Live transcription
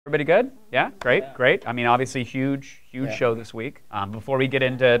Everybody good? Yeah, great, great. I mean, obviously, huge show this week. Before we get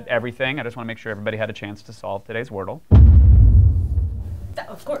into everything, I just want to make sure everybody had a chance to solve today's Wordle.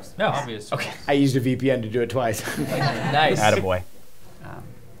 Of course. No, obvious. Okay. I used a VPN to do it twice. Nice. Attaboy.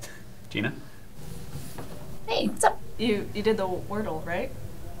 Gina? Hey, what's up? You did the Wordle, right?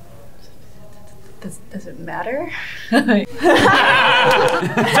 Does it matter? Anyway.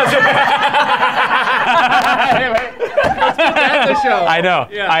 the show. I know,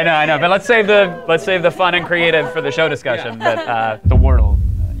 yeah. I know. But let's save the fun and creative for the show discussion. Yeah. But the Wordle,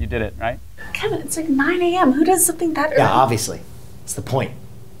 you did it, right? Kevin, it's like 9 a.m. Who does something that early? Yeah, obviously. It's the point.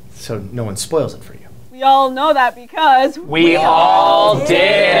 So no one spoils it for you. We all know that because we all did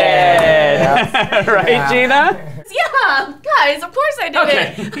it. Right, yeah. Gina? Yeah, guys, of course I did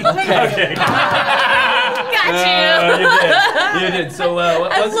it. Okay. Got you. You did. So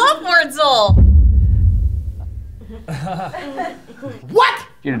what I was love Wordle. What?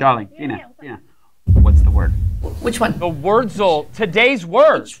 Gina Darling, Gina. What's the word? Which one? The Wordzol, today's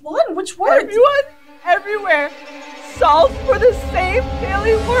word. Which one? Which word? everyone, everywhere, solves for the same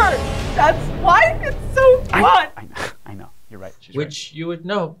daily word. That's why it's so fun. I know. You're right. She's Which you would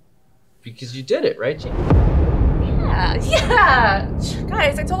know because you did it, right, Gina? Yeah.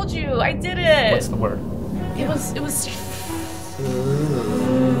 Guys, I told you, I did it. What's the word? It was.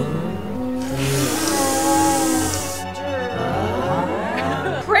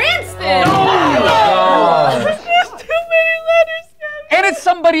 Cranston. Oh. There's too many letters, Kevin. And it's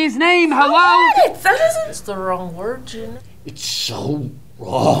somebody's name. Hello. What? That isn't. It's the wrong word, Gina. It's so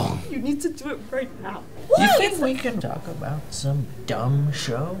wrong. You need to do it right now. You think we can talk about some dumb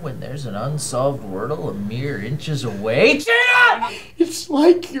show when there's an unsolved Wordle a mere inches away? Gina! It's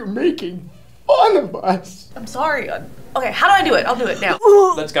like you're making fun of us. I'm sorry. Okay, how do I do it? I'll do it now.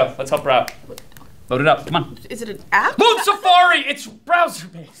 Let's go. Let's help her out. Load it up. Come on. Is it an app? Load Safari. It's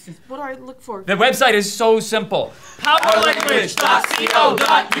browser-based. What do I look for? The website is so simple.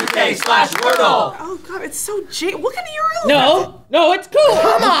 powerlanguage.co.uk/Wordle. Oh God, it's so Look at the URL. No, it's cool.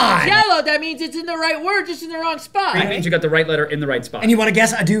 Come on. Yellow, that means it's in the right word, just in the wrong spot. That means you got the right letter in the right spot. And you want to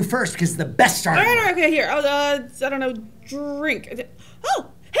guess? I do first because the best starting. All right, okay, here. I don't know, drink. Oh,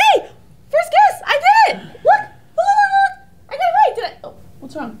 hey, first guess. I did it. Look. I got it right. Did I? Oh,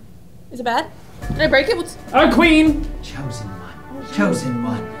 what's wrong? Is it bad? Did I break it? What's? Our queen. Chosen one. Chosen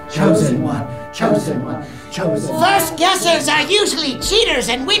one. Chosen one. Chosen one. Chosen one. First guessers are usually cheaters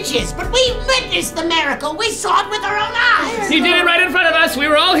and witches, but we witnessed the miracle. We saw it with our own eyes. You did it right in front of us. We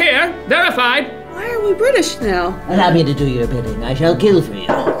were all here. Verified. Why are we British now? Allow me to do your bidding. I shall kill for you.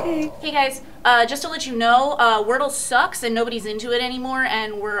 Okay. Hey guys, just to let you know, Wordle sucks and nobody's into it anymore,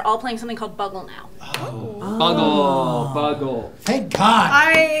 and we're all playing something called Buggle now. Buggle. Thank God.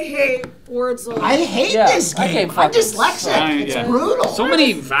 I hate Wordle. I hate this game. I'm dyslexic. It's brutal. So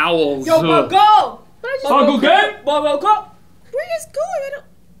many vowels. Yo, Buggle! Buggle game? Buggle go! Where are you guys going? I don't...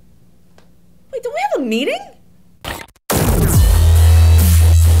 Wait, don't we have a meeting?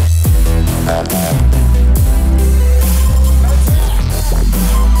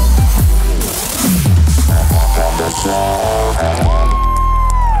 Oh,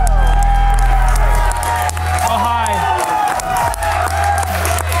 hi.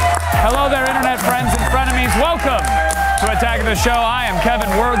 Hello there, internet friends and frenemies. Welcome to Attack of the Show. I am Kevin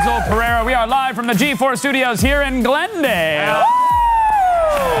Wordzel Pereira. We are live from the G4 studios here in Glendale.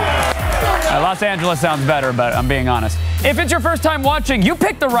 Los Angeles sounds better, but I'm being honest. If it's your first time watching, you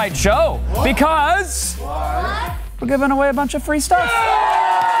picked the right show because we're giving away a bunch of free stuff.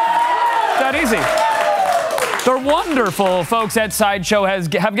 That easy. The wonderful folks at Sideshow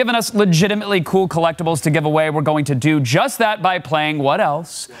have given us legitimately cool collectibles to give away. We're going to do just that by playing what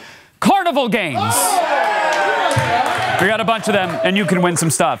else? Carnival games. We got a bunch of them, and you can win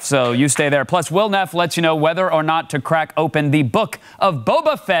some stuff, so you stay there. Plus, Will Neff lets you know whether or not to crack open the Book of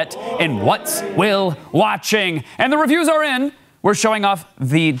Boba Fett in What's Will Watching. And the reviews are in. We're showing off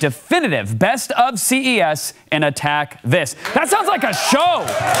the definitive best of CES in Attack This. That sounds like a show.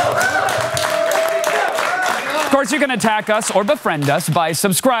 Of course, you can attack us or befriend us by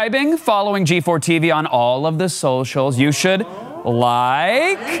subscribing, following G4 TV on all of the socials. You should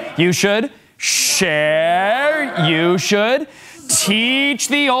like, you should share, you should teach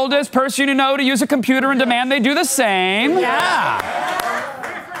the oldest person you know to use a computer and demand they do the same. Yeah.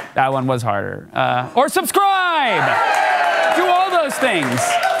 That one was harder. Or subscribe. Do all those things.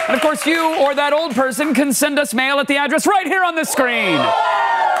 And of course, you or that old person can send us mail at the address right here on the screen.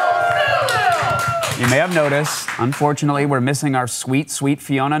 You may have noticed, unfortunately, we're missing our sweet, sweet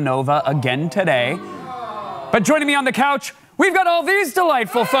Fiona Nova again today. But joining me on the couch, we've got all these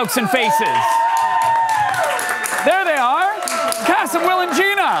delightful folks and faces. There they are. Kassem, Will, and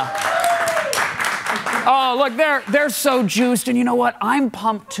Gina. Oh, look, they're so juiced, and you know what? I'm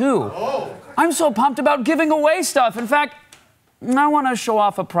pumped too. I'm so pumped about giving away stuff. In fact, I want to show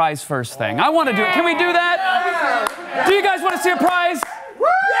off a prize first thing. I want to do it. Can we do that? Do you guys want to see a prize?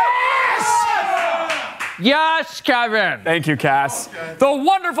 Yes, Kevin. Thank you, Cass. The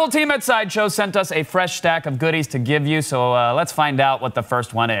wonderful team at Sideshow sent us a fresh stack of goodies to give you, so let's find out what the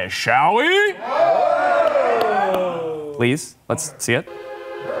first one is, shall we? Please, let's see it.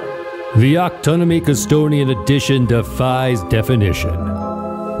 The Octonomy Custodian Edition defies definition.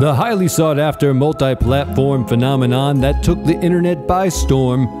 The highly sought-after multi-platform phenomenon that took the internet by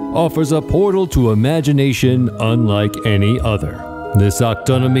storm offers a portal to imagination unlike any other. This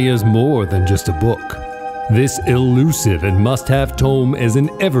Octonomy is more than just a book. This elusive and must-have tome is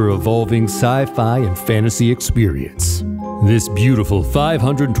an ever-evolving sci-fi and fantasy experience. This beautiful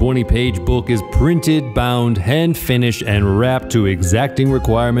 520-page book is printed, bound, hand-finished, and wrapped to exacting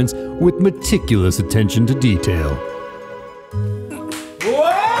requirements with meticulous attention to detail.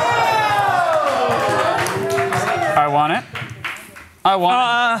 I want it. I want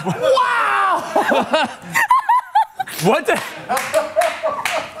it. Wow! What the?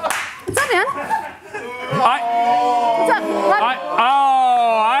 What's up, man? What's up? What?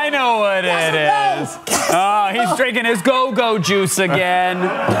 I know what it is. Oh, he's drinking his go-go juice again.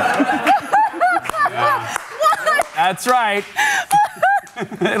 That's right.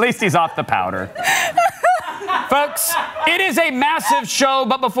 At least he's off the powder. Folks, it is a massive show,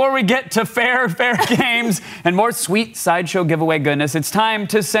 but before we get to fair games and more sweet Sideshow giveaway goodness, it's time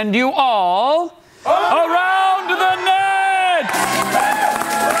to send you all around the net!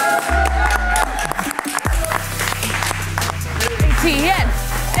 ATN!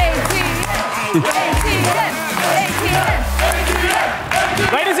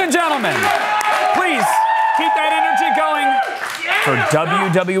 Ladies and gentlemen, please keep that energy going for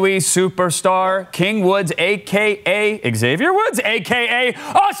WWE Superstar King Woods, a.k.a. Xavier Woods, a.k.a.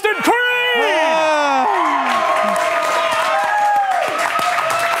 Austin Creed!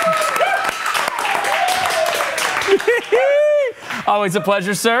 Always a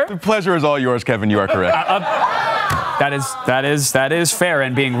pleasure, sir. The pleasure is all yours, Kevin. You are correct. That is fair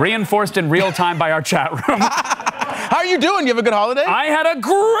and being reinforced in real time by our chat room. How are you doing? You have a good holiday? I had a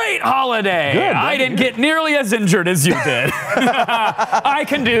great holiday. Good. I didn't get nearly as injured as you did. I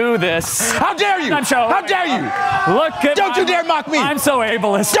can do this. How dare you? How dare you? Look at Don't you dare mock me. I'm so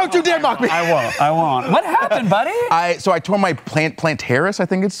ableist. Don't you dare mock me. I won't. What happened, buddy? So I tore my plantaris, I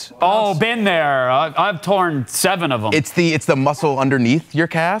think it's. Oh, been there. I've torn 7 of them. It's the muscle underneath your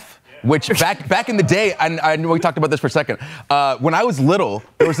calf. Which back in the day, I know we talked about this for a second. When I was little,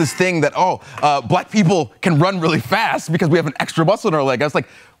 there was this thing that black people can run really fast because we have an extra muscle in our leg. I was like,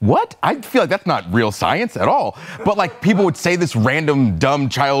 what? I feel like that's not real science at all. But like people would say this random dumb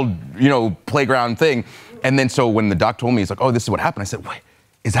child, playground thing, and then so when the doc told me, he's like, oh, this is what happened. I said, wait.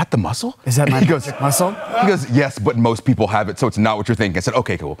 Is that the muscle? Is that my muscle? He goes, yes, but most people have it, so it's not what you're thinking. I said,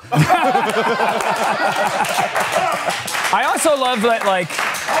 okay, cool. I also love that, like,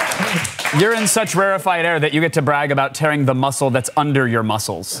 you're in such rarefied air that you get to brag about tearing the muscle that's under your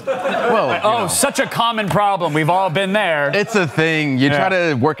muscles. Well, such a common problem. We've all been there. It's a thing. You try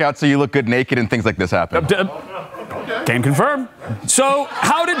to work out so you look good naked and things like this happen. Can confirm. So,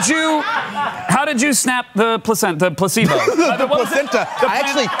 how did you snap the placebo? The placenta. I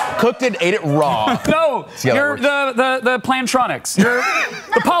actually cooked it, ate it raw. No, you're the plantronics. You're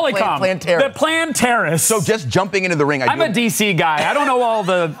the polycom. Plantaris. The plantaris. So just jumping into the ring. I'm a DC guy. I don't know all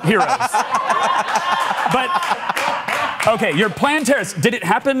the heroes. But okay, your plantaris. Did it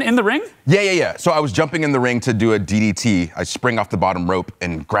happen in the ring? Yeah. So I was jumping in the ring to do a DDT. I spring off the bottom rope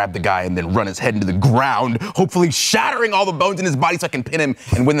and grab the guy and then run his head into the ground, hopefully shattering all the bones in his body so I can pin him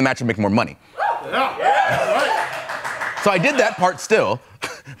and win the match and make more money. So I did that part still,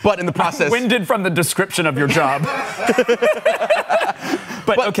 but in the process... I'm winded from the description of your job.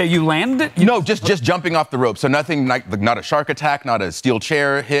 But okay, you landed? No, just jumping off the rope. So nothing like not a shark attack, not a steel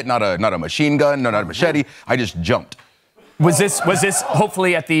chair hit, not a machine gun, not a machete. I just jumped. Was this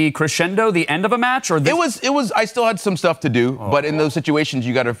hopefully at the crescendo, the end of a match, or this? It was. I still had some stuff to do, but in those situations,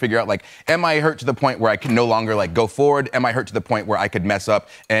 you got to figure out like, am I hurt to the point where I can no longer like go forward? Am I hurt to the point where I could mess up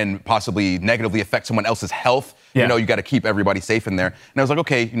and possibly negatively affect someone else's health? Yeah. You got to keep everybody safe in there. And I was like,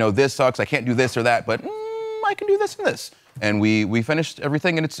 okay, this sucks. I can't do this or that, but I can do this and this. And we finished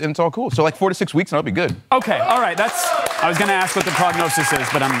everything, and it's all cool. So like 4 to 6 weeks, and I'll be good. Okay, all right. I was gonna ask what the prognosis is,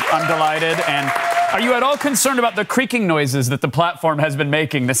 but I'm delighted. And are you at all concerned about the creaking noises that the platform has been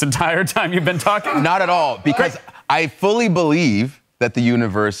making this entire time you've been talking? Not at all, because I fully believe that the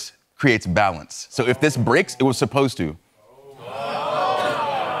universe creates balance. So if this breaks, it was supposed to.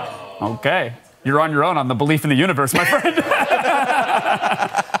 Okay. You're on your own on the belief in the universe, my friend.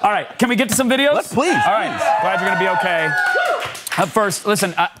 All right, can we get to some videos? Let's please. All right, glad you're gonna be okay. Up first,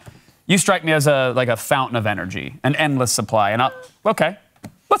 listen, you strike me as like a fountain of energy, an endless supply, and okay,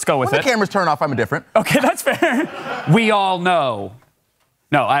 let's go with it. When the cameras turn off, I'm indifferent. Okay, that's fair. We all know.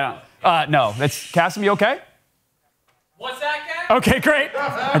 No, I don't. No, that's Kassem, you okay? What's that, Kevin? Okay, great.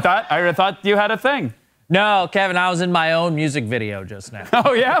 I thought you had a thing. No, Kevin, I was in my own music video just now.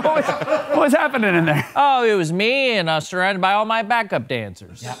 Oh, yeah? What was happening in there? Oh, it was me and surrounded by all my backup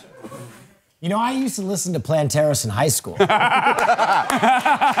dancers. Yeah. You know, I used to listen to Plantaris in high school. They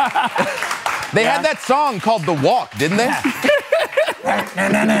had that song called The Walk, didn't they?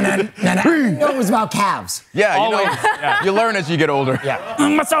 No, it was about calves. Yeah, you know, you learn as you get older. Yeah.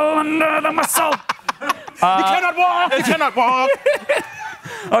 Muscle under the muscle. You cannot walk, you cannot walk.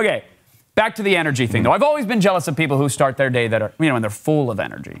 Okay, back to the energy thing, though. I've always been jealous of people who start their day that are, you know, when they're full of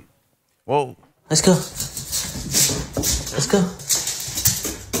energy. Whoa. Let's go. Let's go.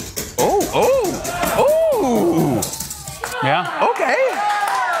 Oh. Yeah? Okay.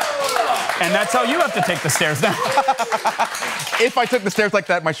 And that's how you have to take the stairs now. If I took the stairs like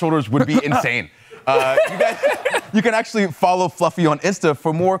that, my shoulders would be insane. You can actually follow Fluffy on Insta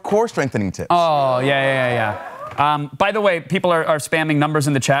for more core strengthening tips. Oh, yeah. By the way, people are spamming numbers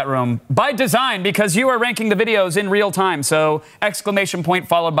in the chat room by design because you are ranking the videos in real time. So exclamation point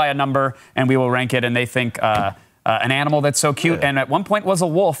followed by a number, and we will rank it. And they think an animal that's so cute and at one point was a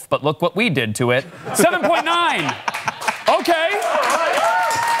wolf, but look what we did to it. 7.9. Okay.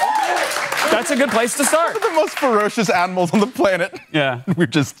 That's a good place to start. The most ferocious animals on the planet. Yeah. You're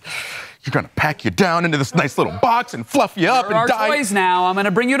gonna pack you down into this nice little box and fluff you up There and are die. toys now. I'm gonna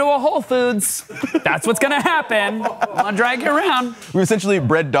bring you to a Whole Foods. That's what's gonna happen. I'm gonna drag you around. We essentially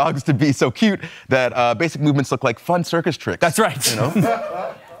bred dogs to be so cute that basic movements look like fun circus tricks. That's right. You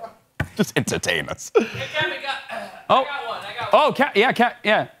know? Just entertain us. Hey, Kevin, I got one. Oh,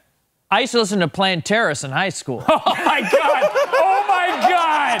 yeah. I used to listen to Plantaris in high school. Oh my God! Oh my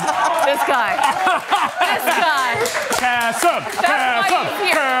God! This guy. Kassem!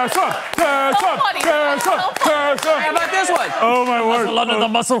 How about this one? Oh my word! Muscle under the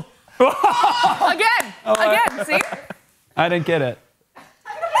muscle. Again, see? I didn't get it.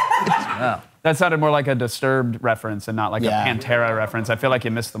 That sounded more like a Disturbed reference and not like a Pantera reference. I feel like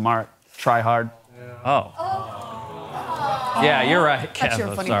you missed the mark. Try hard. Oh. Yeah, you're right, Kevin.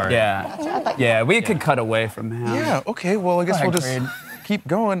 your funny Sorry. Yeah, we could cut away from that. Yeah, okay, well, I guess we'll just keep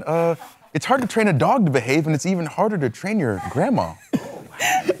going. It's hard to train a dog to behave, and it's even harder to train your grandma.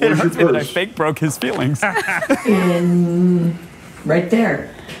 It hurts me that I fake broke his feelings. Right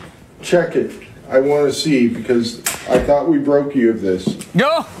there. Check it. I want to see because I thought we broke you of this.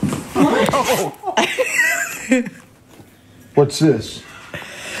 Go! What's this?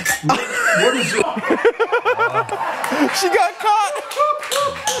 What is it? She got caught!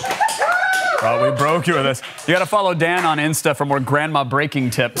 Oh, we broke you with this. You gotta follow Dan on Insta for more grandma breaking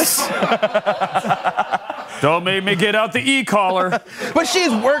tips. Don't make me get out the e-collar. But she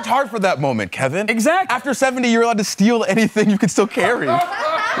has worked hard for that moment, Kevin. Exactly. After 70, you're allowed to steal anything you can still carry.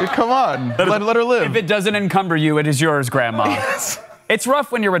 Come on, let her live. If it doesn't encumber you, it is yours, Grandma. Yes. It's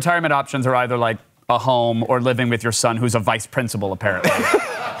rough when your retirement options are either like a home or living with your son who's a vice principal, apparently.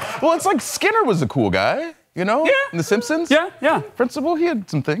 Well, it's like Skinner was a cool guy, you know? Yeah. In The Simpsons? Yeah. Principal, he had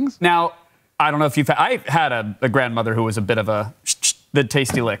some things. Now, I don't know if I had a grandmother who was a bit of the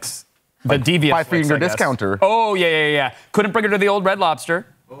tasty licks. The devious five-finger licks, I guess. discounter. Oh, yeah. Couldn't bring her to the old Red Lobster.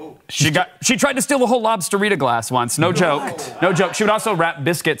 Oh. She tried to steal the whole Lobsterita glass once. No joke. No joke. She would also wrap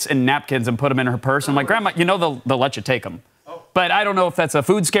biscuits in napkins and put them in her purse. I'm like, Grandma, you know they'll let you take them. But I don't know if that's a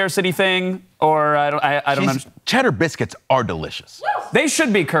food scarcity thing or I don't understand. Cheddar biscuits are delicious. They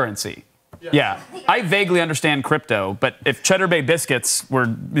should be currency. Yeah. I vaguely understand crypto, but if Cheddar Bay biscuits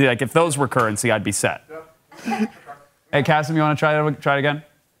were, like, if those were currency, I'd be set. Hey, Kassem, you want to try it again?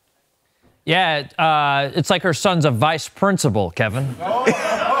 Yeah, it's like her son's a vice principal, Kevin. I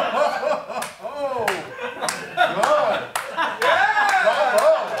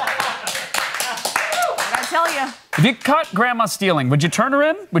tell you. If you caught Grandma stealing, would you turn her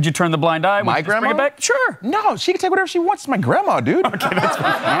in? Would you turn the blind eye? My Would you just bring grandma? it back? Sure. No, she can take whatever she wants. It's my grandma, dude. Okay, that's fine.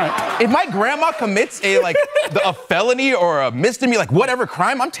 All right. If my grandma commits a felony or a misdemeanor, like whatever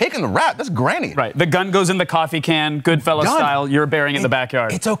crime, I'm taking the rap. That's Granny. Right. The gun goes in the coffee can, Goodfellas Done. style. You're burying it in the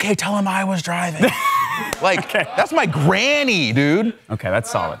backyard. It's okay. Tell him I was driving. That's my granny, dude. Okay,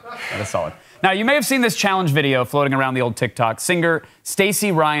 that's solid. That is solid. Now, you may have seen this challenge video floating around the old TikTok. Singer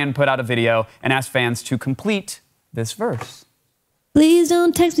Stacey Ryan put out a video and asked fans to complete this verse. Please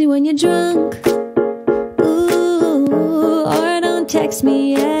don't text me when you're drunk. Ooh, or don't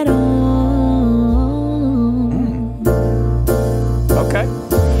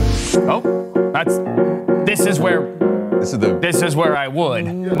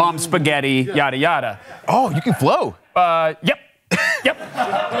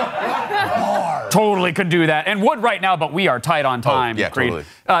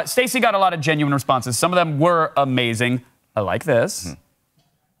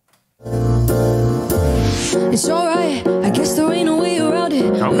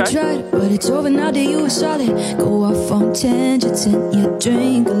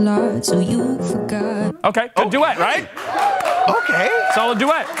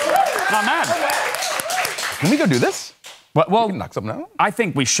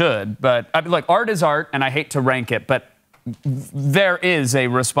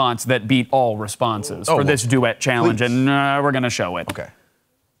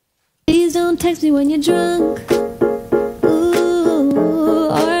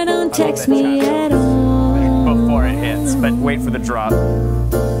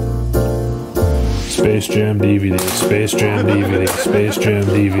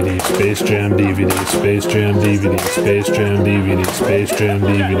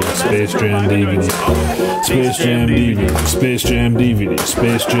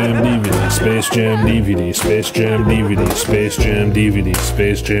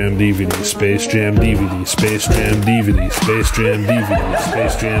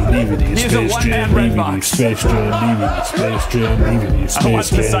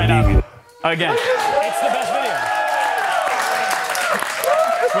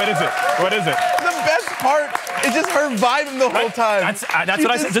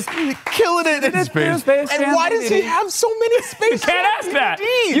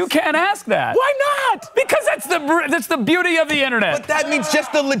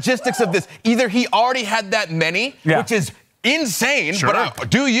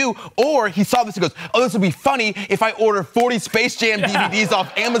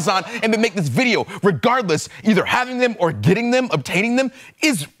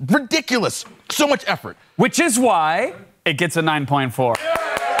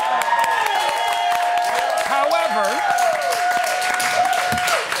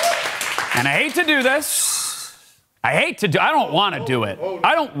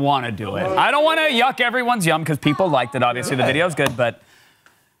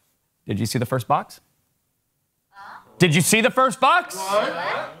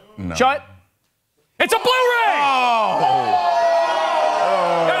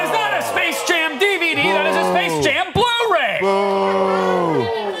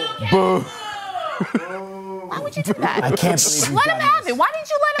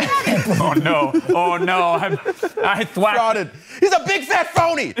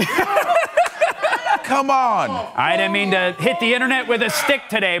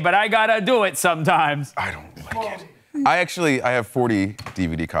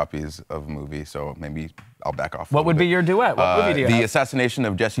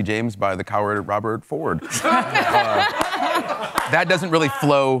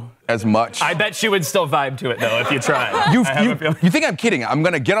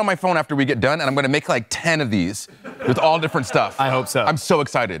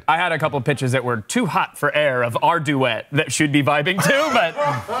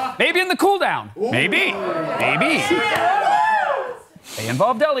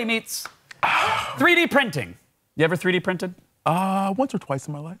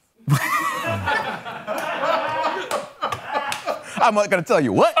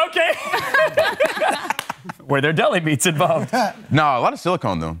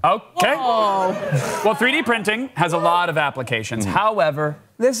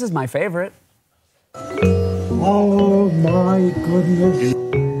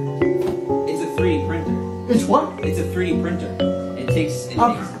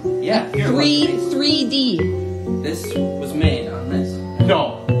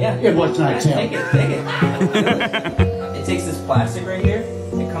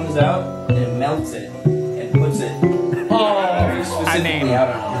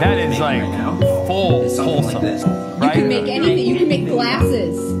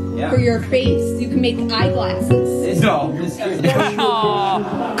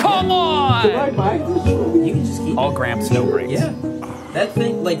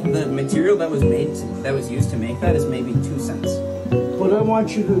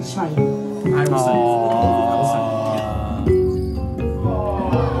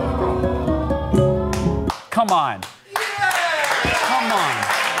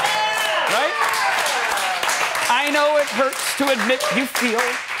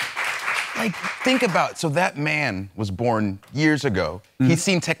Like, think about, so that man was born years ago. He's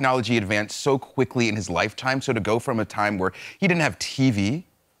seen technology advance so quickly in his lifetime. So to go from a time where he didn't have TV.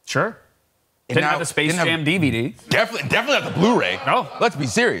 Sure. Didn't have the Space Jam DVD. Definitely not the Blu-ray. No. Let's be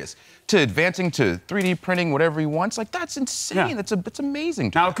serious. To advancing to 3D printing whatever he wants, like that's insane. Yeah. That's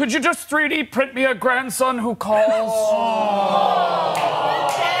amazing. Now, could you just 3D print me a grandson who calls?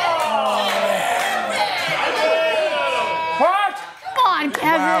 What? Come on,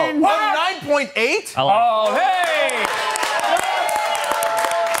 Kevin. Wow. 9.8? Oh, hey!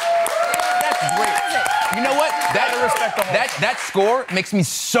 That's great. You know what? That score makes me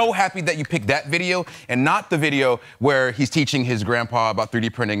so happy that you picked that video and not the video where he's teaching his grandpa about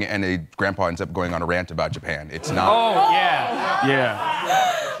 3D printing and a grandpa ends up going on a rant about Japan. It's not. Oh, yeah.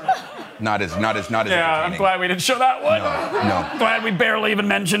 Yeah. Not as Yeah, I'm glad we didn't show that one. No. Glad we barely even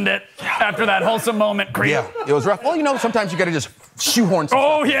mentioned it after that wholesome moment, Creep. Yeah, it was rough. Well, you know, sometimes you gotta just shoehorn some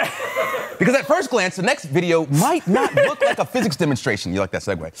Oh, stuff. yeah. Because at first glance, the next video might not look like a physics demonstration. You like that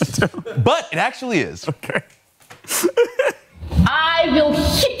segue. But it actually is. Okay. I will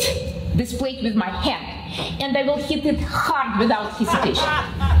hit this plate with my hand, and I will hit it hard without hesitation.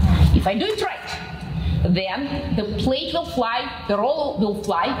 If I do it right, then the plate will fly, the roll will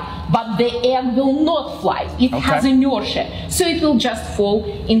fly, but the egg will not fly. It has inertia, so it will just fall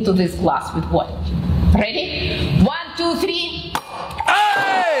into this glass with water. Ready? 1, 2, 3.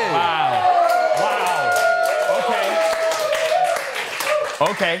 Hey! Wow.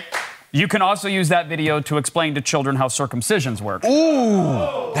 Okay. You can also use that video to explain to children how circumcisions work.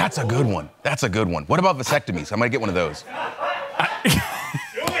 Ooh, that's a good one. That's a good one. What about vasectomies? I might get one of those.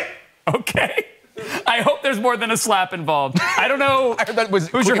 Okay. I hope there's more than a slap involved. I don't know. I heard that was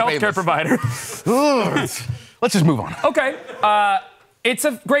who's your healthcare provider? Let's just move on. Okay. It's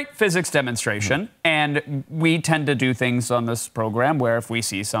a great physics demonstration, and we tend to do things on this program where if we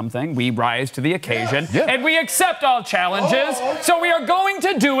see something, we rise to the occasion, and we accept all challenges, so we are going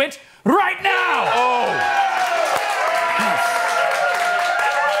to do it right now!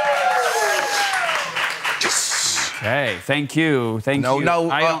 Okay, thank you, thank you. No,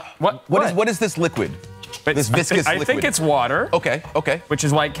 what is this liquid? This viscous liquid. I think it's water. Okay. Which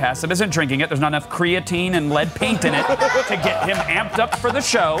is why Kassem isn't drinking it. There's not enough creatine and lead paint in it to get him amped up for the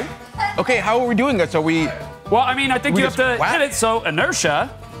show. Okay, how are we doing this? Are we... Well, I mean, I think you have to hit it, so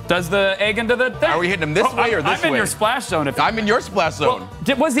inertia does the egg into the thing. Are we hitting him this way or this way? I'm in your splash zone. I'm in your splash zone.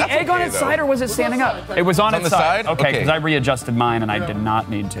 Well, was the egg on its side or was it standing up? It was on its side. Okay, because I readjusted mine and I did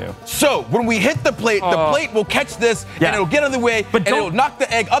not need to. So, when we hit the plate will catch this and it'll get out of the way and it'll knock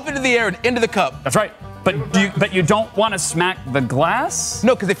the egg up into the air and into the cup. That's right. But you don't want to smack the glass?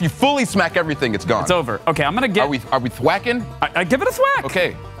 No, because if you fully smack everything, it's gone. It's over. Okay, I'm gonna get... Are we thwacking? I give it a thwack.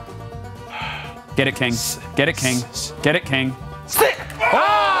 Okay. Get it, King. Get it, King. Get it, King. Stick!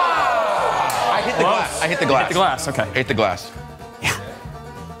 I hit the glass. I hit the glass. Hit the glass, okay. I hit the glass. Yeah.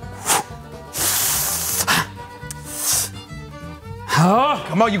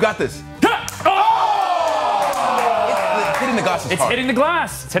 Come on, you got this. Hitting the glass is hard. Hitting the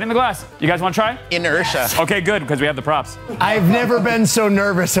glass. It's hitting the glass. You guys want to try? Inertia. Okay, good, because we have the props. I've never been so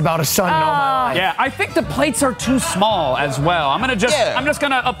nervous about a son in all my life. Yeah, I think the plates are too small as well. I'm just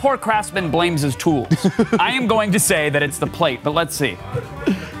gonna, a poor craftsman blames his tools. I am going to say that it's the plate, but let's see.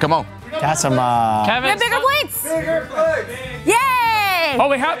 Come on. Got some, Kevin. We have bigger plates. Bigger plates. Yay! Oh,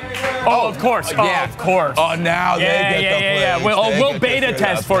 we have? Oh, of course. Yeah. Of course. Oh, now they get the plates. We'll beta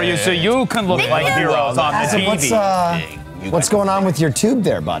test for you so you can look like heroes on the TV. What's going on with your tube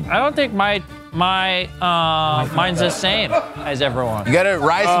there, bud? I don't think mine's the same as everyone. You gotta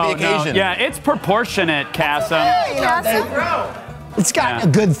rise to the occasion. No. Yeah, it's proportionate, Kassem. It's got a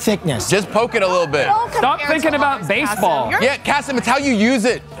good thickness. Just poke it a little bit. Stop thinking about baseball. Yeah, Kassem, it's how you use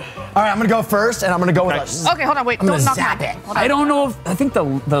it. All right, I'm gonna go first, and I'm gonna go with us. Okay, hold on, wait. I'm Don't gonna knock zap my it. Hold on. I don't know if, I think the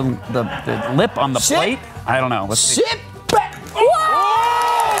lip on the plate, I don't know. Let's see. Sit back.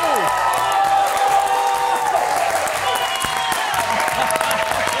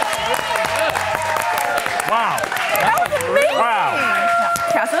 Wow. That was amazing. Wow.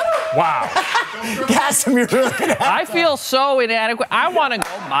 Kassem? Wow. Kassem, you're really gonna have I feel so inadequate. I want to go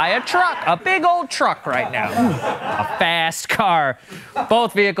buy a truck, a big old truck right now. A fast car.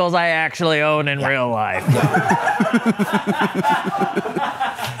 Both vehicles I actually own in real life. It's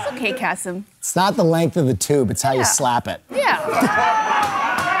okay, Kassem. It's not the length of the tube, it's how you slap it. Yeah.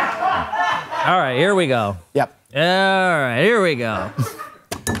 All right, here we go. Yep. All right, here we go.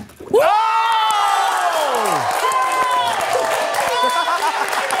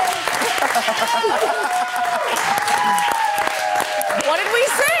 What did we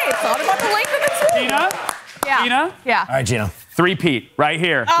say? It's all about the length of the tube. Gina? Yeah. Gina? Yeah. All right, Gina. Three-peat, right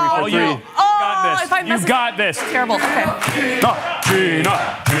here. Oh, you. you. Oh, if I miss You've got this. Terrible. Okay. Gina.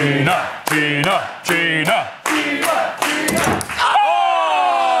 Oh!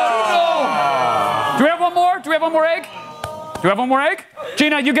 Do we have one more? Do we have one more egg? Do we have one more egg?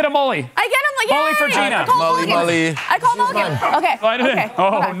 Gina, you get a molly. I get him like Molly for Gina. Molly. I call Mulligan. Okay. Slide it in. Okay.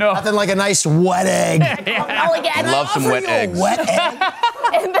 Oh, okay. no. Nothing like a nice wet egg. Mulligan. Love some wet eggs. Wet egg?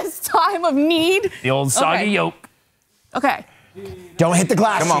 In this time of need. The old soggy yolk. Okay. Don't hit the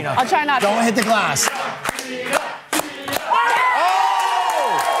glass, Come on. Gina. I'll try not to. Don't hit the glass.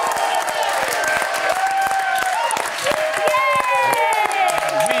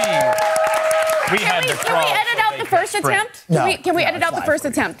 We had to Can we edit out the first attempt? No. Can we edit out the first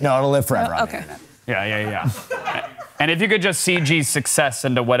attempt? No, it'll live forever. Okay. Yeah. And if you could just CG success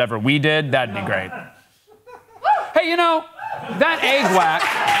into whatever we did, that'd be great. Hey, you know, that egg whack.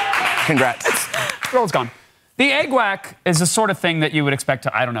 Congrats. Roll's gone. The egg whack is the sort of thing that you would expect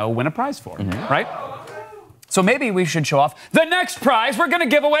to, I don't know, win a prize for, right? So maybe we should show off the next prize we're going to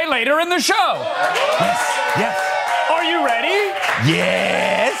give away later in the show. Yes. Are you ready?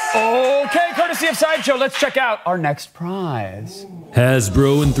 Yes. Okay, courtesy of Sideshow, let's check out our next prize.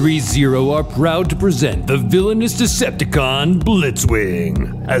 Hasbro and 3-0 are proud to present the villainous Decepticon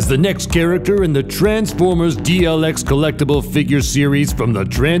Blitzwing as the next character in the Transformers DLX collectible figure series from the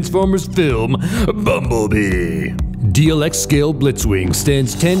Transformers film Bumblebee. DLX scale Blitzwing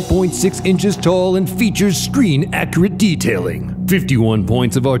stands 10.6 inches tall and features screen-accurate detailing, 51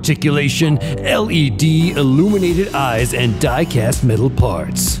 points of articulation, LED illuminated eyes, and die-cast metal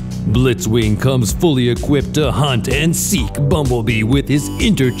parts. Blitzwing comes fully equipped to hunt and seek Bumblebee with his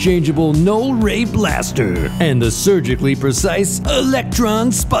interchangeable null-ray blaster and the surgically precise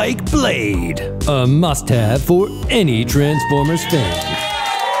electron spike blade. A must-have for any Transformers fan.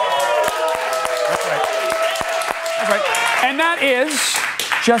 And that is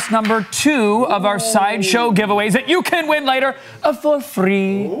just number 2 of our Sideshow giveaways that you can win later for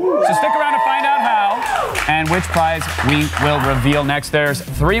free. So stick around to find out how and which prize we will reveal next. There's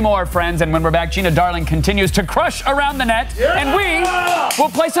 3 more, friends, and when we're back, Gina Darling continues to crush around the net, and we will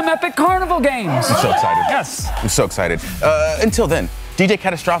play some epic Carnival games. I'm so excited. Yes. I'm so excited. Until then, DJ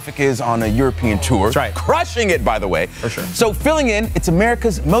Catastrophic is on a European tour. That's right. Crushing it, by the way. For sure. So filling in, it's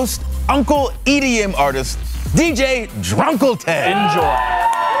America's most uncle EDM artist, DJ Drunkleton. Enjoy.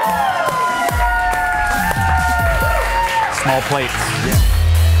 Small plates.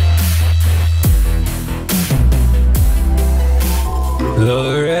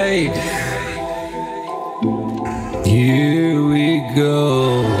 All right. Here we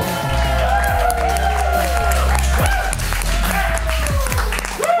go.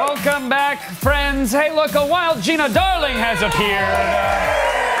 Welcome back, friends. Hey, look, a wild Gina Darling has appeared.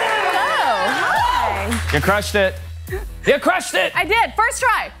 Hi. You crushed it. You crushed it. I did. First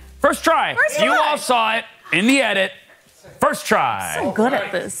try. First try. First You try. all saw it in the edit. First try. So good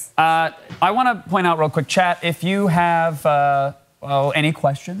at this. I want to point out real quick, chat, if you have any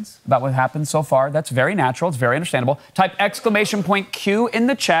questions about what happened so far, that's very natural. It's very understandable. Type !Q in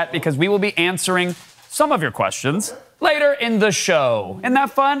the chat because we will be answering some of your questions later in the show. Isn't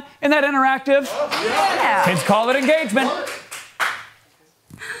that fun? Isn't that interactive? Yeah. Kids call it engagement.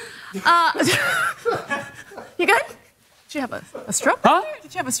 You good? Did you have a stroke? Huh?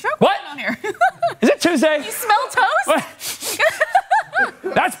 Did you have a stroke? What? What's going on here? Is it Tuesday? You smell toast?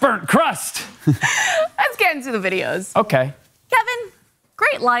 That's burnt crust. Let's get into the videos. Okay. Kevin,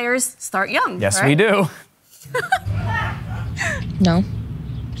 great liars start young. Yes, right? we do. No.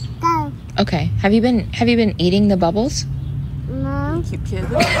 Go. Okay. Have you been eating the bubbles? No. Cute kid.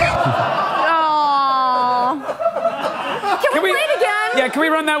 Aww. Can we play it again? Yeah, can we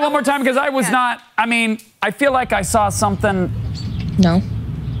run that one more time? Because I was not, I feel like I saw something. No.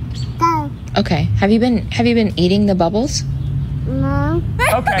 Go. Okay. Have you been eating the bubbles? No.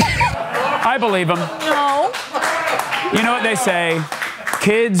 Okay. I believe him. No. You know what they say?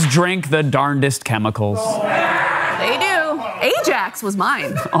 Kids drink the darndest chemicals. They do. Ajax was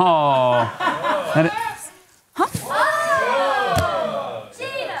mine. Oh.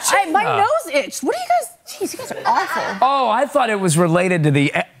 My nose itched. What are you guys? Jeez, you guys are awful. Oh, I thought it was related to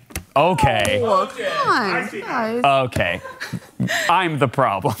the. Okay. Oh, come on, guys. Okay. I'm the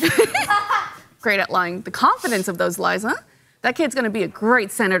problem. Great at lying. The confidence of those lies, huh? That kid's gonna be a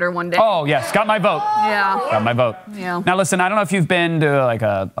great senator one day. Oh, yes. Got my vote. Yeah. Got my vote. Yeah. Now, listen, I don't know if you've been to like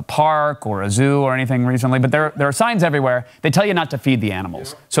a park or a zoo or anything recently, but there are signs everywhere. They tell you not to feed the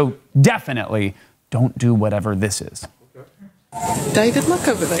animals. So definitely don't do whatever this is. David, look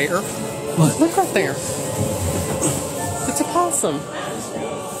over there. What? Look right there. It's a possum.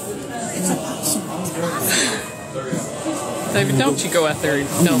 It's a possum. David, don't you go out there.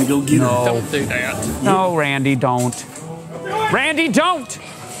 Don't do that. No, Randy, don't. Randy, don't!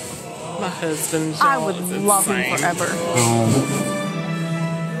 My husband. I would love him forever.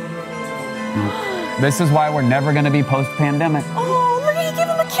 This is why we're never going to be post-pandemic. Oh, look at you give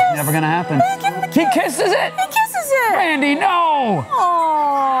him a kiss. Never going to happen. Give him a kiss. He kisses it. He kisses it. Randy, no!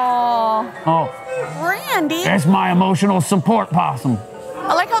 Oh. Oh. Randy. That's my emotional support possum.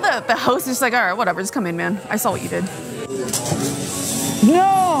 I like how the host is just like, all right, whatever, just come in, man. I saw what you did.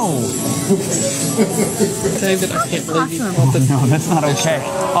 No! David, I can't believe you. No, that's not okay.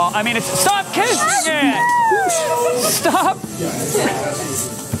 I mean, it's stop kissing it! Stop!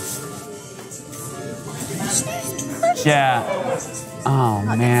 Yeah. Oh,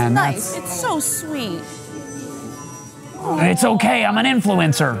 man. Nice. It's so sweet. It's okay. I'm an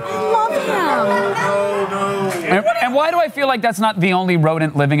influencer. Love him. And why do I feel like that's not the only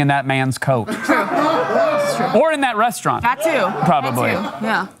rodent living in that man's coat? True. Or in that restaurant. That too. Probably. That too.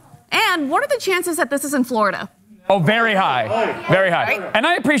 Yeah. And what are the chances that this is in Florida? Oh, very high. Very high. Right? And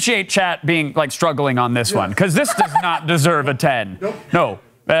I appreciate chat being like struggling on this one, because this does not deserve a 10. No.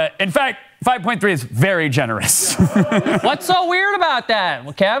 In fact, 5.3 is very generous. What's so weird about that,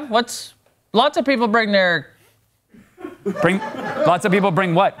 Kev? Lots of people bring their... Lots of people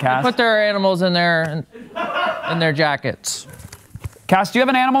bring what, Cass? Put their animals in their jackets. Cass, do you have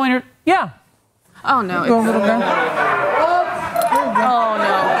an animal in your... Yeah. Oh, no. Go, little girl. Oh, no.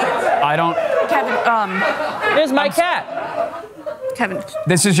 I don't... Kevin, Here's my cat. Kevin.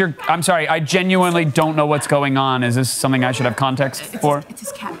 This is your... I'm sorry, I genuinely don't know what's going on. Is this something I should have context for? It's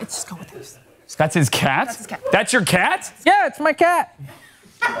his cat. It's just go with this. That's his cat? That's his cat. That's your cat? Yeah, it's my cat.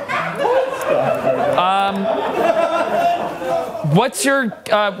 What's your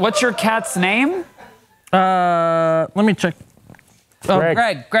cat's name? Let me check. Oh,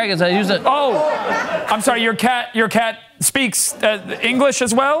 Greg. Greg is. I use it. Oh, I'm sorry. Your cat speaks English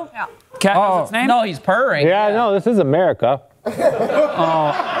as well. Yeah. Cat knows its name? No, he's purring. Yeah, no, this is America.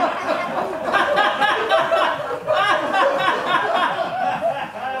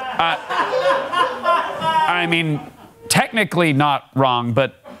 I mean, technically not wrong,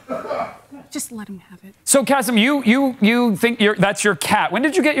 but Just let him have it. so Kassem, you think that's your cat? When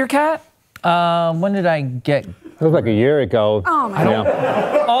did you get your cat? When did I get? It was like a year ago. Oh my God.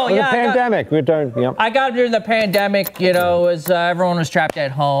 Oh The yeah. pandemic. We don't. Yep. I got it during the pandemic. You know, as everyone was trapped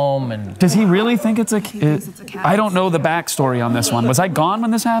at home and. Does he really think it's a cat? I don't know the backstory on this one. Was I gone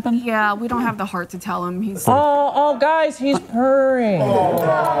when this happened? Yeah, we don't have the heart to tell him. He's. Oh, guys, he's purring.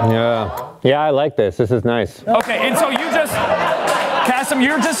 Yeah. Yeah, I like this. This is nice. Okay, and so you just, Kassem,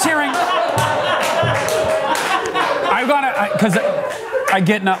 you're just hearing. Because I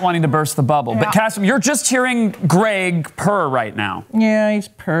get not wanting to burst the bubble, but Kassem, you're just hearing Greg purr right now. Yeah, he's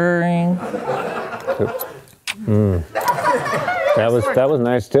purring. That was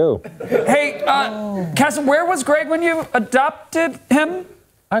nice too. Hey, Kassem, where was Greg when you adopted him?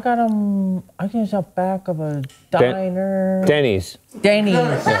 I got him. I think it's out back of a diner. Denny's.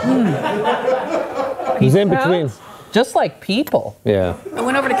 He's in between. Just like people. Yeah. I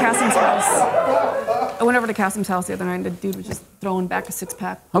went over to Kassem's house. I went over to Kassem's house the other night, and the dude was just throwing back a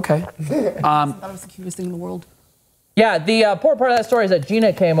six-pack. Okay. I thought it was the cutest thing in the world. Yeah, the poor part of that story is that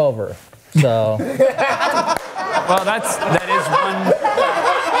Gina came over. So. Well, that is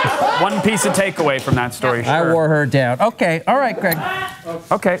one piece of takeaway from that story. Sure. I wore her down. Okay, all right, Greg.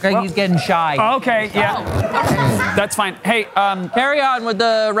 Okay. Greg, he's getting shy. Okay, yeah. That's fine. Hey, carry on with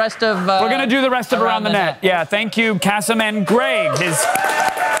the rest of. We're gonna do the rest of Around the Net. Yeah, thank you, Kassem and Greg. His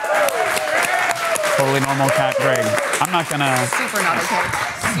totally normal cat, Greg. I'm not gonna. Super not okay.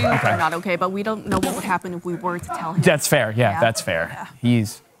 Super not okay. But we don't know what would happen if we were to tell him. That's fair. Yeah, that's fair. Yeah.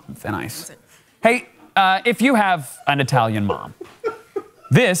 He's nice. Hey, if you have an Italian mom,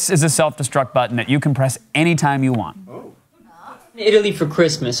 this is a self-destruct button that you can press anytime you want. Italy for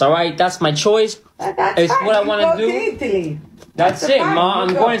Christmas, all right? That's my choice. It's what I want to do. Italy. That's it, Ma.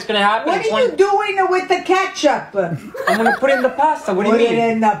 I'm going. It's going to happen. What are you doing with the ketchup? I'm going to put it in the pasta. What do you mean? Put it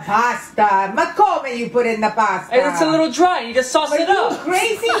in the pasta. Ma come you put it in the pasta? It's a little dry. You just sauce it up. Are you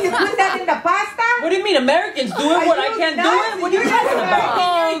crazy? You put that in the pasta? What do you mean? Americans do it? What, I can't do it? What are you talking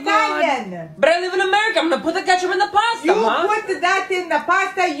about? You're Italian. But I live in America. I'm going to put the ketchup in the pasta, You Ma. put that in the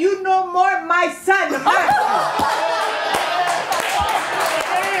pasta, you no more my son.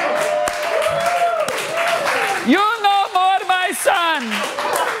 You know more, my son.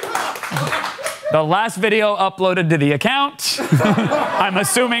 The last video uploaded to the account. I'm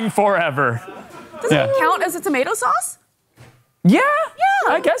assuming forever. Does it count as a tomato sauce? Yeah,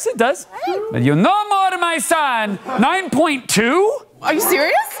 I guess it does. But you know more, my son. 9.2? Are you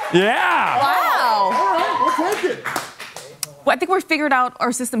serious? Yeah. Wow. All right, we'll take it. Well, I think we figured out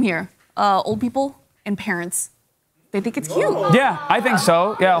our system here. Old people and parents. They think it's cute. Yeah, I think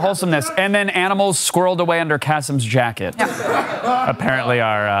so. Yeah, wholesomeness. And then animals squirreled away under Kassem's jacket. Yeah. Apparently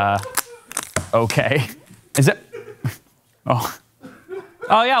are okay. Is it? Oh.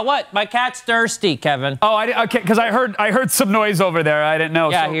 Oh yeah, what? My cat's thirsty, Kevin. Oh, okay, because I heard some noise over there. I didn't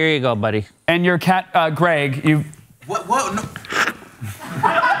know. Yeah, so, here you go, buddy. And your cat, Greg, you. What? No.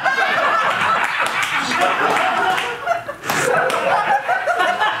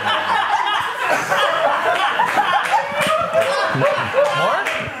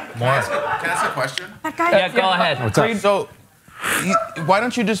 More? Can I ask a question? That guy. Yeah, go ahead. What's up? So, why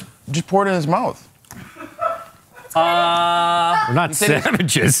don't you just pour it in his mouth? We're not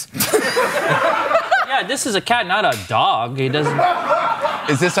savages. Yeah, this is a cat, not a dog. He doesn't.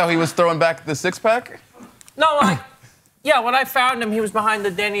 Is this how he was throwing back the six-pack? No, yeah, when I found him, he was behind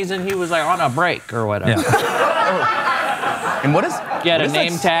the Denny's and he was like on a break or whatever. Yeah. And what is? He had a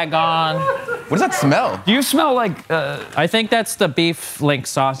name tag on. What does that smell? Do you smell like? I think that's the beef link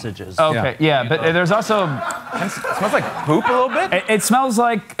sausages. Okay, yeah, but there's also. It smells like poop a little bit. It smells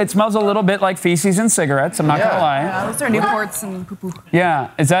a little bit like feces and cigarettes. I'm not gonna lie. Yeah, those are Newports and poo-poo. Yeah,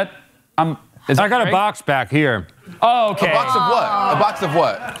 is that? I got a box back here. Oh, okay. A box of what? A box of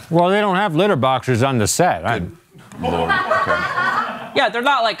what? Well, they don't have litter boxes on the set. Lord. Okay. Yeah, they're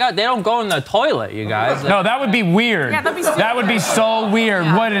not like us. They don't go in the toilet, you guys. No, that would be weird. Yeah, that'd be that would be so weird,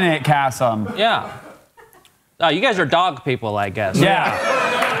 wouldn't it, Kassem? Yeah. You guys are dog people, I guess. Yeah.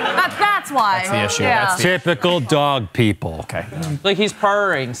 That's why. That's the issue. Yeah. That's Typical dog people. Okay. Like he's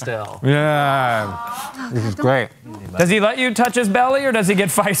purring still. Yeah. This is great. Does he let you touch his belly, or does he get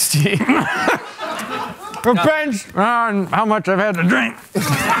feisty? Depends on how much I've had to drink.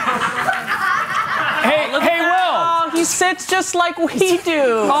 Hey, Will. Oh, he sits just like we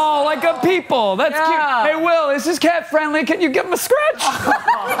do. Oh, like a people. That's cute. Hey, Will, is this cat friendly? Can you give him a scratch?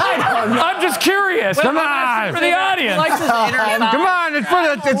 I'm just curious. Come on. For the audience. Come on, it's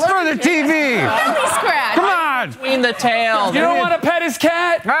for the TV. Scratch. Come on. Between the tails. You don't want to pet his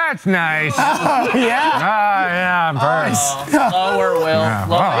cat? That's nice. Oh, yeah? Yeah, I'm very. Lower, Will.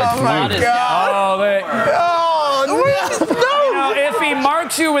 Lower. If he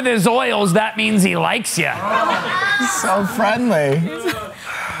marks you with his oils, that means he likes you. So friendly.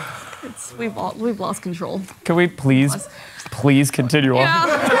 We've lost control. Can we please continue on?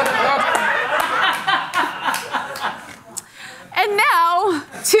 And now,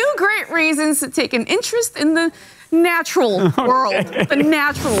 2 great reasons to take an interest in the natural world. The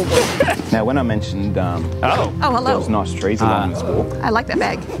natural world. Now, when I mentioned hello. there was nice trees along this walk, I like that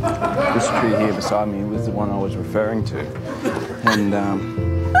bag. this tree here beside me was the one I was referring to. And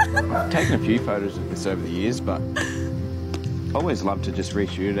I've taken a few photos of this over the years, but I always love to just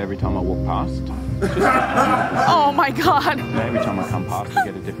reshoot it every time I walk past. Oh my God. Every time I come past, I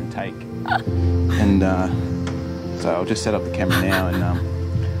get a different take. And so I'll just set up the camera now, and I'm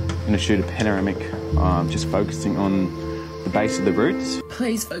going to shoot a panoramic, just focusing on the base of the roots.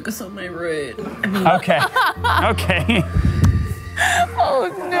 Please focus on my root. Okay. Okay. Oh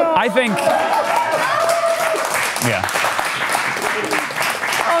no. I think. Yeah.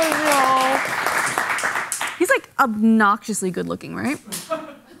 Oh no. He's like obnoxiously good looking, right?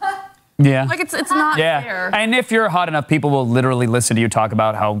 Yeah. Like it's not fair. And if you're hot enough, people will literally listen to you talk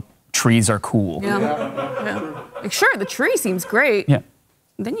about how trees are cool. Yeah. Like sure, the tree seems great. Yeah.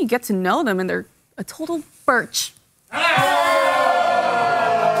 Then you get to know them and they're a total birch.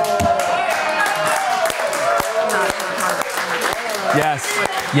 Yes.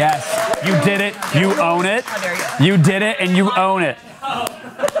 Yes. You did it. You own it. You did it and you own it.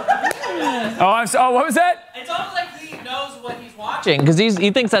 Oh, what was that? It's almost like he knows what he's watching because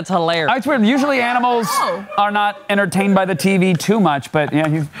he thinks that's hilarious. It's weird. Usually animals are not entertained by the TV too much, but yeah,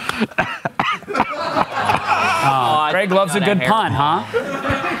 he's. Greg loves a good pun, huh?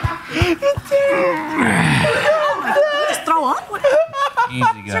 Just throw up? What?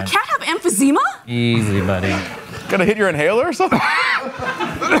 Easy, Does your cat have emphysema? Easy, buddy. Gonna hit your inhaler or something?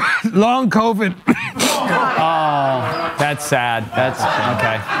 Long COVID. Oh, that's sad. That's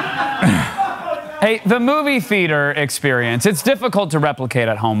okay. Hey, the movie theater experience, it's difficult to replicate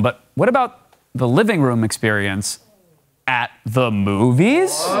at home, but what about the living room experience at the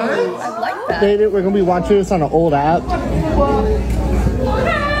movies? I like that. We're gonna be watching this on an old app.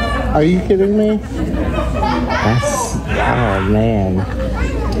 Are you kidding me? That's, oh man.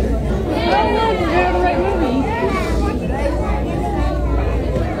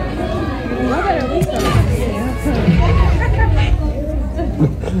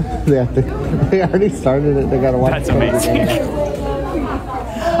 They already started it. They gotta watch it. That's amazing.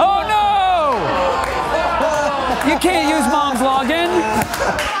 Oh no! You can't use mom's login.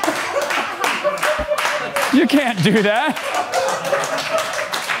 You can't do that.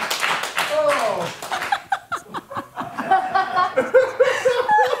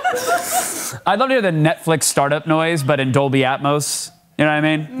 I'd love to hear the Netflix startup noise, but in Dolby Atmos. You know what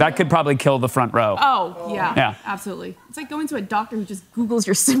I mean? That could probably kill the front row. Oh, yeah. Yeah. Absolutely. It's like going to a doctor who just Googles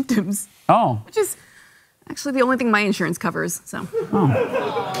your symptoms. Oh. Which is actually the only thing my insurance covers, so. Oh.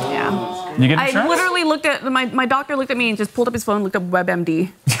 Yeah. You get insurance? I literally looked at, my doctor looked at me and just pulled up his phone, looked up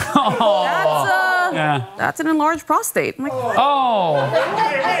WebMD. Oh. That's an enlarged prostate. I'm like, oh.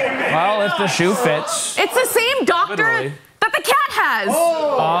 Well, if the shoe fits. it's the same doctor Literally. that the cat has.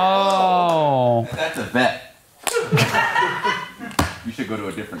 Oh. That's a bet. You should go to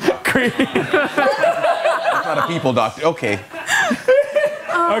a different doctor. That's not a people doctor. Okay.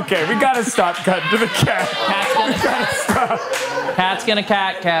 Okay, we gotta stop cutting to the cat. Cat's gonna stop. Cat's gonna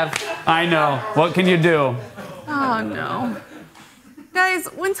cat, Kev. I know. What can you do? Oh, no. Guys,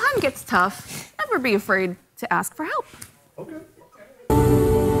 when time gets tough, never be afraid to ask for help. Okay.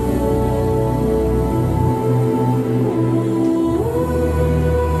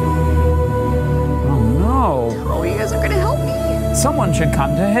 Oh, you guys are gonna help me. Someone should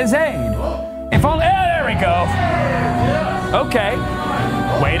come to his aid. If only. There we go. Okay.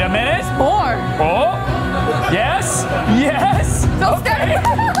 Wait a minute. More. Oh. Yes. Yes. Okay.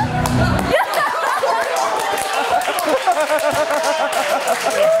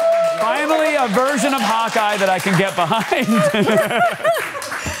 Finally, a version of Hawkeye that I can get behind.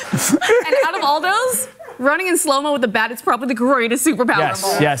 And out of all those, running in slow-mo with the bat is probably the greatest superpower Yes, of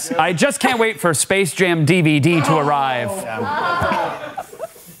all. yes. I just can't wait for Space Jam DVD to arrive.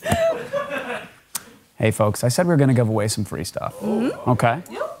 Hey, folks, I said we were going to give away some free stuff. Okay?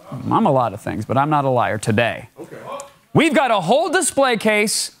 I'm a lot of things, but I'm not a liar today. We've got a whole display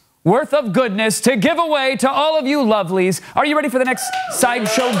case worth of goodness to give away to all of you lovelies. Are you ready for the next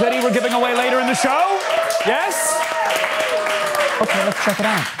sideshow goodie we're giving away later in the show? Yes? Okay, let's check it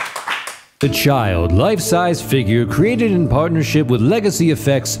out. The Child life-size figure created in partnership with Legacy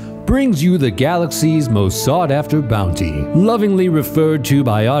Effects brings you the galaxy's most sought-after bounty. Lovingly referred to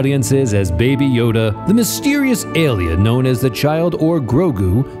by audiences as Baby Yoda, the mysterious alien known as the Child or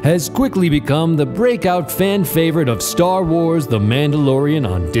Grogu has quickly become the breakout fan favorite of Star Wars: The Mandalorian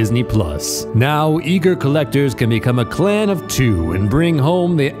on Disney+. Now, eager collectors can become a clan of two and bring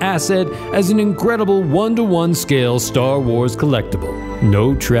home the asset as an incredible 1-to-1 scale Star Wars collectible.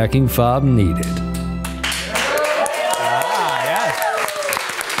 No tracking fob needed.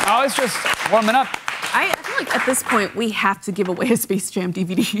 Oh, it's just warming up. I feel like at this point, we have to give away a Space Jam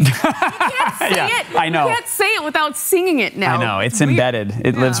DVD. You can't say it. I know. You can't say it without singing it now. I know, it's embedded.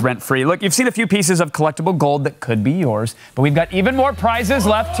 It lives rent-free. Look, you've seen a few pieces of collectible gold that could be yours, but we've got even more prizes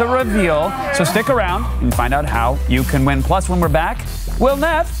left to reveal. So stick around and find out how you can win. Plus, when we're back,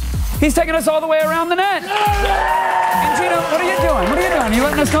 Neff, he's taking us all the way around the net. And Gina, what are you doing? What are you doing? Are you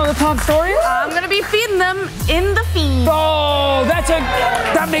letting us know the top stories? I'm going to be feeding them in the feed. Oh,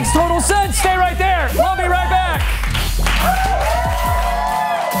 that makes total sense. Stay right there. We'll be right back.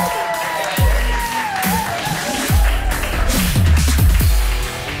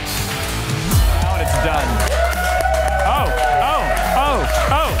 Now it's done. Oh.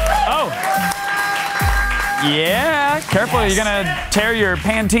 Yeah, careful, you're gonna tear your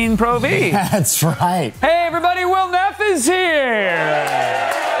Pantene Pro V. That's right. Hey everybody, Neff is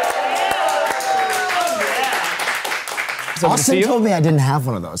here. So Austin told me I didn't have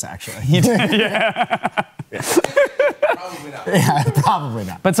one of those, actually. Yeah. Yeah, probably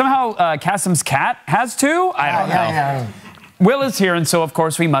not. But somehow Kassem's cat has two? I don't know. Yeah. Will is here, and so of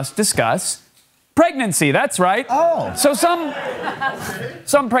course we must discuss pregnancy. That's right. Oh. So some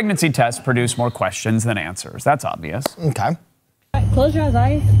pregnancy tests produce more questions than answers. That's obvious. Okay. Close your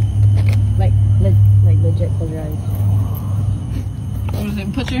eyes. Like legit, close your eyes.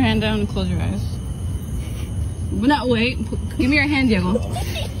 Put your hand down and close your eyes. Not wait. Give me your hand, Diego.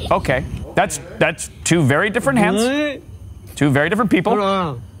 Okay. That's two very different hands. What? Two very different people. Hold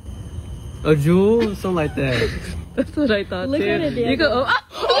on. A jewel, something like that. That's what I thought. Look at it, Diego. You go.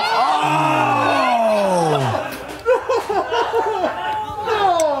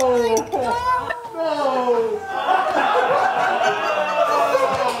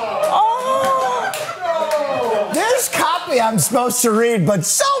 There's copy I'm supposed to read, but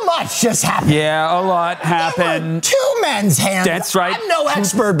so much just happened. Yeah, a lot happened. Two men's hands. That's right. I'm no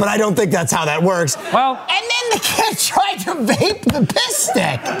expert, but I don't think that's how that works. Well, and then the kid tried to vape the piss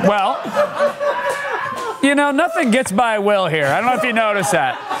stick. Well, you know, nothing gets by Will here. I don't know if you noticed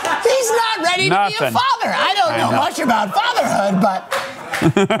that. He's not ready to be a father. I don't know much about fatherhood, but...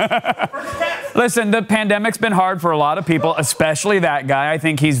 Listen, the pandemic's been hard for a lot of people, especially that guy. I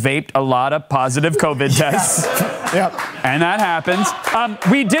think he's vaped a lot of positive COVID tests. Yep. And that happens.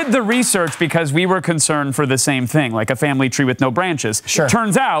 We did the research because we were concerned for the same thing, like a family tree with no branches. Sure.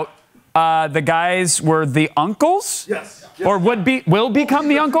 Turns out the guys were the uncles? Yes. Or will become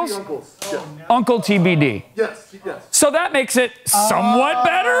the uncles? Yes. Uncle TBD. Yes. So that makes it somewhat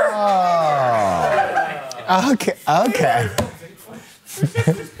better? Okay.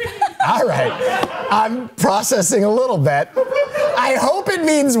 All right. I'm processing a little bit. I hope it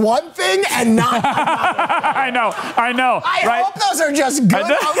means one thing and not another. I know. I hope those are just good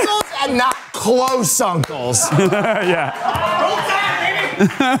uncles and not close uncles. Yeah.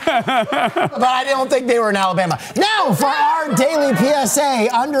 But I don't think they were in Alabama. Now, for our daily PSA,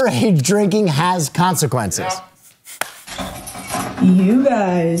 underage drinking has consequences. You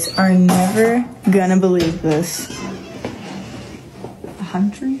guys are never gonna believe this. I'm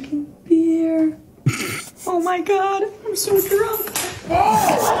drinking beer. Oh my God, I'm so drunk.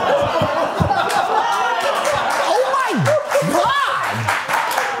 Oh my God!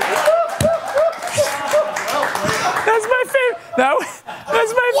 That's my favorite.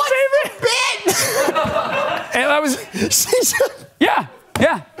 That's my favorite. And that was. Yeah.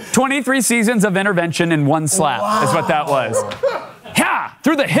 23 seasons of intervention in one slap is what that was. Yeah,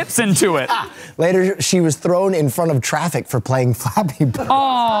 threw the hips into it. Later, she was thrown in front of traffic for playing Flappy Bird.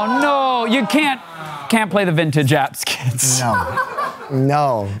 Oh no, you can't play the vintage apps, kids.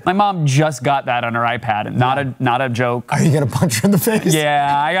 No. My mom just got that on her iPad, and not a joke. Are you gonna punch her in the face?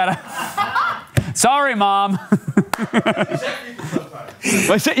 Yeah, I gotta. Sorry, Mom.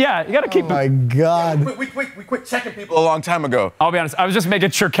 Yeah, you gotta keep. Oh my God. We quit checking people a long time ago. I'll be honest, I was just making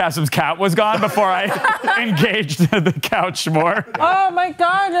sure Kassem's cat was gone before I engaged the couch more. Oh my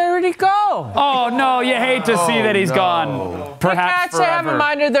God, where'd he go? Oh no, you hate to see that he's gone. Perhaps Cats have a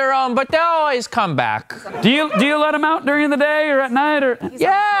mind of their own, but they'll always come back. Do you let him out during the day or at night or?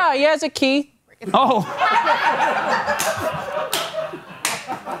 Yeah, he has a key. Oh.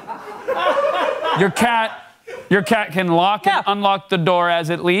 Your cat can lock and unlock the door as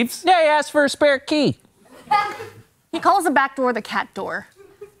it leaves? Yeah, he asks for a spare key. He calls the back door the cat door.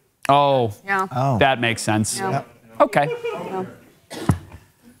 Oh. Yeah. That makes sense. Yeah. Okay. Yeah.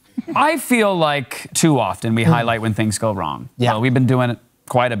 I feel like too often we highlight when things go wrong. Yeah. Well, we've been doing it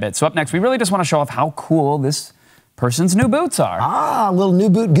quite a bit. So up next, we really just want to show off how cool this person's new boots are. Ah, a little new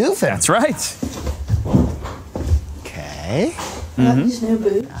boot goofing. That's right. Okay. These new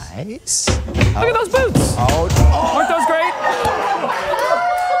boots. Nice. Look at those boots. Aren't those great?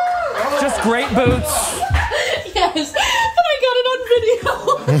 Just great boots. Yes, and I got it on video.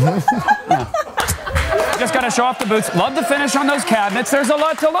 Just gotta show off the boots. Love the finish on those cabinets. There's a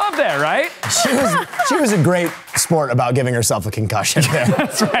lot to love there, right? She was a great sport about giving herself a concussion there.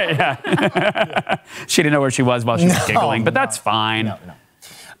 That's right, yeah. She didn't know where she was while she was giggling, but that's fine. No.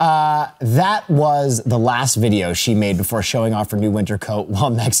 That was the last video she made before showing off her new winter coat while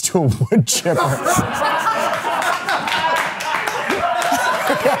next to a wood chipper.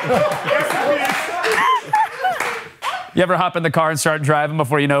 You ever hop in the car and start driving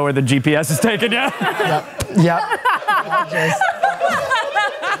before you know where the GPS is taking you? Yep.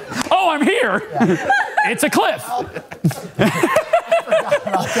 Oh, I'm here. It's a cliff.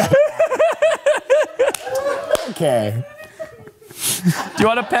 Okay. Do you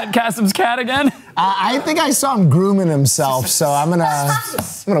want to pet Kassem's cat again? I think I saw him grooming himself, so I'm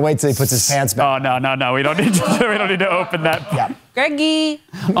gonna wait till he puts his pants back. Oh no, we don't need to open that. Yeah. Greggy.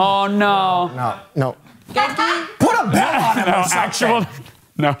 Oh no. No. Greggy. Put a bell on him. No, actual.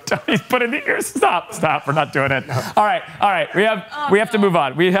 No, he's put it in here. Stop. We're not doing it. All right. We have to move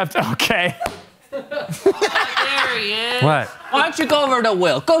on. We have to. Okay. There he is. What? Why don't you go over to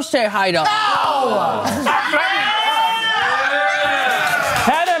Will? Go say hi to him.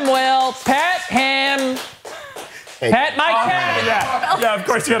 Pet him, Will. Pet him. Pet my cat. Yeah, of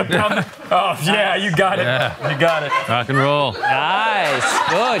course you gotta pound the. Oh, yeah, you got it. Yeah. You got it. Rock and roll. Nice.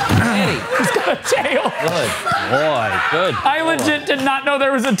 Good kitty. He's got a tail. Good boy. Good. I legit did not know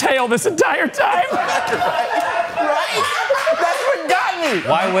there was a tail this entire time. Right? That's what got me.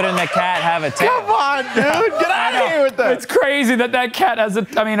 Why wouldn't a cat have a tail? Come on, dude. Get out of here with that. It's crazy that cat has a.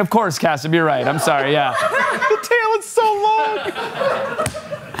 I mean, of course, Kassem, you're right. I'm sorry. Yeah. The tail is so long.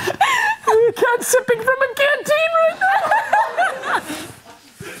 The cat's sipping from a canteen right now.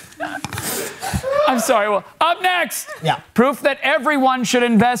 I'm sorry. Well, up next. Yeah. Proof that everyone should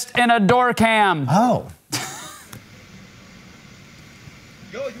invest in a door cam. Oh.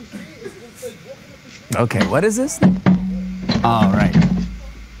 Okay, what is this? All right.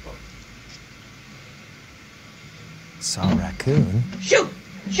 Saw a raccoon. Shoot!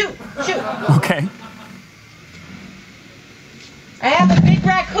 Shoot, shoot. Okay. I have a big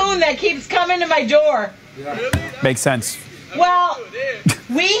raccoon that keeps coming to my door. Makes sense. Well,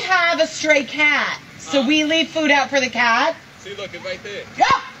 we have a stray cat, so we leave food out for the cat. See, look, it's right there. Go,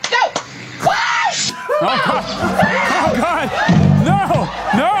 go. What? Oh, God. Oh, God. No,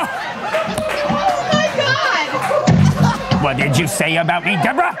 no. Oh, my God. What did you say about me,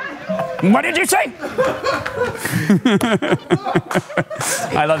 Deborah? What did you say?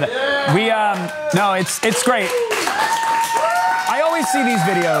 I love it. We, no, it's great. I always see these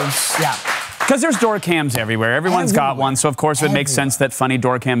videos. Yeah. Because there's door cams everywhere. Everyone's got one, so of course it makes sense that funny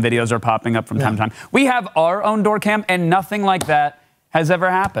door cam videos are popping up from time to time. We have our own door cam, and nothing like that has ever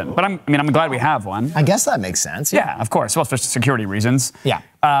happened. But I'm glad we have one. I guess that makes sense. Yeah, of course. Well, for security reasons. Yeah.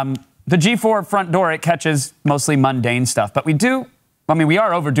 The G4 front door, it catches mostly mundane stuff, but we do. I mean, we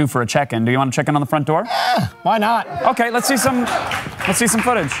are overdue for a check-in. Do you want to check in on the front door? Yeah, why not? Okay, let's see some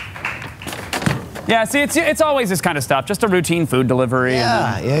footage. Yeah, see, it's always this kind of stuff. Just a routine food delivery.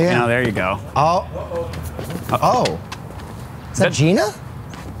 Yeah, and then, yeah. You know, there you go. Oh. Is that Gina?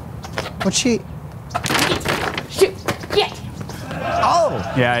 What's she? Shoot, get. Oh.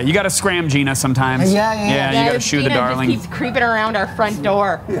 Yeah, you got to scram Gina sometimes. Yeah, you got to shoot the darling. Gina just keeps creeping around our front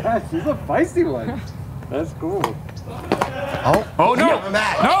door. Yeah, she's a feisty one. That's cool. Oh no! Coming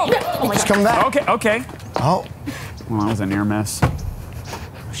back. No! She's coming back. Okay. Oh. Well, that was a near miss.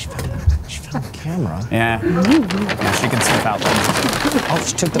 She found the camera. Yeah. Yeah, she can slip out. Oh,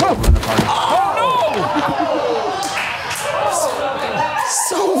 she took the in the party. Oh no!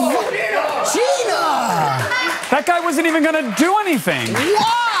 So Gina! That guy wasn't even gonna do anything.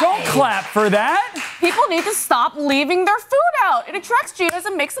 Why? Don't clap for that. People need to stop leaving their food out. It attracts Ginas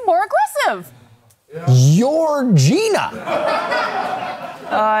and makes them more aggressive. You're Gina.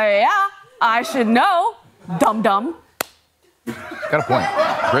 Yeah, I should know. Dum-dum. Got a point.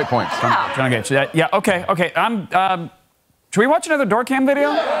 Great point. Yeah. Trying to get you that. Yeah, okay. Should we watch another door cam video?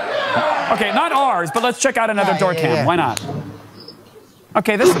 Okay, not ours, but let's check out another door cam. Yeah. Why not?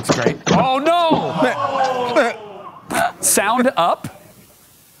 Okay, this looks great. Oh, no! Sound up.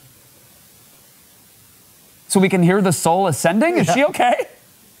 So we can hear the soul ascending? Is she okay?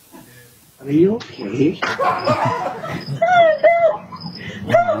 Are you okay?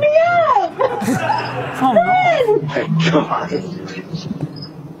 Help me up! Oh, no. God.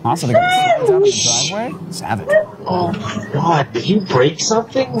 Also, they got the slides out of the driveway? Savage. Oh my God, did you break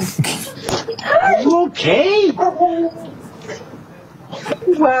something? Are you okay?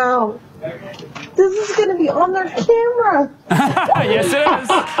 Wow. This is gonna be on their camera. Yes, it is.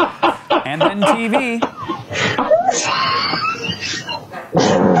 And then TV.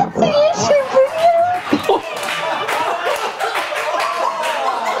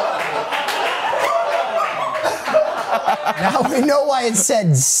 Now we know why it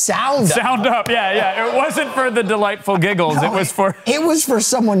said sound up. Sound up, yeah. It wasn't for the delightful giggles. No, it was for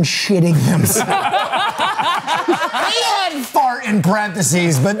someone shitting themselves. We had fart in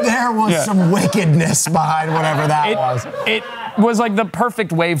parentheses, but there was some wickedness behind whatever that was. It was like the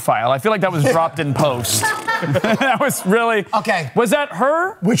perfect wave file. I feel like that was dropped in post. That was really... Okay. Was that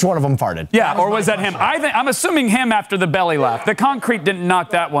her? Which one of them farted? Yeah, or was that him? I'm assuming him after the belly laugh. The concrete didn't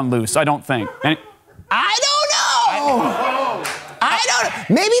knock that one loose, I don't think. I don't know! I don't know.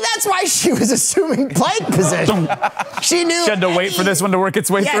 Maybe that's why she was assuming plank position. She knew... She had to wait for this one to work its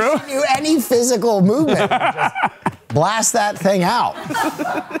way through? She knew any physical movement would just blast that thing out.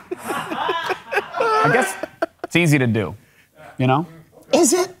 I guess it's easy to do, you know?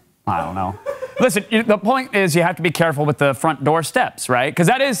 Is it? I don't know. Listen, the point is you have to be careful with the front door steps, right? Because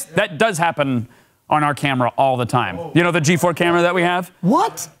that does happen on our camera all the time. You know the G4 camera that we have?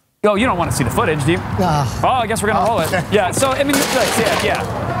 What? Oh, you don't want to see the footage, do you? Oh, I guess we're going to roll it. Yeah, so, I mean,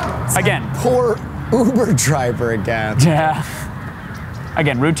 yeah. Again. Poor Uber driver again. Yeah.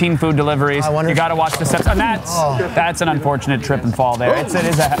 Again, routine food deliveries. You got to watch the steps. And that's an unfortunate trip and fall there. It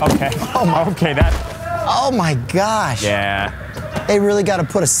is okay. Okay, Oh my gosh. Yeah. They really got to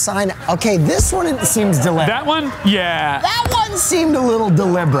put a sign. Okay, this one it seems deliberate. That one? Yeah. That one seemed a little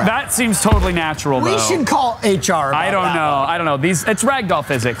deliberate. That seems totally natural, though. We should call HR. I don't know. It's ragdoll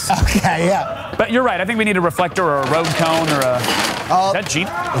physics. Okay, yeah. But you're right. I think we need a reflector or a road cone or a... is that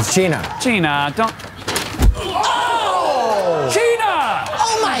Gina? It's Gina. Gina, don't... Oh! Gina!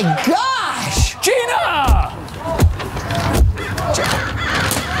 Oh my gosh! Gina!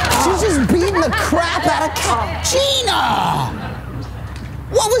 She's just beating the crap out of Gina!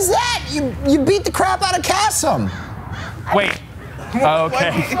 What was that? You beat the crap out of Kassem. Wait.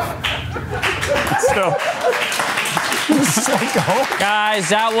 Okay. Guys,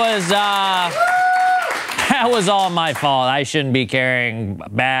 that was That was all my fault. I shouldn't be carrying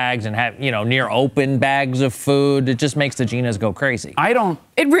bags and have, near open bags of food. It just makes the Ginas go crazy.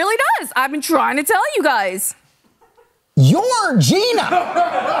 It really does. I've been trying to tell you guys. You're Gina.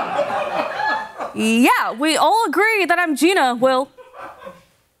 Yeah, we all agree that I'm Gina, Will.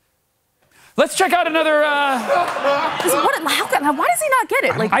 Let's check out another. Why does he not get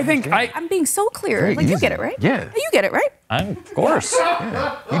it? Like, I'm being so clear. Like, you get it, right? Yeah. You get it, right? Of course.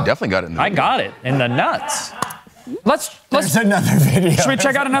 Yeah. You definitely got it. I got it in the nuts. There's another video. Should we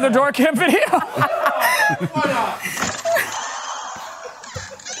check out another door cam video?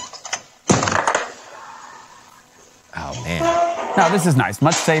 Oh man. No, this is nice.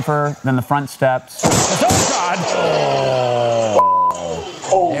 Much safer than the front steps. Oh God!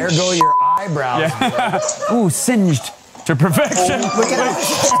 Oh, there go your eyebrows. Yeah. Ooh, singed to perfection. Look at it.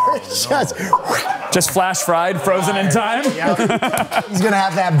 Just flash fried, frozen in time. He's gonna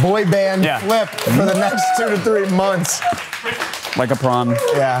have that boy band flip for the next 2 to 3 months. Like a prom.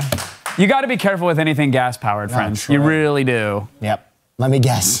 Yeah. You got to be careful with anything gas-powered, friends. You really do. Yep. Let me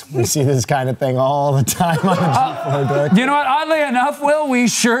guess. We see this kind of thing all the time on the G4 deck. You know what? Oddly enough, Will, we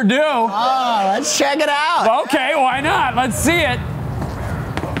sure do. Oh, let's check it out. Okay, why not? Let's see it.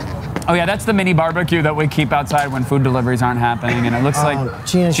 Oh yeah, that's the mini barbecue that we keep outside when food deliveries aren't happening, and it looks like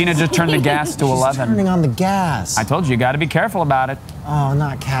Gina just turned the gas to 11. She's turning on the gas. I told you got to be careful about it. Oh,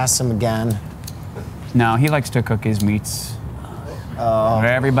 not Kassem again. No, he likes to cook his meats.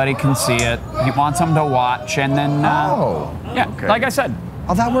 Where everybody can see it. He wants them to watch, and then like I said.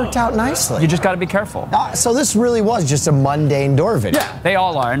 Oh, that worked out nicely. You just got to be careful. So this really was just a mundane door video. Yeah, they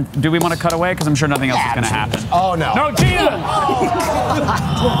all are. And do we want to cut away? Because I'm sure nothing else is going to happen. Oh no. No, Gina!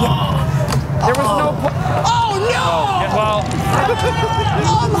 There was no. Oh no! Well.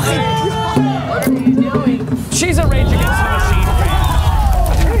 Oh my God! What are you doing? She's a Rage Against the Machine fan.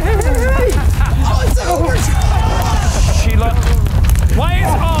 Oh, it's over. She looked. Why is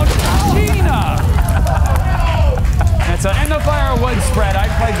Gina? It's an in the firewood spread. I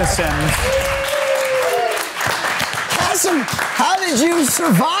played The Sims. Kassem, how did you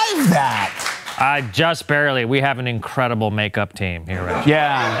survive that? Just barely. We have an incredible makeup team here. Right?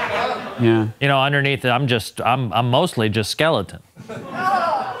 Yeah. Underneath it, I'm mostly just skeleton.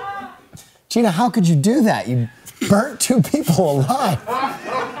 Gina, how could you do that? You burnt 2 people alive.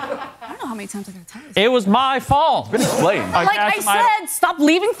 I don't know how many times I gotta tell you. It was my fault. It's been explained. Like I said, stop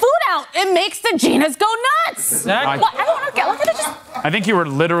leaving food out. It makes the Ginas go nuts. Exactly. What? I don't want to get. Look at it. Just. I think you were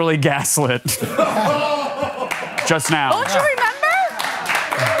literally gaslit just now. Don't you remember?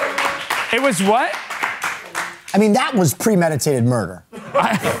 It was what? I mean, that was premeditated murder.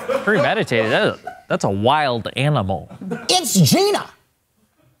 Premeditated? That's a wild animal. It's Gina.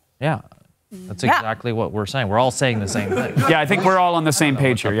 Yeah. That's exactly what we're saying. We're all saying the same thing. Yeah, I think we're all on the same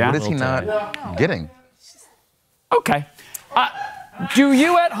page here, yeah? What is he not getting? Okay. Do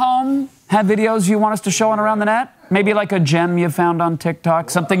you at home have videos you want us to show on around the net? Maybe like a gem you found on TikTok,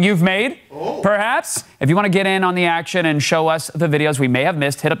 something you've made, perhaps? If you want to get in on the action and show us the videos we may have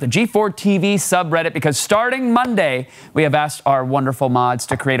missed, hit up the G4 TV subreddit, because starting Monday, we have asked our wonderful mods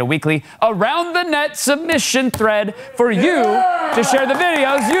to create a weekly Around the Net submission thread for you to share the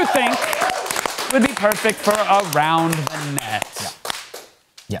videos you think would be perfect for Around the Net.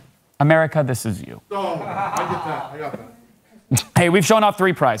 Yeah. America, this is you. Oh, I get that. I got that. Hey, we've shown off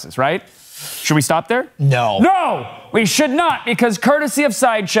 3 prizes, right? Should we stop there? No. No, we should not, because courtesy of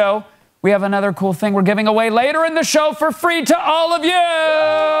Sideshow, we have another cool thing we're giving away later in the show for free to all of you.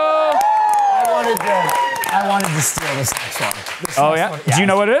 I wanted to steal this next one. Oh, yeah? Do you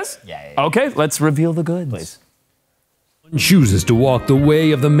know what it is? Yeah. Okay, let's reveal the goods. Please. Chooses to walk the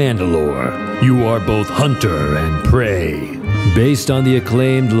way of the Mandalore. You are both hunter and prey. Based on the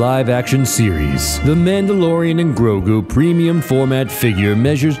acclaimed live-action series, the Mandalorian and Grogu premium format figure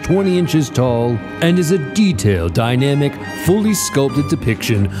measures 20 inches tall and is a detailed, dynamic, fully sculpted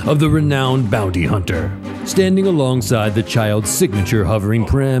depiction of the renowned bounty hunter. Standing alongside the child's signature hovering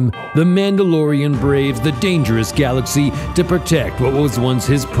prem, the Mandalorian braves the dangerous galaxy to protect what was once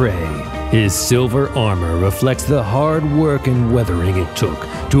his prey. His silver armor reflects the hard work and weathering it took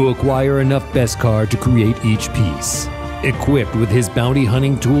to acquire enough Beskar to create each piece. Equipped with his bounty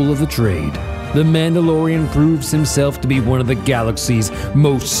hunting tool of the trade, the Mandalorian proves himself to be one of the galaxy's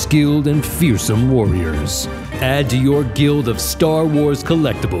most skilled and fearsome warriors. Add to your guild of Star Wars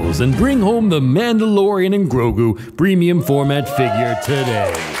collectibles and bring home the Mandalorian and Grogu premium format figure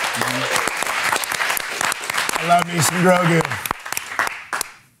today. I love me some Grogu.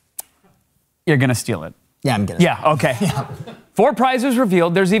 You're gonna steal it. Yeah, I'm getting. Yeah, okay. 4 prizes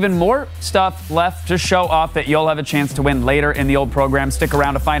revealed. There's even more stuff left to show off that you'll have a chance to win later in the old program. Stick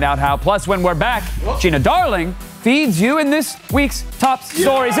around to find out how. Plus, when we're back, Gina Darling feeds you in this week's top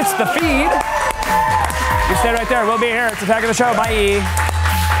stories. It's the feed. You stay right there. We'll be here. It's Attack of the Show. Bye.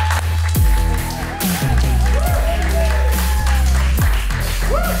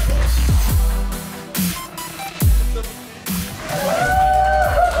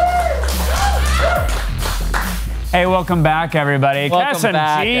 Hey, welcome back, everybody.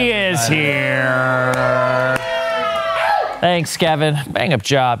 Kassem G is here. Thanks, Kevin. Bang up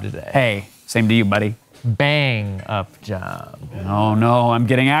job today. Hey, same to you, buddy. Bang up job. Oh, no, I'm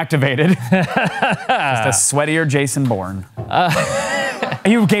getting activated. Just a sweatier Jason Bourne.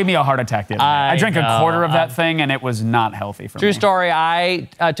 You gave me a heart attack the other night. I drank a quarter of that thing, and it was not healthy for me. True story, I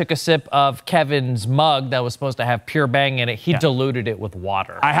took a sip of Kevin's mug that was supposed to have pure Bang in it. He diluted it with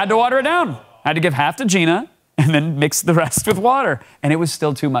water. I had to water it down. I had to give half to Gina and then mix the rest with water. And it was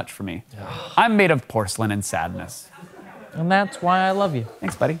still too much for me. I'm made of porcelain and sadness. And that's why I love you.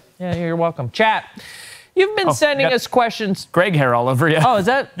 Thanks, buddy. Yeah, you're welcome. Chat, you've been sending us questions. Greg hair all over you. Oh, is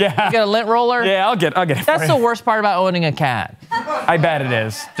that? Yeah. You got a lint roller? Yeah, I'll get it. That's the worst part about owning a cat. I bet it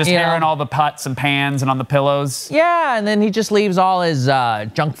is. Just hair in all the pots and pans and on the pillows. Yeah, and then he just leaves all his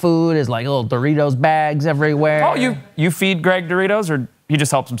junk food, his like little Doritos bags everywhere. Oh, you feed Greg Doritos, or he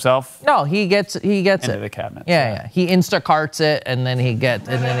just helps himself? No, he gets into it. The cabinet. Yeah. He Instacarts it, and then he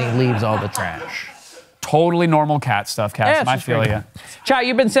leaves all the trash. Totally normal cat stuff, Kassem. I feel you. Chat,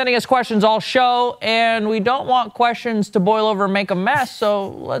 you've been sending us questions all show, and we don't want questions to boil over and make a mess, so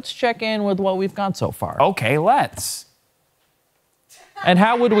let's check in with what we've got so far. Okay, let's. And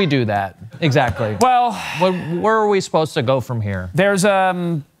how would we do that exactly? Well, where are we supposed to go from here? There's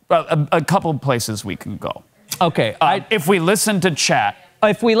a couple places we can go. Okay. If we listen to chat,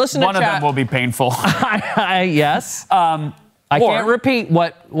 if we listen to one chat, of them will be painful. Yes. I can't repeat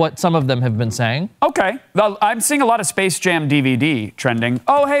what some of them have been saying. Okay. I'm seeing a lot of Space Jam DVD trending.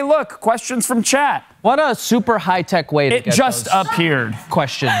 Oh, hey, look, questions from chat. What a super high-tech way to get It just appeared.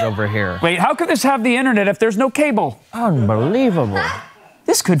 Questions over here. Wait, how could this have the internet if there's no cable? Unbelievable.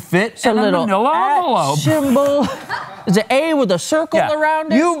 This could fit in a little envelope. Symbol. Is it A with a circle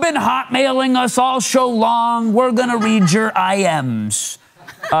around it? You've been hotmailing us all show long. We're going to read your IMs.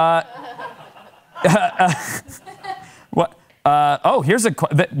 What? Here's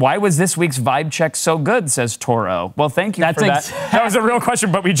why was this week's vibe check so good, says Toro. Well, thank you for that. That was a real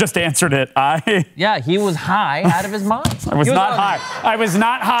question, but we just answered it. Yeah, he was high out of his mind. I was not high. I was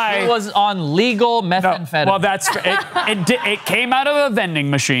not high. He was on legal methamphetamine. Well, it came out of a vending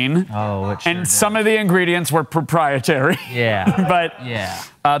machine. Oh, it sure and some of the ingredients were proprietary. Yeah.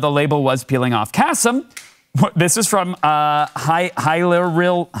 But the label was peeling off. Kassem, this is from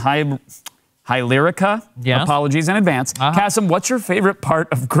Hylyrica. Yes. Apologies in advance. Kassem, what's your favorite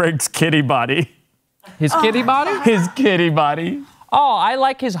part of Greg's kitty body? His kitty body? His kitty body. Oh, I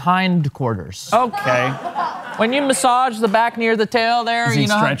like his hindquarters. Okay. When you massage the back near the tail there, Does he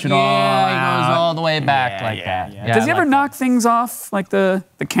stretch it all he out? goes all the way back like that. Yeah, Does he ever knock things off, like the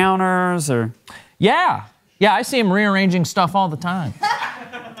counters or? Yeah. Yeah, I see him rearranging stuff all the time.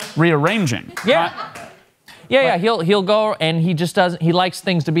 Rearranging? Yeah. Yeah, he'll go and he just doesn't, he likes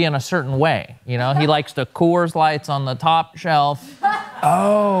things to be in a certain way. You know, he likes the Coors Lights on the top shelf.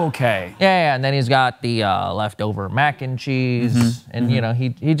 Oh, okay. Yeah, and then he's got the leftover mac and cheese. And, you know, he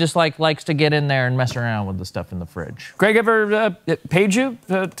just likes to get in there and mess around with the stuff in the fridge. Greg ever paid you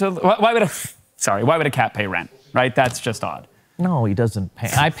why would a cat pay rent, right? That's just odd. No, he doesn't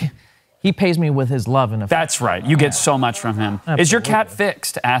pay. He pays me with his love and affection. That's right. You get so much from him. Absolutely. Is your cat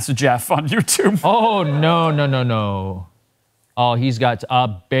fixed? Asked Jeff on YouTube. Oh, no. Oh, he's got a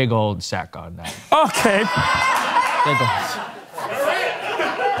big old sack on that. Okay.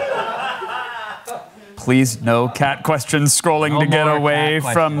 Please, no cat questions scrolling to get away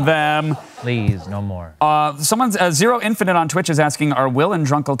from them. Please, no more. Someone's Zero Infinite on Twitch is asking, are Will and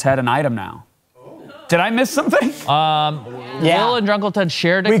Drunkle Ted an item now? Did I miss something? Will and Drunkle Ted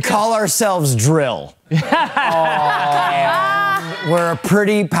shared a We call ourselves Drill. We're a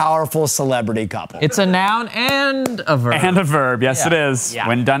pretty powerful celebrity couple. It's a noun and a verb. And a verb, yes it is,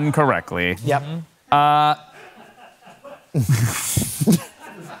 when done correctly. Yep. I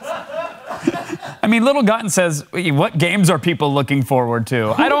mean, Little Gotten says, what games are people looking forward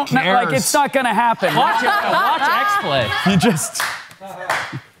to? I don't know, like, it's not gonna happen. Watch X-Play. You just...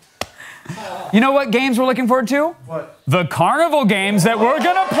 You know what games we're looking forward to? What? The Carnival games that we're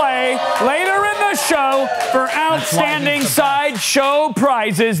gonna play later in the show for outstanding sideshow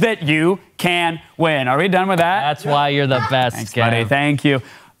prizes that you can win. Are we done with that? That's why you're the best, Thanks, buddy. Thank you.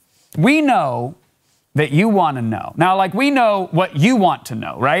 We know that you want to know. Now, like, we know what you want to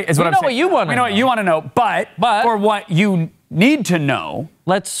know, right? Is what I'm saying. What you want to know. We know what you want to know, but for what you need to know,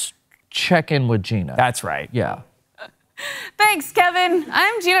 let's check in with Gina. That's right. Yeah. Thanks, Kevin.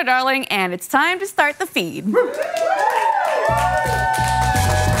 I'm Gina Darling, and it's time to start the feed.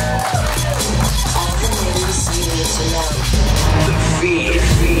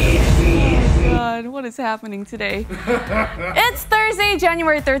 God, what is happening today? It's Thursday,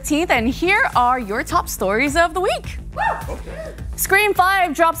 January 13th, and here are your top stories of the week. Scream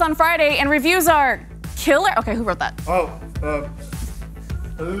 5 drops on Friday, and reviews are killer. Okay, who wrote that? Okay,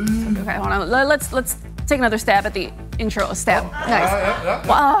 hold on. Let's take another stab at the intro. Nice.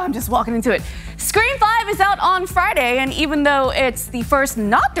 Wow, I'm just walking into it. Scream 5 is out on Friday, and even though it's the first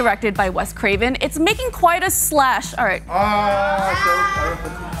not directed by Wes Craven, it's making quite a slash. All right.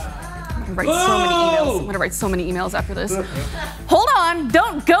 I'm gonna write so many emails after this. Hold on,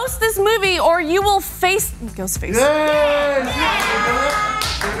 don't ghost this movie or you will face Ghostface.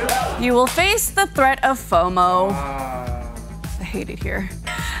 You will face the threat of FOMO. I hate it here.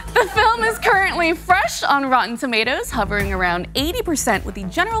 The film is currently fresh on Rotten Tomatoes, hovering around 80% with the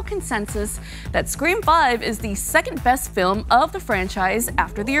general consensus that Scream 5 is the second best film of the franchise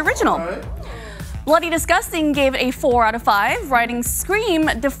after the original. Bloody Disgusting gave it a 4 out of 5, writing Scream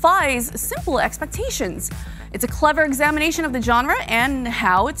defies simple expectations. It's a clever examination of the genre and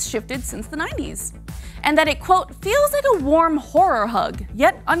how it's shifted since the 90s. And that it, quote, feels like a warm horror hug,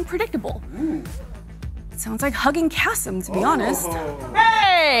 yet unpredictable. It sounds like hugging Kassem, to be honest.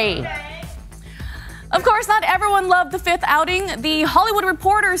 Hey! Of course, not everyone loved the fifth outing. The Hollywood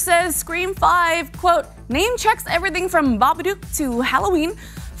Reporter says Scream 5, quote, name checks everything from Babadook to Halloween,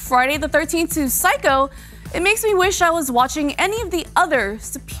 Friday the 13th to Psycho. It makes me wish I was watching any of the other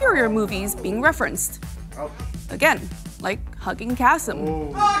superior movies being referenced. Again, like hugging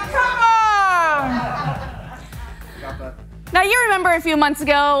Kassem. Now, you remember a few months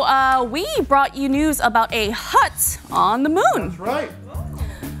ago, we brought you news about a hut on the moon. That's right.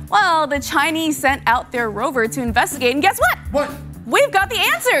 Well, the Chinese sent out their rover to investigate, and guess what? What? We've got the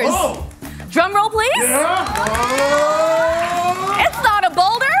answers. Oh. Drum roll, please. Yeah. It's not a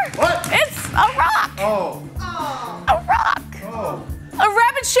boulder. What? It's a rock. Oh. A rock. Oh. A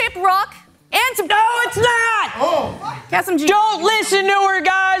rabbit-shaped rock. And some. No, it's not. Oh. Kassem G. Don't listen to her,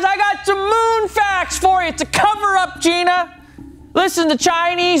 guys. I got some moon facts for you. It's a cover-up, Gina. Listen, the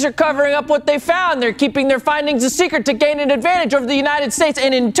Chinese are covering up what they found. They're keeping their findings a secret to gain an advantage over the United States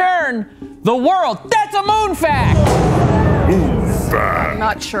and, in turn, the world. That's a moon fact. Moon fact. I'm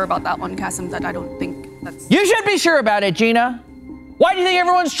not sure about that one, Kassem. That I don't think that's. You should be sure about it, Gina. Why do you think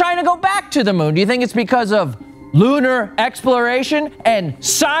everyone's trying to go back to the moon? Do you think it's because of lunar exploration and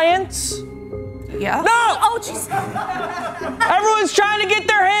science? Yeah. No! Oh, jeez. Everyone's trying to get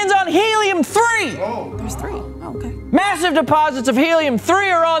their hands on helium-3. Oh. There's 3. Oh, okay. Massive deposits of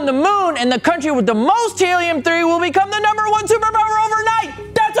helium-3 are on the moon, and the country with the most helium-3 will become the #1 superpower overnight.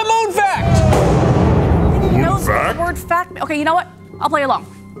 That's a moon fact. Moon fact? The word fact. Okay, you know what? I'll play along.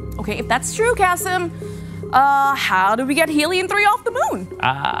 Okay, if that's true, Kassem, how do we get helium-3 off the moon?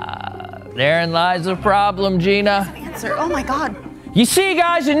 Therein lies the problem, Gina. That's an answer. Oh my God. You see,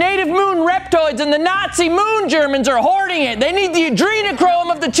 guys, the native moon reptoids and the Nazi moon Germans are hoarding it. They need the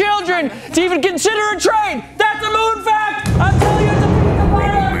adrenochrome of the children to even consider a trade. That's a moon fact. I'm telling you, it's a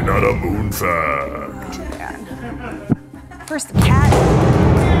probably not a moon fact. First the cat.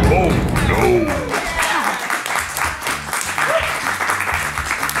 Oh no.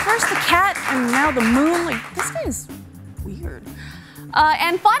 First the cat, and now the moon. Like, this guy is weird.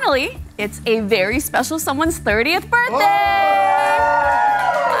 And finally, it's a very special someone's 30th birthday.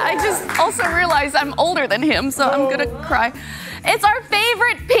 I just also realized I'm older than him, so I'm gonna cry. It's our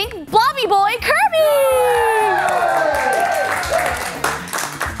favorite pink blobby boy, Kirby!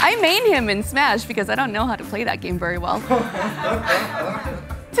 I main him in Smash because I don't know how to play that game very well.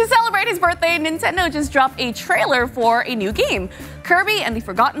 To celebrate his birthday, Nintendo just dropped a trailer for a new game, Kirby and the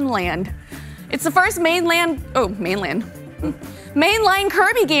Forgotten Land. It's the first mainline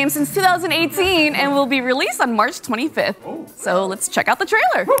Kirby game since 2018 and will be released on March 25th. So let's check out the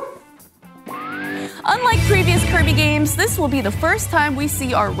trailer. Unlike previous Kirby games, this will be the first time we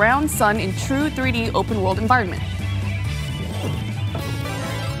see our round sun in true 3D open world environment.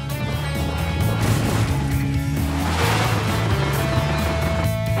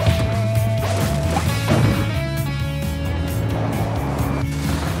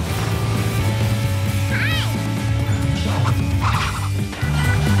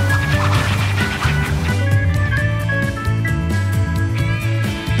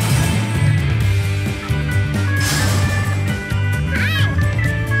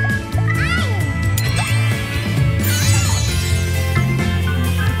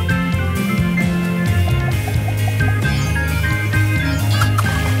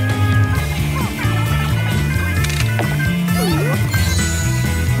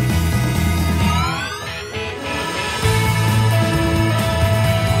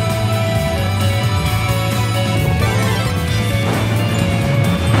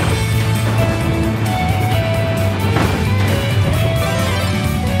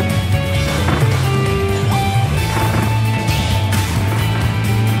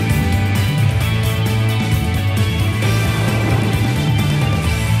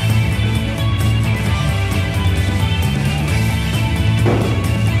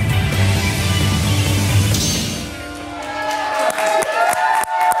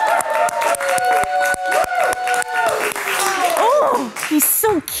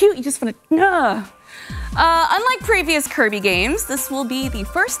 so cute. You just want to, unlike previous Kirby games, this will be the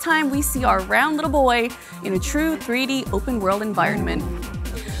first time we see our round little boy in a true 3D open world environment.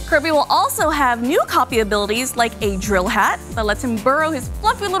 Kirby will also have new copy abilities like a drill hat that lets him burrow his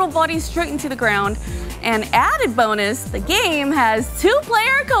fluffy little body straight into the ground. And added bonus, the game has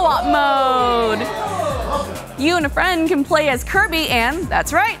 2-player co-op mode. You and a friend can play as Kirby and,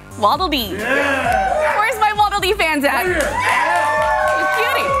 that's right, Waddle Dee. Where's my Waddle Dee fans at? You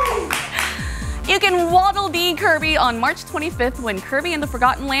cutie. You can Waddle Dee Kirby on March 25th when Kirby and the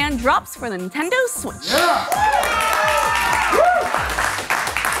Forgotten Land drops for the Nintendo Switch.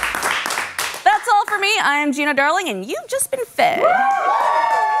 That's all for me. I am Gina Darling, and you've just been fed.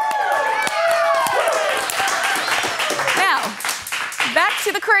 Back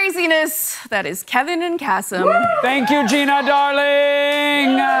to the craziness that is Kevin and Kassem. Thank you, Gina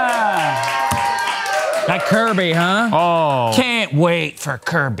Darling. That Kirby, huh? Oh. Can't wait for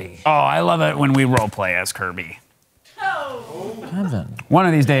Kirby. Oh, I love it when we role play as Kirby. Kevin. One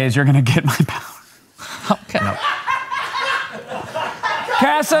of these days, you're gonna get my power. Okay. No.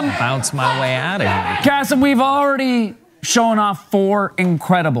 Kassem. Bounce my way out of here. Kassem, we've already shown off 4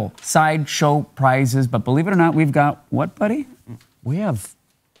 incredible sideshow prizes, but believe it or not, we've got what, buddy? We have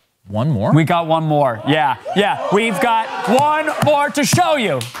one more? We got one more. Yeah. We've got one more to show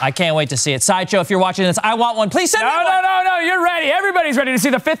you. I can't wait to see it. Sideshow, if you're watching this, I want one. Please send me one. No. You're ready. Everybody's ready to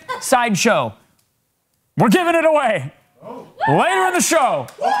see the 5th sideshow. We're giving it away later in the show.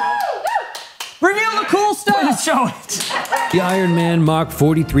 Reveal the cool stuff. Please show it. The Iron Man Mark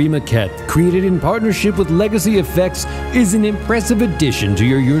 43 maquette, created in partnership with Legacy Effects, is an impressive addition to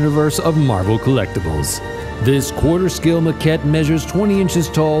your universe of Marvel collectibles. This quarter-scale maquette measures 20 inches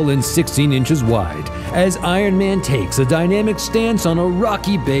tall and 16 inches wide, as Iron Man takes a dynamic stance on a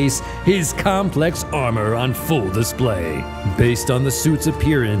rocky base, his complex armor on full display. Based on the suit's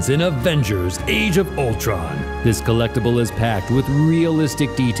appearance in Avengers: Age of Ultron, this collectible is packed with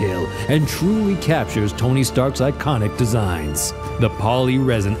realistic detail and truly captures Tony Stark's iconic designs. The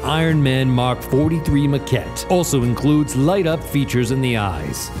poly-resin Iron Man Mark 43 maquette also includes light-up features in the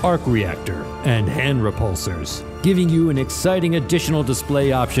eyes, arc reactor, and hand repulsors, giving you an exciting additional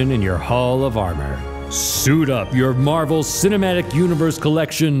display option in your Hall of Armor. Suit up your Marvel Cinematic Universe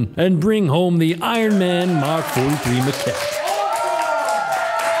collection and bring home the Iron Man Mark 43 maquette.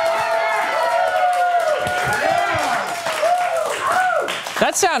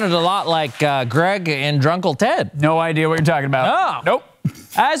 That sounded a lot like Greg and Drunkle Ted. No idea what you're talking about. Oh. Nope.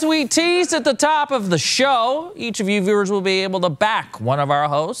 As we teased at the top of the show, each of you viewers will be able to back one of our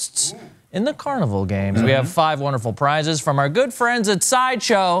hosts in the Carnival games. We have 5 wonderful prizes from our good friends at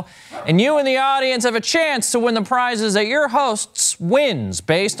Sideshow, and you in the audience have a chance to win the prizes that your hosts wins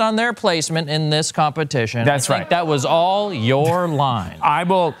based on their placement in this competition. That's right. That was all your line. I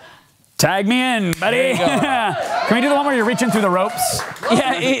will tag me in, buddy. There you go. Can we do the one where you're reaching through the ropes?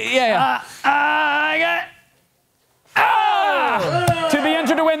 Yeah. I got. To be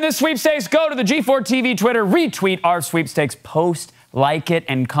entered to win this sweepstakes, go to the G4 TV Twitter, retweet our sweepstakes post, like it,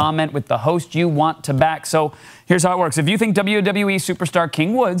 and comment with the host you want to back. So here's how it works. If you think WWE Superstar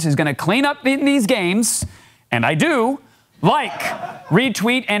King Woods is going to clean up in these games, and I do, like,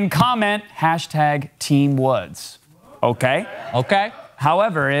 retweet, and comment #Team Woods. Okay? Okay.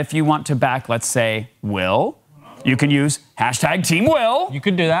 However, if you want to back, let's say, Will, you can use #Team Will. You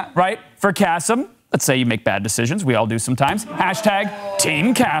could do that. Right? For Kassem, let's say you make bad decisions. We all do sometimes.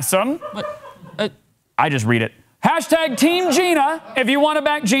 #Team Kassem. I just read it. #Team Gina if you want to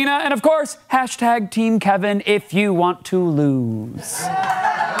back Gina. And of course, #Team Kevin if you want to lose. I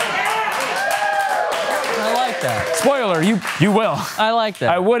like that. Spoiler, you will. I like that.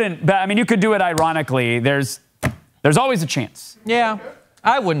 I wouldn't, but I mean, you could do it ironically. There's always a chance. Yeah,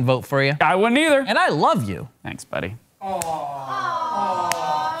 I wouldn't vote for you. I wouldn't either. And I love you. Thanks, buddy.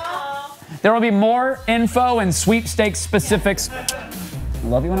 There will be more info and sweepstakes specifics. I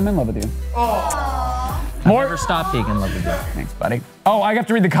love you when I'm in love with you. More. Never stop being in love with you. Thanks, buddy. Oh, I have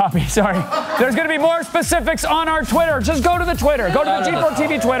to read the copy. Sorry. There's going to be more specifics on our Twitter. Just go to the Twitter. Go to the G4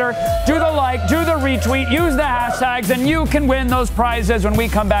 TV Twitter. Do the like. Do the retweet. Use the hashtags, and you can win those prizes when we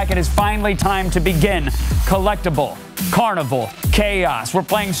come back. It is finally time to begin Collectible, Carnival, Chaos. We're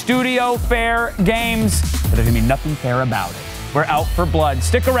playing studio fair games, but there's going to be nothing fair about it. We're out for blood.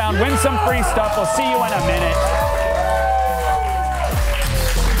 Stick around. Win some free stuff. We'll see you in a minute.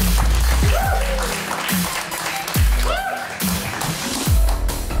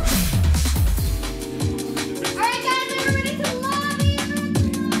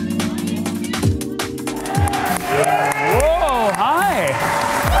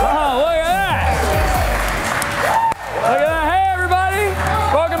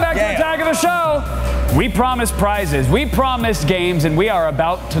 We promised prizes, we promised games, and we are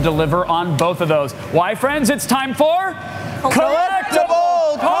about to deliver on both of those. Why, friends? It's time for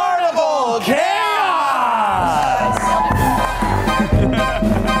Collectible Carnival Chaos!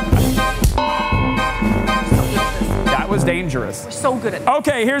 That was dangerous. We're so good at it.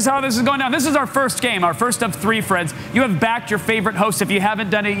 Okay, here's how this is going down. This is our first game, our first of 3, friends. You have backed your favorite host. If you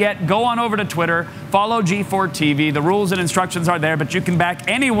haven't done it yet, go on over to Twitter, follow G4TV. The rules and instructions are there, but you can back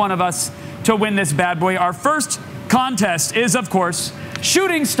any one of us to win this bad boy. Our first contest is, of course,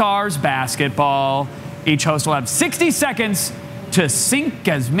 Shooting Stars Basketball. Each host will have 60 seconds to sink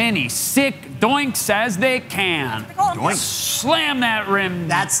as many sick doinks as they can. Doink. Slam that rim.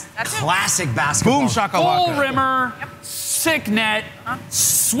 That's classic basketball. Boom shakalaka. Full rimmer, sick net,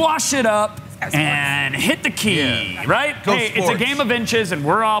 swash it up, and hit the key, right? Go Hey, sports. it's a game of inches, and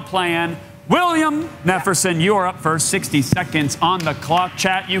we're all playing. William Nefferson, you are up first. 60 seconds on the clock.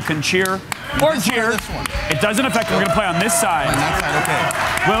 Chat, you can cheer or cheer. It doesn't affect it. We're going to play on this side. Okay.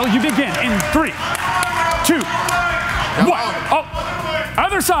 Will, you begin in 3, 2, 1. Oh,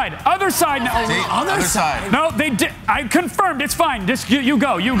 other side. Other side. No, See, other side. No, they did. I confirmed. It's fine. Just you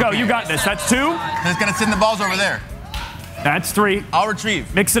go. You go. You got this. That's 2. Just gonna send the balls over there. That's 3. I'll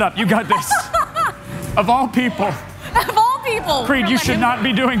retrieve. Mix it up. You got this. Of all people. Of all people. Creed, you should not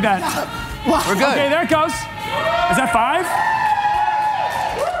be doing that. We're good. Okay, there it goes. Is that 5?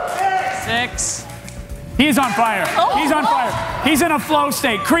 6. He's on fire. He's on fire. He's in a flow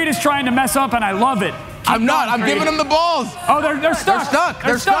state. Creed is trying to mess up, and I love it. I'm not. I'm giving them the balls. Oh, they're stuck.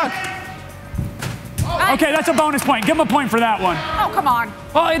 They're stuck. Okay, that's a bonus point. Give him a point for that one. Oh, come on.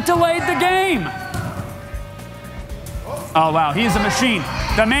 Well, it delayed the game. Oh, wow. He's a machine.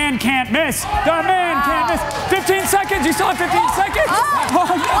 The man can't miss. The man can't miss. 15 seconds. You still have 15 seconds. Where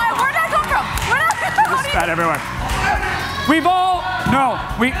did that come from? Spat everywhere. We've all,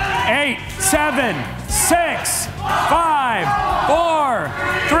 8, 7, 6, 5, 4,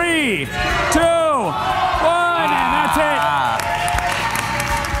 3, 2, 1, and that's it.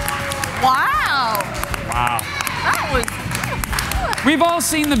 Wow. Wow. That was. We've all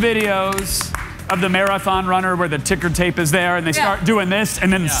seen the videos of the marathon runner where the ticker tape is there and they start doing this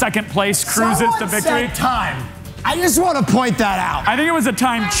and then second place cruises to victory. Said time. I just want to point that out. I think it was a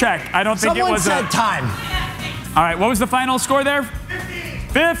time check. I don't think it was Someone said time. All right, what was the final score there?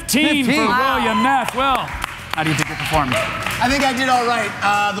 15 for William Neff. Will, how do you think you performed? I think I did all right.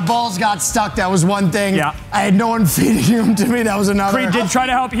 The balls got stuck. That was one thing. Yeah. I had no one feeding them to me. That was another. Creed did try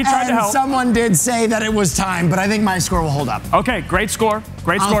to help. He tried to help. Someone did say that it was time, but I think my score will hold up. Okay, great score.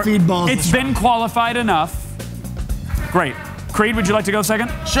 Great I'll score. feed balls It's been qualified enough. Great. Creed, would you like to go second?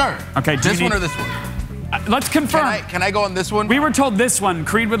 Sure. Okay. This one or this one? Let's confirm. Can I go on this one? We were told this one.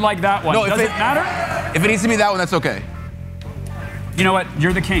 Creed would like that one. No, Does it matter? If it needs to be that one, that's okay. You know what?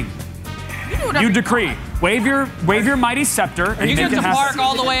 You're the king. You decree. Wave your mighty scepter. Are you going to park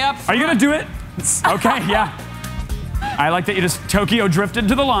all the way up? Are you going to do it? Okay, yeah. I like that you just Tokyo drifted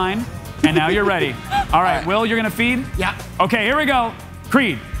to the line, and now you're ready. All right, Will, you're going to feed? Yeah. Okay, here we go.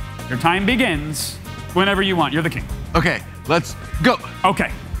 Creed, your time begins whenever you want. You're the king. Okay, let's go.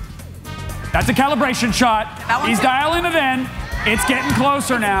 Okay. That's a calibration shot. He's dialing it in. It's getting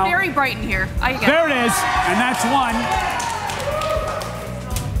closer now. Very bright in here. I get There it is, and that's 1.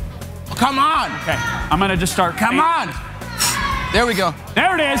 Come on. Okay, I'm gonna just start. Come on. There we go.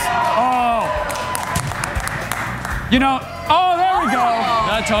 There it is. Oh. You know, there we go.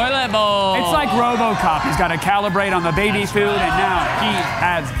 The toilet bowl. It's like RoboCop. He's got to calibrate on the baby food, and now he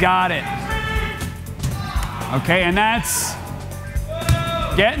has got it. Okay, and that's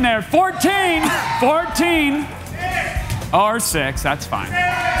getting there. 14. 14. Or 6. That's fine.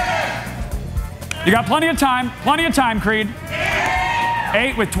 You got plenty of time. Plenty of time, Creed.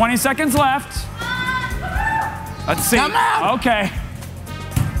 8 with 20 seconds left. Let's see. Come on. Okay.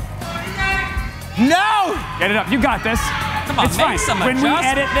 No! Get it up. You got this. Come on, it's make fine. some When we adjustments.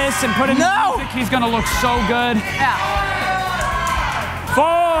 edit this and put in the music, he's going to look so good. Yeah.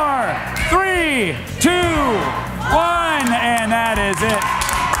 4, 3, 2, 1, and that is it.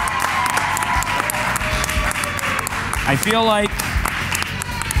 I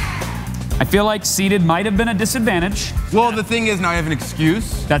feel like seated might have been a disadvantage. Well, the thing is, now I have an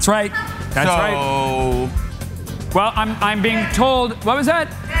excuse. That's right. That's right. Well, I'm being told, what was that?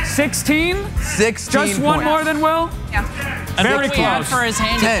 16? 16 Just one points. more than Will? Yeah. Very think we had close. for his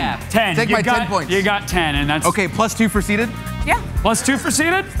handicap. 10. Take You my got, 10 points. You got 10, and that's... Okay, plus 2 for seated? Yeah. Plus 2 for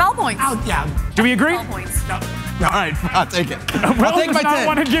seated? Spell points. Oh, yeah. Do we agree? Spell points. All right, I'll take it. Will I'll take does my not 10.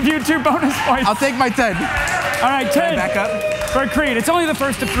 want to give you 2 bonus points. I'll take my 10. All right, 10. Back up. For Creed, it's only the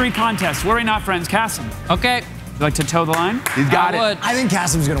first of 3 contests. Worry not, friends. Kassem. Okay. Would you like to toe the line? He's got it. Would. I think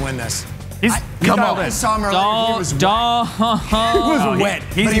Kassem's going to win this. Come on. I saw him earlier. He was wet. He was wet.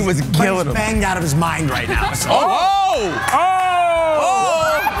 But he was killing him. Banged out of his mind right now. So. Whoa!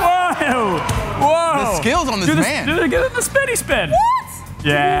 The skills on this man. Do the spinny spin. What?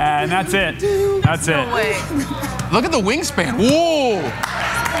 Yeah, and that's it. That's it. No way. Look at the wingspan. Whoa!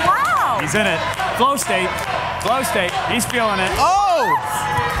 Wow! He's in it. Flow state. Flow state. He's feeling it. Oh!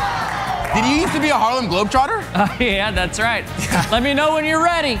 Did you used to be a Harlem Globetrotter? Yeah, that's right. Let me know when you're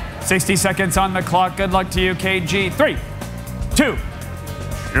ready. 60 seconds on the clock. Good luck to you, KG. 3, 2,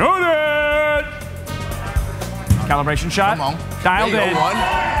 shoot it! Calibration shot. Come on. Dialed there you in. Go 1.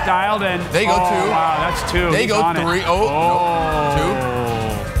 Dialed in. There you go 2. Wow, that's 2. There you go 3. It. Oh, no.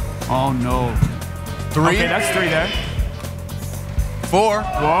 2. Oh, no. 3. Okay, that's 3 there. 4.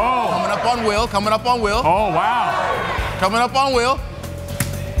 Whoa. Coming up on Will. Coming up on Will. Oh, wow. Coming up on Will.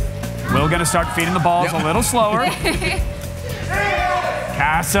 Will gonna start feeding the balls a little slower.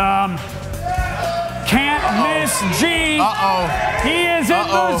 Kassem. Can't miss G. Uh-oh. He is in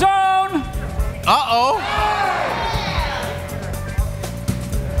the zone. Uh-oh.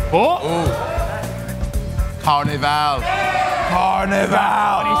 Oh. Carnival. Carnival.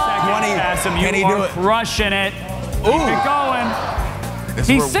 20 seconds, Kassem. Can he You do are it? crushing it. Keep it going.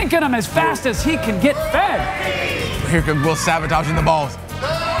 He's sinking them as fast as he can get fed. Here comes Will sabotaging the balls.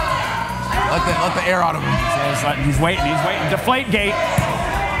 Let the air out of him. He's waiting. He's waiting. Deflate gate. 4,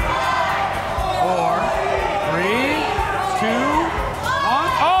 3, 2,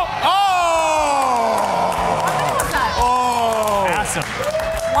 1. Oh! Oh! Kassem.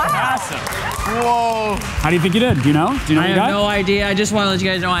 Wow. Kassem. Whoa. How do you think you did? Do you know? Do you know I what you have got? no idea. I just want to let you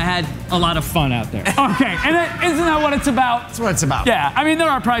guys know I had a lot of fun out there. Okay, and isn't that what it's about? That's what it's about. Yeah, I mean, there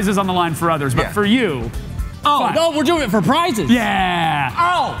are prizes on the line for others, but for you. Oh, no, we're doing it for prizes. Yeah.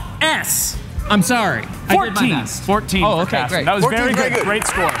 Oh, S. I'm sorry. 14. I did my best. 14. Oh, for okay, Kassem. great. That was 14, very very good. good. Great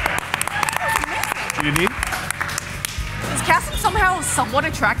score. Gina D? Is Kassem somehow somewhat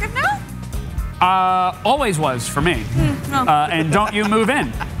attractive now? Always was for me. And don't you move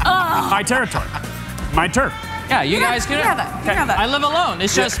in. My territory. My turf. Yeah, you guys can have that. You can have that. I live alone.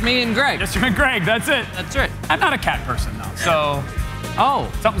 It's just me and Greg. Just you and Greg, that's it. That's right. I'm not a cat person, though, so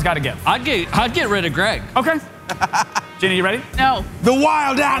something's got to give. I'd get rid of Greg. Okay. Gina, you ready? No. The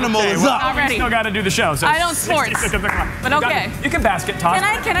wild animal is up. Not ready. We still got to do the show. So I don't sports. But okay. You can basket toss.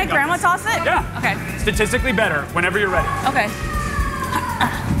 Can I grandma toss it? Yeah. Okay. Statistically better whenever you're ready. Okay.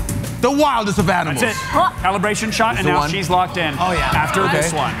 The wildest of animals. That's it. Calibration shot, and now she's locked in. Oh, yeah. After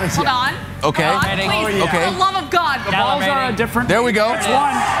this one. Hold on. Okay. Hold on, please. Okay. For the love of God. The balls are a different. There we go. That's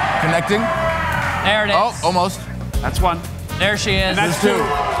one. Connecting. There it is. Oh, almost. That's one. There she is. And that's 2.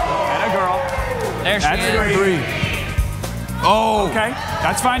 And a girl. There she That's is. 3. Oh. Okay.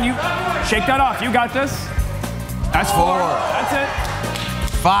 That's fine. You shake that off. You got this. That's 4. That's it.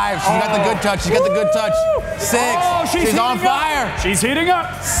 5. She's got the good touch. She's got the good touch. 6. Oh, she's on heating up. fire. She's heating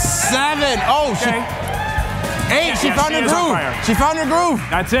up. 7. Oh, Okay. 8. She found her is on groove. fire. She found her groove.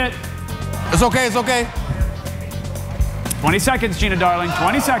 That's it. It's okay. It's okay. 20 seconds, Gina Darling.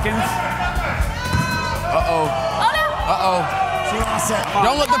 20 seconds. Uh-oh. Oh, no. Uh-oh. She lost it.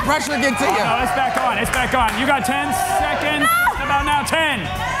 Don't let the pressure get to you. No, it's back on. It's back on. You got 10 seconds. It's about now. 10,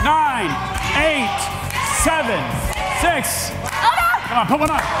 9, 8, 7, 6. Come on, put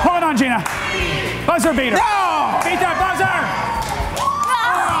one on. Put one on, Gina. Buzzer beater. No! Beat that buzzer.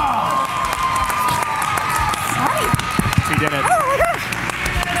 She did it. Oh my gosh.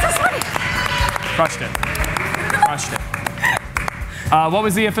 It's so sweaty. Crushed it. Crushed it. What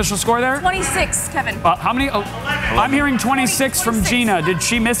was the official score there? 26, Kevin. How many? Oh, I'm hearing 26 from Gina. Did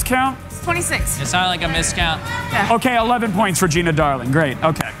she miscount? 26. It sounded like a miscount. Yeah. Okay, 11 points for Gina Darling. Great.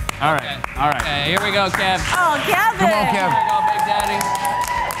 Okay. All right. Okay. All right. Okay, here we go, Kev. Oh, Kevin. Come on, Kev. Here we go, Big Daddy.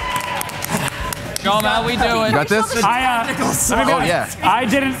 Show them how we do it. You got this? Let me be honest. I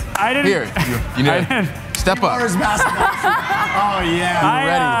didn't. Here. You know. Step up. Oh,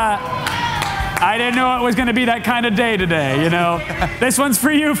 yeah. I didn't know it was going to be that kind of day today, you know. This one's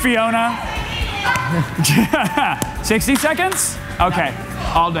for you, Fiona. 60 seconds? Okay.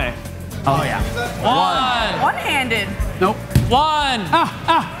 All day. Oh, yeah. One-handed. Nope. 1. 1.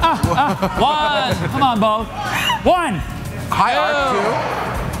 Come on, both. 1. High arc.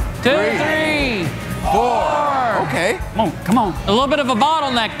 2, 3, 4. Okay. Come on. Come on. A little bit of a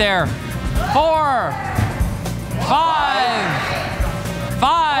bottleneck there. 4. 5.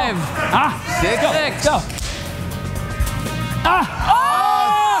 5. 6. 6. Go. 7.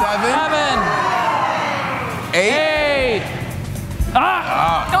 8. 8.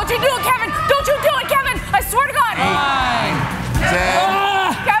 Don't you do it, Kevin. Don't you do it, Kevin. I swear to God. 10.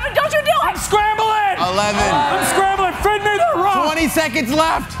 Kevin, don't you do it. I'm scrambling. 11. I'm scrambling. Feed me the rock. 20 seconds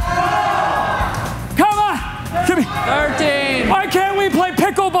left. Give me. 13. Why can't we play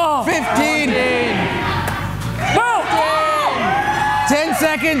pickleball? 15. 10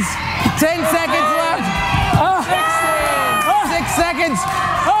 seconds. 10 seconds left. 16. 6 seconds.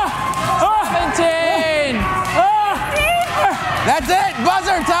 17. That's it.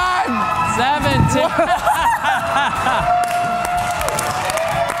 Buzzer time. 17.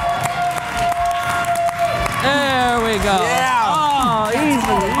 There we go. Yeah. Oh, easy.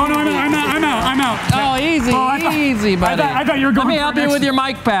 Oh, no, I'm out. Oh, easy, easy, buddy. I thought you were going. Let me help you with your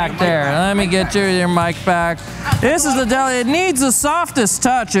mic pack there. Let me get you your mic pack. This is the deli. It needs the softest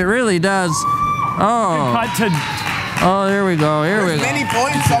touch. It really does. Oh. Oh, here we go. Here we go. Many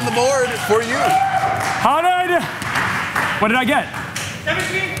points on the board for you. How did I do? What did I get?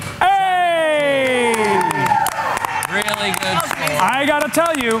 17. Hey! Really good score. I gotta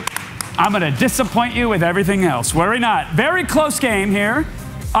tell you, I'm gonna disappoint you with everything else. Worry not. Very close game here.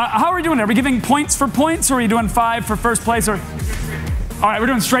 How are we doing? Are we giving points for points, or are you doing 5 for first place? Or all right, we're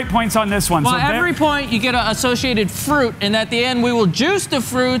doing straight points on this one. Well, so every point you get an associated fruit, and at the end we will juice the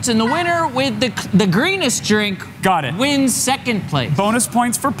fruits, and the winner with the greenest drink wins second place. Bonus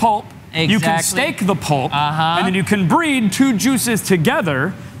points for pulp. Exactly. You can stake the pulp, and then you can breed 2 juices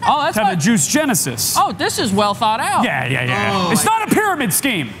together to have a juice genesis. Oh, this is well thought out. Yeah. Oh, it's not a pyramid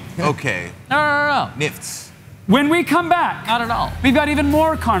scheme. Okay. No. Nifts. When we come back, not at all. We've got even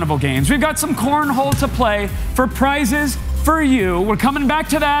more carnival games. We've got some cornhole to play for prizes for you. We're coming back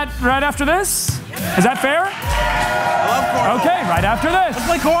to that right after this. Is that fair? I love cornhole. Okay, right after this. Let's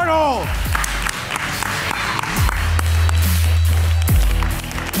play cornhole.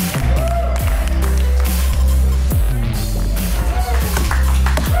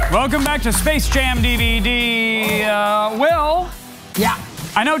 Welcome back to Space Jam DVD. Will? Yeah.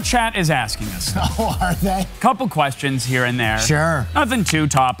 I know chat is asking us. Oh, are they? Couple questions here and there. Sure. Nothing too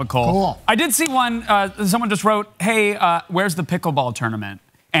topical. Cool. I did see one, someone just wrote, hey, where's the pickleball tournament?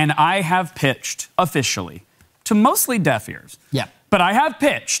 And I have pitched, officially, to mostly deaf ears. Yeah. But I have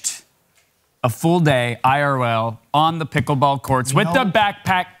pitched a full day IRL on the pickleball courts with the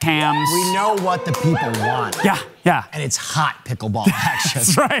backpack cams. We know what the people want. Yeah. And it's hot pickleball action.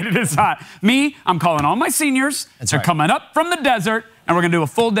 That's right, it is hot. Me, I'm calling all my seniors. They're coming up from the desert, and we're gonna do a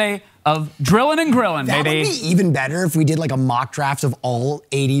full day of drilling and grilling, That baby. would be even better if we did like a mock draft of all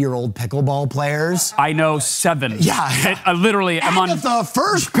 80-year-old pickleball players. I know 7. Yeah. I literally am on. The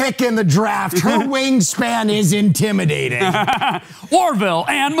first pick in the draft, her wingspan is intimidating. Orville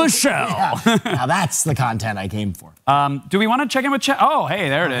and Michelle. Yeah. Now that's the content I came for. Do we want to check in with chat? Oh, hey,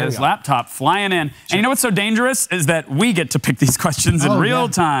 there it is. Laptop flying in. And you know what's so dangerous is that we get to pick these questions in real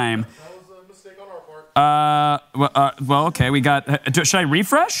time. Well, okay, we got. Should I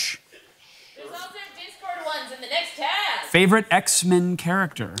refresh? Favorite X-Men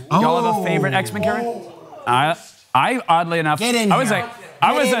character. Y'all have a favorite X-Men character? I oddly enough, Get in I was here. like,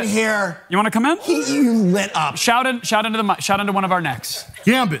 I was Get in here. You want to come in? You lit up. Shout into the mic. Shout into one of our necks.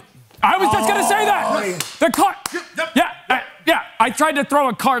 Gambit. I was just gonna say that. The card. Yeah. I tried to throw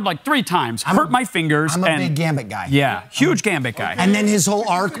a card like 3 times. Hurt my fingers. I'm a big Gambit guy. Yeah, huge Gambit guy. And then his whole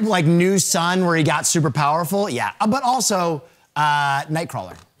arc, like New Sun, where he got super powerful. Yeah, but also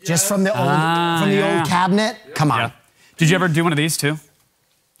Nightcrawler, just from the old cabinet. Come on. Yeah. Did you ever do one of these too?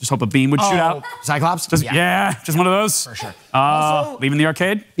 Just hope a beam would shoot out. Cyclops? Just one of those. For sure. Leaving the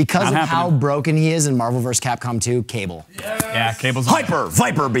arcade? Because Not of happening. how broken he is in Marvel vs. Capcom 2, Cable. Yeah, Cable's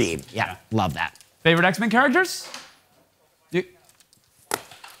Viper beam. Yeah, love that. Favorite X-Men characters?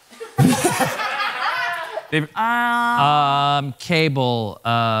 Cable,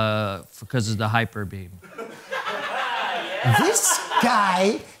 because of the hyper beam. This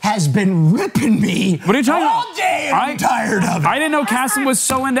guy has been ripping me What are you talking all about? day, and I'm tired of it. I didn't know Kassem was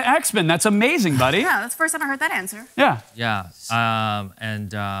so into X-Men. That's amazing, buddy. Yeah, that's the first time I heard that answer. Yeah. Yeah, I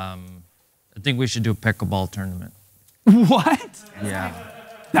think we should do a pickleball tournament. What? Yeah.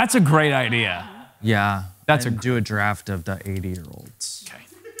 That's a great idea. Yeah. Do a draft of the 80-year-olds.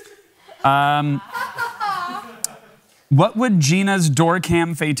 Okay. What would Gina's door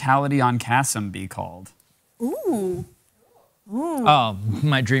cam fatality on Kassem be called? Ooh. Oh,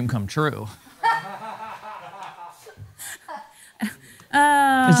 my dream come true.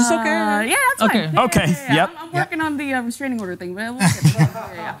 Is this okay? Yeah, that's fine. Okay. Yeah. Yep. I'm working on the restraining order thing, but we'll get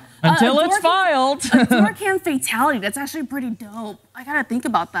there. Until it's filed. A door cam fatality. That's actually pretty dope. I gotta think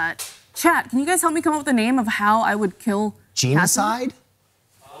about that. Chat, can you guys help me come up with a name of how I would kill Genocide?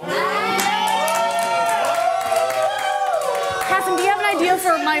 Kassem, do you have an idea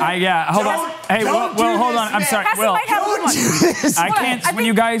for my... Yeah, hold on. Hey, Will, hold on. I'm sorry. Kassem Will. might have do this. I can't, when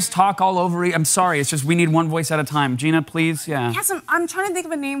you guys talk all over, I'm sorry, it's just we need one voice at a time. Gina, please, yeah. Kassem, I'm trying to think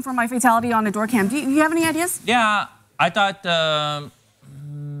of a name for my fatality on a door cam. Do you have any ideas? Yeah, I thought,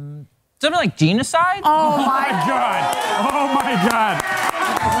 something like genocide? Oh my God. Oh my God.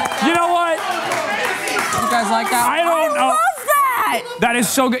 You know what? You guys like that? I don't know. Love that! That is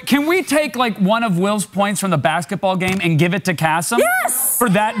so good. Can we take like one of Will's points from the basketball game and give it to Kassem? Yes! For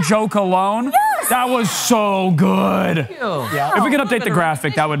that joke alone? Yes! That was so good. Yeah. If we could update the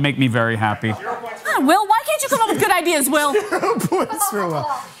graphic, that would make me very happy. Will, why can't you come up with good ideas, Will? Points for Will.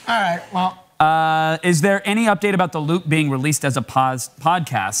 All right, well. Is there any update about the loop being released as a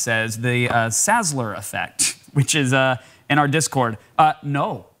podcast, says the Sazzler effect, which is in our Discord?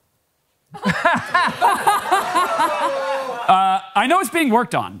 No. I know it's being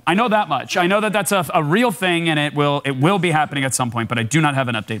worked on. I know that much. I know that that's a real thing, and it will be happening at some point, but I do not have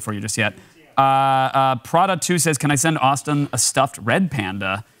an update for you just yet. Prada2 says, can I send Austin a stuffed red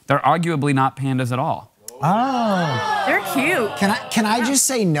panda? They're arguably not pandas at all. Oh. They're cute. Can I just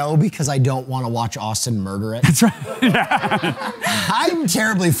say no because I don't want to watch Austin murder it? That's right. Yeah. I'm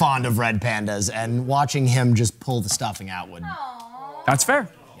terribly fond of red pandas, and watching him just pull the stuffing out would... That's fair.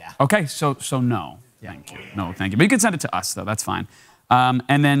 Yeah. Okay, so no. Thank you. No, thank you. But you can send it to us, though. That's fine.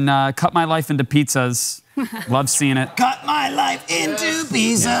 And then cut my life into pizzas. Love seeing it. Cut my life into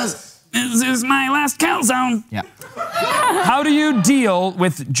pizzas. This is my last calzone. Yeah. How do you deal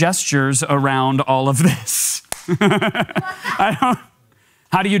with gestures around all of this? How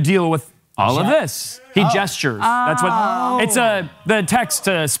do you deal with all of this? He gestures. That's what. It's the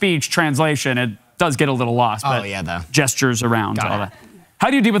text-to-speech translation. It does get a little lost, but the gestures around all that. How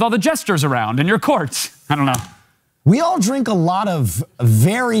do you deal with all the gestures around in your court? I don't know. We all drink a lot of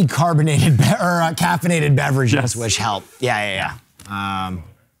very carbonated or caffeinated beverages, which help. Yeah.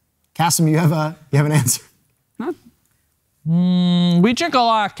 Kassem, you have an answer? We drink a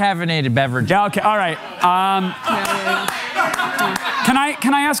lot of caffeinated beverages. Yeah, okay, all right.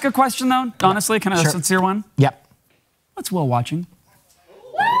 Can I ask a question, though? Honestly, can I ask a sincere one? Yep. What's Will watching?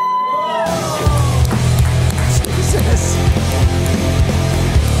 Jesus.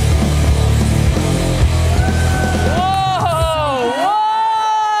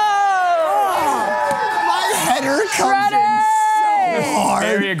 My header comes in so hard.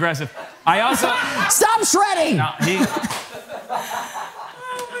 Very aggressive. I also... Stop shredding! No,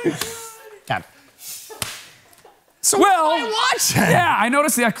 So Will, what am I watching? Yeah, I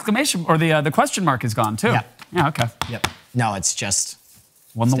noticed the exclamation, or the question mark is gone, too. Yeah, okay. Yep. No, it's just...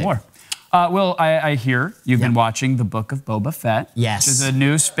 Won the war. Will, I hear you've been watching The Book of Boba Fett. Yes. Which is a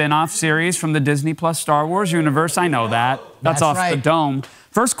new spin-off series from the Disney Plus Star Wars universe. I know that. That's off the dome.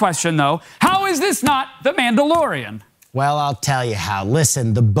 First question, though. How is this not The Mandalorian? Well, I'll tell you how.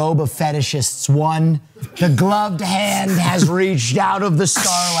 Listen, the Boba fetishists won. The gloved hand has reached out of the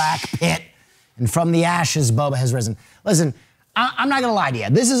Sarlacc pit, and from the ashes, Boba has risen. Listen, I'm not gonna lie to you.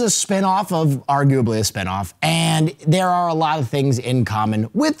 This is a spin-off of arguably a spin-off, and there are a lot of things in common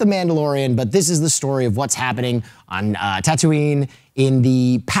with The Mandalorian, but this is the story of what's happening on Tatooine in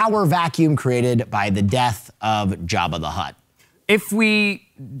the power vacuum created by the death of Jabba the Hutt. If we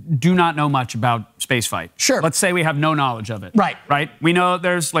do not know much about spacefight, let's say we have no knowledge of it. Right. We know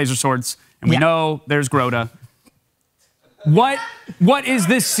there's laser swords, and we know there's Grota. What is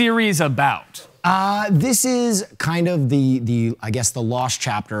this series about? This is kind of the I guess the lost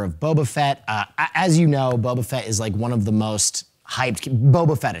chapter of Boba Fett. As you know, Boba Fett is like one of the most hyped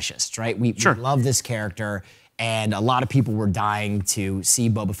Boba fetishists, right? We love this character, and a lot of people were dying to see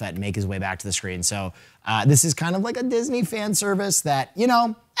Boba Fett make his way back to the screen. So this is kind of like a Disney fan service that, you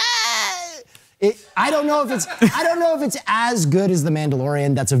know, I don't know if it's as good as The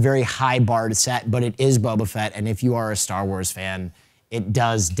Mandalorian. That's a very high bar to set, but it is Boba Fett, and if you are a Star Wars fan, it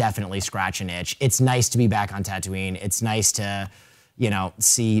does definitely scratch an itch. It's nice to be back on Tatooine. It's nice to, you know,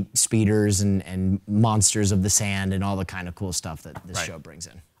 see speeders and monsters of the sand and all the kind of cool stuff that this show brings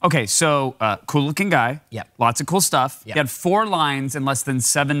in. Okay, so cool looking guy. Yep. Lots of cool stuff. Yep. He had 4 lines in less than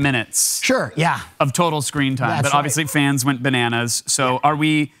 7 minutes. Sure, yeah. Of total screen time. That's but obviously fans went bananas. So are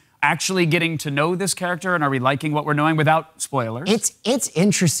we actually getting to know this character, and are we liking what we're knowing without spoilers? It's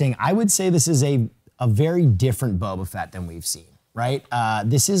interesting. I would say this is a very different Boba Fett than we've seen. Right?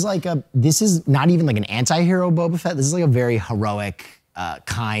 This is not even like an anti-hero Boba Fett. This is like a very heroic,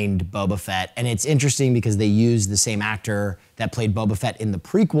 kind Boba Fett. And it's interesting because they use the same actor that played Boba Fett in the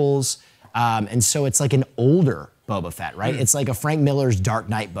prequels. And so it's like an older Boba Fett, right? It's like a Frank Miller's Dark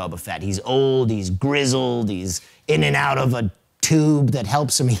Knight Boba Fett. He's old, he's grizzled, he's in and out of a tube that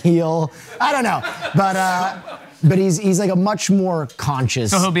helps him heal. I don't know. But But he's like a much more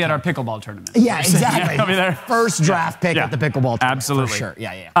conscious. So he'll be at our pickleball tournament. Yeah, exactly. He'll be there. First draft pick at the pickleball tournament. Absolutely. For sure.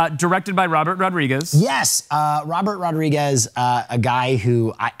 Yeah. Directed by Robert Rodriguez. Yes, Robert Rodriguez, a guy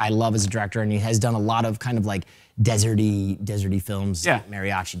who I love as a director, and he has done a lot of kind of like deserty films. Yeah.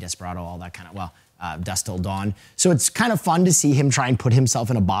 Mariachi, Desperado, all that kind of, Dusk Till Dawn. So it's kind of fun to see him try and put himself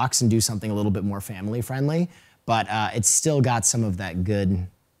in a box and do something a little bit more family friendly, but it's still got some of that good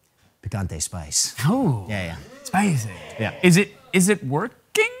picante spice. Oh. Yeah. Spicy. Yeah. Is it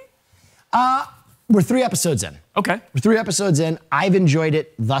working? We're 3 episodes in. Okay. We're 3 episodes in. I've enjoyed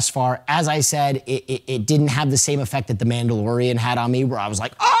it thus far. As I said, it didn't have the same effect that The Mandalorian had on me, where I was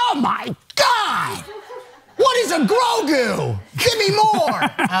like, oh my God! What is a Grogu? Give me more!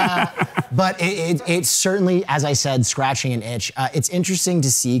 But it's certainly, as I said, scratching an itch. It's interesting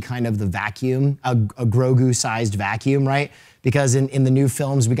to see kind of the vacuum, a Grogu-sized vacuum, right? Because in the new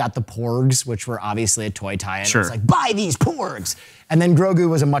films, we got the Porgs, which were obviously a toy tie-in. Sure. It's like, buy these Porgs! And then Grogu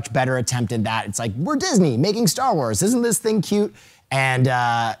was a much better attempt at that. It's like, we're Disney making Star Wars. Isn't this thing cute? And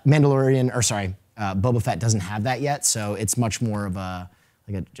Boba Fett doesn't have that yet, so it's much more of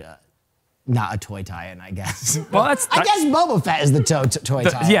not a toy tie-in, I guess. Well, I guess Boba Fett is the toy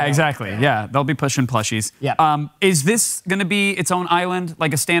tie-in. Yeah, exactly. Yeah, they'll be pushing plushies. Yeah. Is this going to be its own island,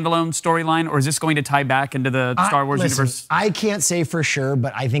 like a standalone storyline, or is this going to tie back into the Star Wars universe? I can't say for sure,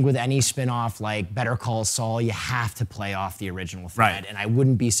 but I think with any spin-off like Better Call Saul, you have to play off the original thread. Right. And I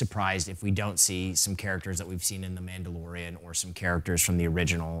wouldn't be surprised if we don't see some characters that we've seen in The Mandalorian or some characters from the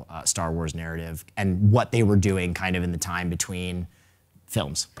original Star Wars narrative and what they were doing kind of in the time between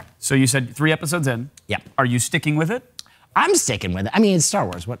films. So you said 3 episodes in. Yep. Are you sticking with it? I'm sticking with it. I mean, it's Star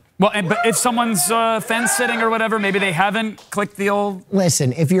Wars. What? Well, but if someone's fence sitting or whatever, maybe they haven't clicked the old.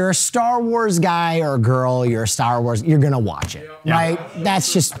 Listen, if you're a Star Wars guy or girl, you're a Star Wars, you're gonna watch it, right?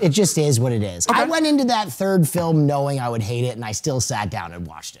 It just is what it is. Okay. I went into that 3rd film knowing I would hate it, and I still sat down and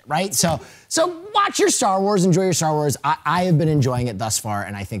watched it, right? So watch your Star Wars, enjoy your Star Wars. I have been enjoying it thus far,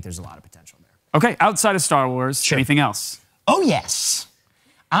 and I think there's a lot of potential there. Okay, outside of Star Wars, anything else? Oh yes.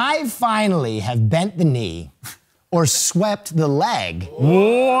 I finally have bent the knee or swept the leg.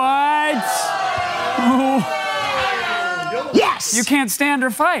 What? Yes! You can't stand or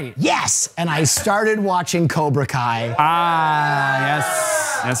fight. Yes! And I started watching Cobra Kai. Yes.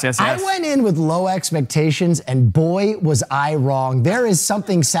 I went in with low expectations, and boy, was I wrong. There is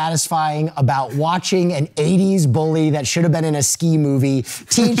something satisfying about watching an 80s bully that should have been in a ski movie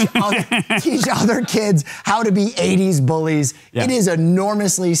teach other kids how to be 80s bullies. Yeah. It is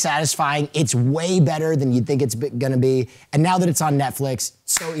enormously satisfying. It's way better than you'd think it's gonna be. And now that it's on Netflix,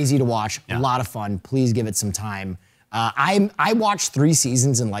 so easy to watch, a lot of fun. Please give it some time. I watched 3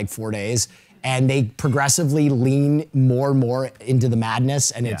 seasons in like 4 days, and they progressively lean more and more into the madness,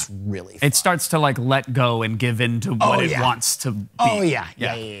 and it's really fun. It starts to like let go and give in to what it wants to be. Oh, yeah.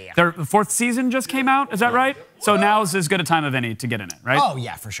 The 4th season just came out, is that right? So now's as good a time of any to get in it, right? Oh,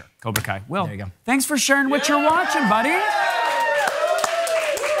 yeah, for sure. Cobra Kai. Will, there you go. Thanks for sharing what you're watching, buddy.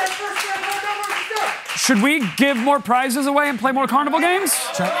 Should we give more prizes away and play more Carnival games?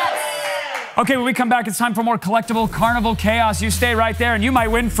 Sure. Okay, when we come back, it's time for more Collectible Carnival Chaos. You stay right there and you might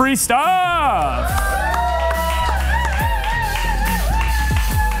win free stuff.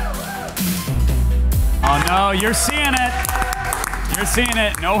 Oh no, you're seeing it. You're seeing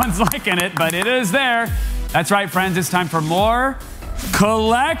it. No one's liking it, but it is there. That's right, friends. It's time for more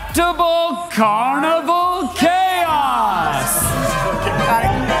Collectible Carnival Chaos. Got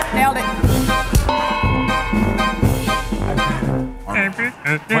it. Nailed it.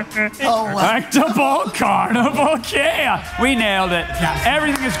 Collectible Carnival Chaos. We nailed it.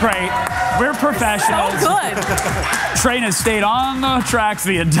 Everything is great. We're professionals. So good. Train has stayed on the tracks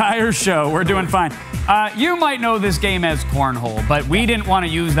the entire show. We're doing fine. You might know this game as cornhole, but we didn't want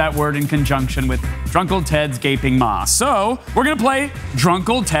to use that word in conjunction with Drunkle Ted's Gaping Maw. So we're going to play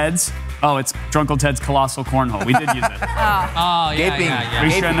Drunkle Ted's. Oh, it's Drunkle Ted's Colossal Cornhole. We did use it. Yeah. We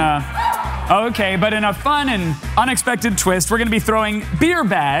shouldn't. Okay, but in a fun and unexpected twist, we're going to be throwing beer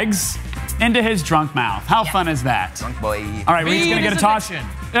bags into his drunk mouth. How fun is that? Drunk boy. All right, we're just going to get a toss.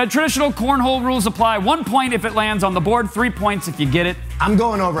 Traditional cornhole rules apply. 1 point if it lands on the board, 3 points if you get it. I'm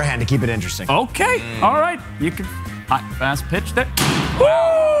going overhand to keep it interesting. Okay, all right. You can fast pitch there.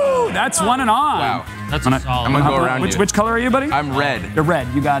 Woo! That's 1 and on. Wow. That's a solid. I'm going to go around you. Which color are you, buddy? I'm red. You're red.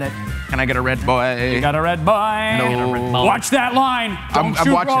 You got it. Can I get a red boy? You got a red boy. No. Watch that line. Don't I'm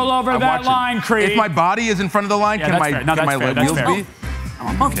shoot watching. roll over I'm that watching. line, Creed. If my body is in front of the line, can my wheels be?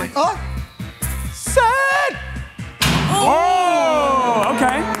 Okay. Set. Oh,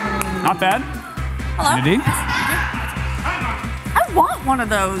 okay. Not bad. Hello. Unity. I want one of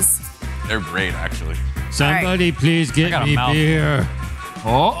those. They're great, actually. Somebody please get got a me mouth. beer.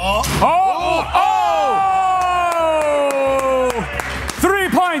 Oh. 3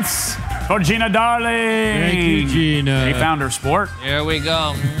 points for Gina Darling. Thank you, Gina. They found her sport. Here we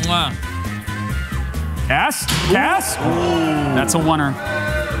go. Mwah. Cass? That's a winner.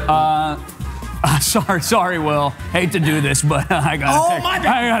 Sorry, Will. Hate to do this, but I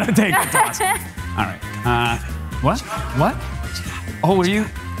gotta take the toss. All right. What? Oh, were you?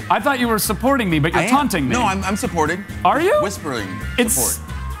 I thought you were supporting me, but you're taunting me. No, I'm supporting. Are you? Whispering support.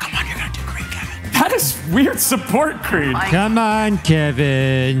 Come on, you're gonna do great, Kevin. That is weird support, Creed. Come on,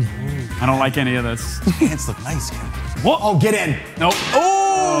 Kevin. I don't like any of this. Pants look nice, Kevin. Whoa. Oh, get in. Nope.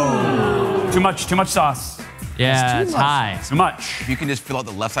 Oh! Too much sauce. Yeah, it's high. Too much. If you can just fill out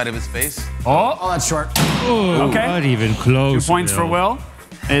the left side of his face. Oh, that's short. Oh, okay. Not even close. 2 points for Will.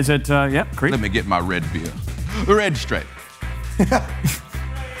 Is it, yep, Creed? Let me get my red beer. Red stripe.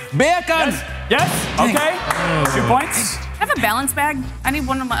 Bacon! Yes? Okay. 2 points. I have a balance bag. I need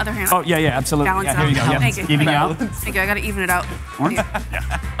one on my other hand. Oh, yeah, absolutely. Balance Yeah, here you go. out. Yeah. Thank you. Even out. Thank you. I gotta even it out.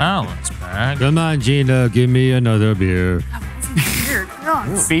 Balance bag. Come on, Gina, give me another beer. Weird.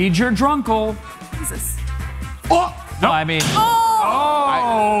 Oh, Feed your drunkle. Jesus. Oh! No, I mean,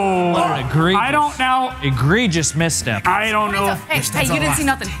 oh! what an egregious. I don't know. Egregious misstep. I don't know. Hey, you didn't see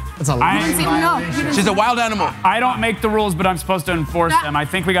nothing. That's a I- You didn't see, no, you didn't She's see a wild animal. I don't make the rules, but I'm supposed to enforce them. I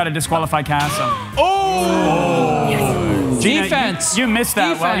think we got to disqualify Kassem. Oh! Gina, Defense. You missed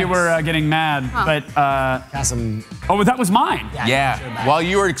that while you Defense. were getting mad, but Kassem. oh, that was mine. Yeah. While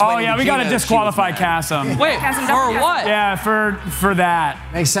you were explaining Oh yeah, we Gina, got to she was disqualify mad. Kassem. Wait, Kassem, for what? Yeah, for that.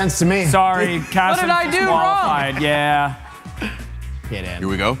 Makes sense to me. Sorry, Kassem. did I do disqualified. Yeah. Get in. Here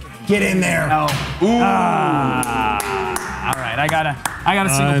we go. Get in there. No. All right, I got a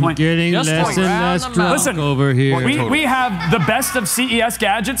single I'm point. getting Just less like and round less them drunk out. Listen, over here. We have the best of CES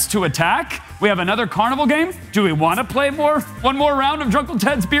gadgets to attack. We have another carnival game. Do we want to play one more round of Drunkle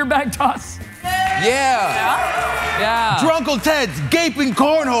Ted's beer bag toss? Yeah. Drunkle Ted's gaping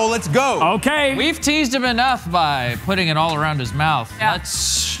cornhole. Let's go. Okay. We've teased him enough by putting it all around his mouth. Yeah.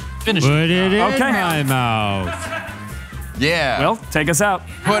 Let's finish Put it in Okay. my mouth. Yeah. Will, take us out.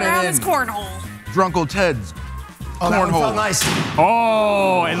 Put around it his in. cornhole. Drunkle Ted's Oh, that one cornhole. felt nice.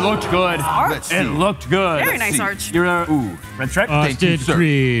 Oh, it looked good. Let's see. It looked good. Very nice see. arch. You're a red stripe. Thank you, Austin sir.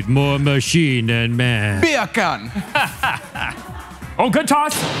 Creed, more machine than man. Bacon. Oh, good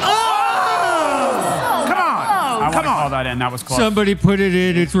toss. Come on. I want to call that in. That was close. Somebody put it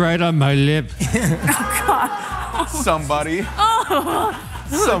in, it's right on my lip. Somebody. Oh,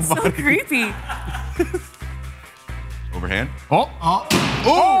 so Somebody. creepy. Overhand. Oh.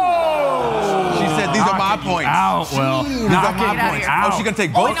 She said these are my points. Out, Will. These are Knock my it points. out. Oh, she's gonna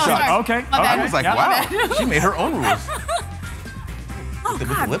take both no, shots. sorry. Okay. My bad. I was like, Yeah. wow. She made her own rules. Oh, With the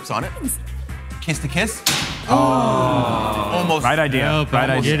God. lips on it. Kiss to kiss. Oh. Almost. Right idea. Help, right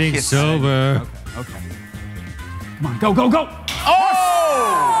I'm idea. getting Kiss. sober. Okay. Come on, go, go, go. Oh!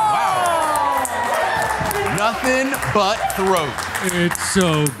 Wow. Nothing but throat. It's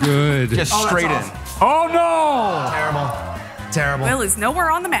so good. Just straight in. Oh no! Terrible. Will is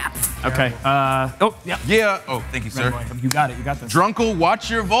nowhere on the map. Okay. Oh, yeah. Yeah. Oh, thank you, sir. You got it. You got this. Drunkle, watch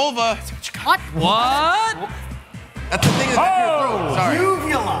your vulva. What? What? That's the thing in the back of your throat.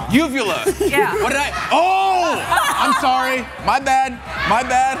 Sorry. Uvula. Yeah. What did I? Oh! I'm sorry. My bad. My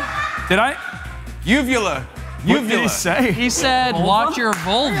bad. Did I? Uvula. What did he say? He said, watch your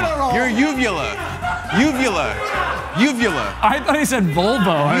vulva. Your uvula. Uvula. Uvula. I thought he said Volvo.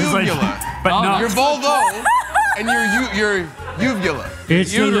 I was like, Uvula. but no. Your Volvo and your uvula.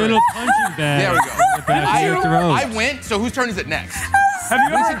 It's a little punching bag. There we go. The back of your throat. I went, so whose turn is it next? Have you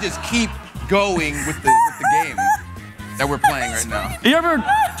We ever, should just keep going with the game that we're playing right now. you ever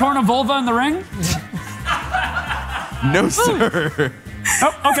torn a vulva in the ring? No, sir.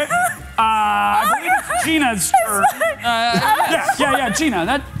 Oh, okay. I believe it's Gina's turn. Yeah, Gina.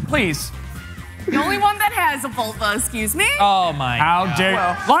 That, please. The only one that has a vulva, excuse me. Oh my How God. dare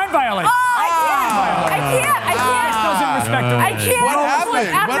line violate? Oh, I can't. Doesn't respect her. I can't. What happened?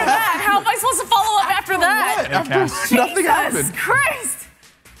 After What that, how am I supposed to follow up after that? Okay. Nothing happened. Jesus Christ.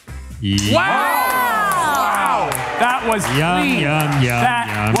 Wow. That was Yum, clean. yum, yum, That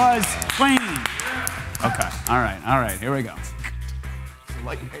yum. was clean. Okay. All right. Here we go.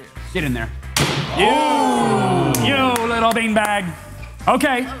 Get in there. You little beanbag.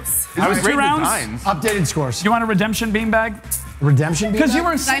 Okay. That was 2 rounds. Updated scores. You want a redemption beanbag? Redemption Because you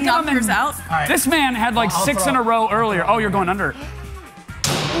were Did I sitting knock on them. yours out? This man had like I'll 6 throw in a it. row earlier. Oh, you're going under.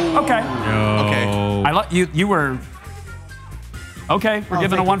 Okay. No. Okay. I you were. Okay, we're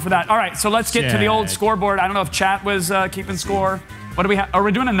giving a 1 for that. All right, so let's get to the old Chat. scoreboard. I don't know if chat was keeping score. What do we have? Are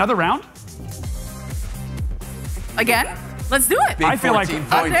we doing another round? Again? Let's do it. I feel like,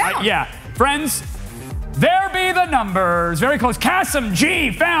 yeah. Friends, there be the numbers. Very close. Kassem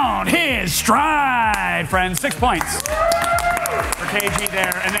G found his stride, friends. 6 points for KG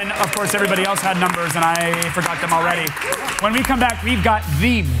there. And then, of course, everybody else had numbers, and I forgot them already. When we come back, we've got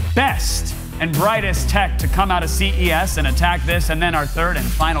the best and brightest tech to come out of CES and attack this, and then our third and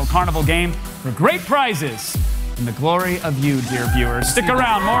final Carnival game for great prizes and the glory of you, dear viewers. Stick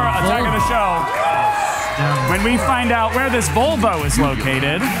around. More Attack of the Show. When we find out where this Volvo is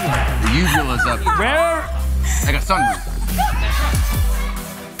located. The usual is up. Where? Like a sunroof.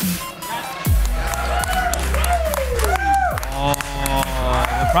 Oh,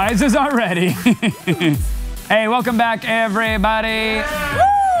 the prizes are ready. Hey, welcome back, everybody.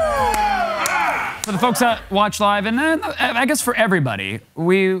 For the folks that watch live, and I guess for everybody,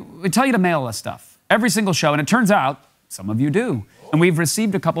 we tell you to mail us stuff every single show, and it turns out some of you do. And we've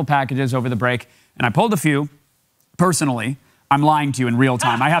received a couple packages over the break, and I pulled a few. Personally, I'm lying to you in real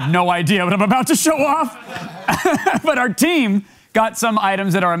time. I have no idea what I'm about to show off. But our team got some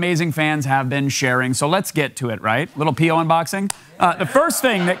items that our amazing fans have been sharing, so let's get to it, right? Little PO unboxing. The first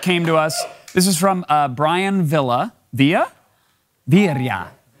thing that came to us, this is from Brian Villa,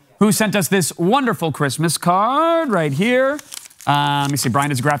 who sent us this wonderful Christmas card right here. Let me see,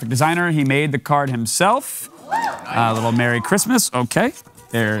 Brian is a graphic designer. He made the card himself. A little Merry Christmas, okay.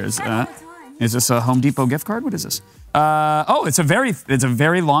 There's, is this a Home Depot gift card? What is this? Oh, it's a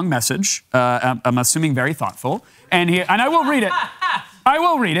very long message. I'm assuming very thoughtful. And I will read it. I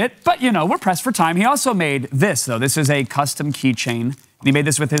will read it, but you know, we're pressed for time. He also made this, though. This is a custom keychain. And he made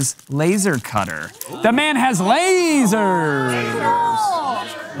this with his laser cutter. The man has lasers.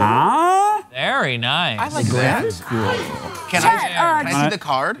 Huh? Very nice. I like that. Cool. Can I see the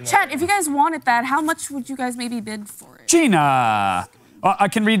card? Chat, if you guys wanted that, how much would you guys maybe bid for it? Gina. I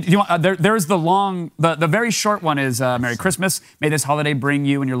can read. You want, there's the long, the very short one is Merry Christmas. May this holiday bring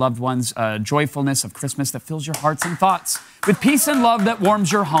you and your loved ones joyfulness of Christmas that fills your hearts and thoughts with peace and love that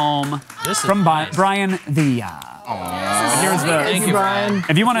warms your home. From Brian Villa. Here's the. Thank you, Brian.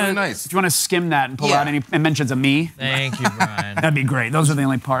 If you want to, if you want to skim that and pull out any mentions of me, thank you, Brian. That'd be great. Those are the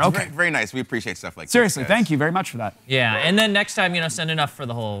only part. Okay. Very nice. We appreciate stuff like Seriously, this. thank you very much for that. Yeah, and then next time, you know, send enough for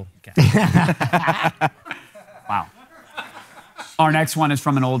the whole cast. Wow. Our next one is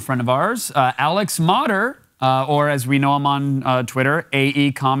from an old friend of ours, Alex Motter, or as we know him on Twitter,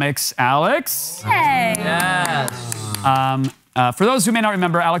 AE Comics Alex. Hey. Yes. For those who may not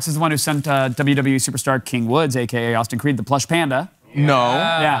remember, Alex is the one who sent WWE Superstar King Woods, a.k.a. Austin Creed, the plush panda. No.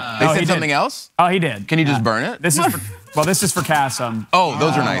 Yeah. They said something else? Oh, he did. Can you just burn it? This is for, this is for Kassem. Oh,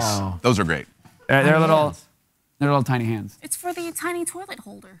 those are nice. Those are great. They're little tiny hands. It's for the tiny toilet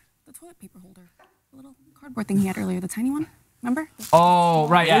holder, the toilet paper holder, the little cardboard thing he had earlier, the tiny one. Remember? Oh,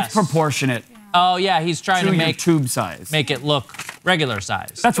 right. Yes. It's proportionate. Yeah. Oh, yeah. He's trying to make tube size. Make it look regular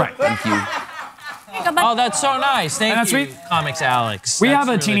size. That's right. Thank you. Oh, that's so nice. Thank you, sweet. Comics Alex. We have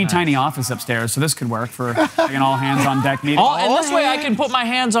a teeny tiny office upstairs, so this could work for like an all hands on deck meeting. Oh, and this way I can put my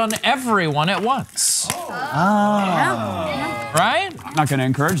hands on everyone at once. Right? I'm not going to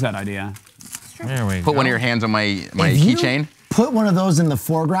encourage that idea. There we go. Put one of your hands on my keychain. Put one of those in the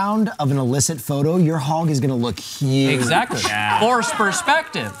foreground of an illicit photo, your hog is gonna look huge. Exactly. Force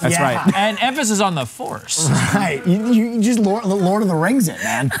perspective. That's right. And emphasis on the force. Right. You just Lord of the Rings it,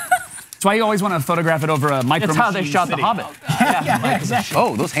 man. That's why you always want to photograph it over a micro. That's how they shot The Hobbit. Yeah, exactly.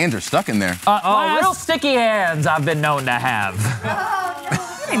 Oh, those hands are stuck in there. Real sticky hands I've been known to have. What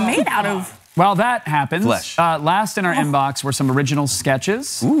are they made out of? Well, that happens. Flesh. Last in our inbox were some original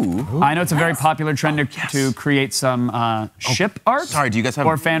sketches. Ooh. I know it's a very popular trend to create some ship art. Sorry, do you guys have...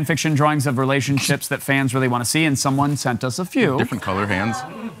 Or fan fiction drawings of relationships that fans really want to see, and someone sent us a few. Different color hands.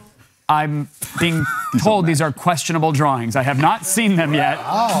 I'm being told these are questionable drawings. I have not seen them yet.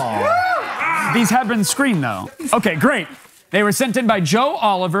 Oh. These have been screened, though. Okay, great. They were sent in by Joe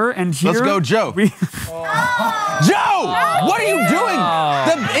Oliver, and here... Let's go, Joe. Joe! What are you doing?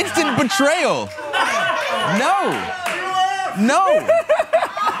 The instant betrayal. No. No.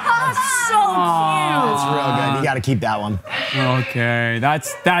 So cute. It's real good. You got to keep that one. Okay,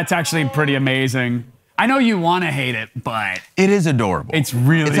 that's actually pretty amazing. I know you want to hate it, but... It is adorable. It's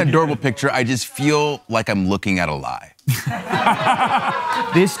really It's an adorable picture. I just feel like I'm looking at a lie.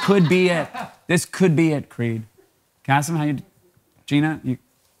 This could be it. This could be it, Creed. Kassem, how you... Gina, you...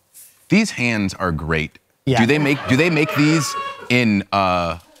 These hands are great. Yeah. Do they make these in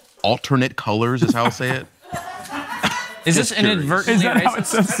alternate colors, is how I'll say it? Is this inadvertently Is that how it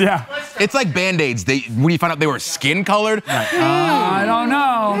says? Yeah. It's like Band-Aids. When you find out they were skin colored. I don't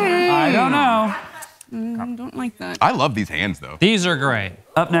know. I don't know. Don't like that. I love these hands, though. These are great.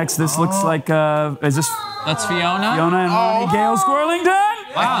 Up next, this looks like, is this That's Fiona. Fiona and Ronnie Gale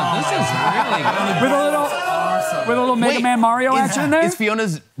Squirrelington. Wow, this is really good. With a little Mega Man Mario action in there. Is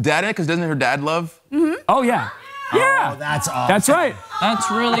Fiona's dad in it? Because doesn't her dad love? Oh yeah. Yeah. Oh, that's awesome. That's right.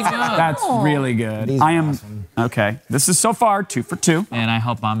 That's really good. That's really good. I am okay. This is so far 2 for 2. And I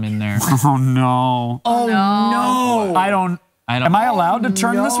hope I'm in there. Oh no. Oh no. I don't. Am I allowed to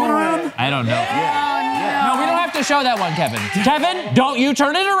turn this one around? I don't know. No, we don't have to show that one, Kevin. Kevin, don't you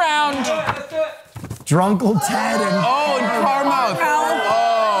turn it around. Drunkle Ted and and Carmouth.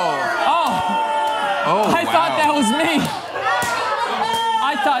 I thought that was me.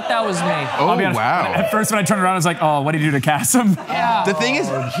 I thought that was me. Oh, wow. At first, when I turned around, I was like, "Oh, what did you do to Kassem?" Yeah. The thing is,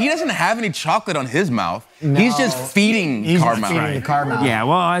 he doesn't have any chocolate on his mouth. No. He's just feeding Carmouth. Feeding the Carmouth. Yeah.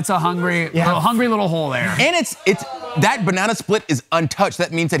 Well, it's a hungry little hole there. And it's that banana split is untouched.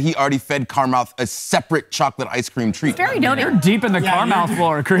 That means that he already fed Carmouth a separate chocolate ice cream treat. Very doting. You're deep in the Carmouth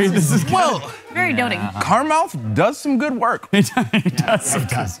floor, Creed. This is very doting. Carmouth does some good work. He does. He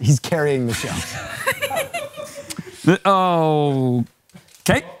does. He's carrying the show.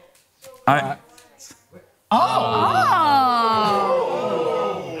 Okay.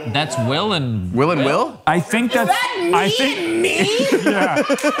 That's Will and Will? I think that's. I think me? Yeah.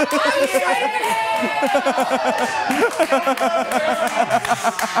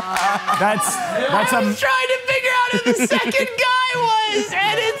 That's I'm trying to figure out who the second guy was,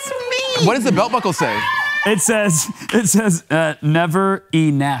 and it's me. What does the belt buckle say? It says never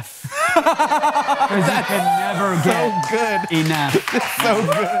enough. Because you can never get enough. It's so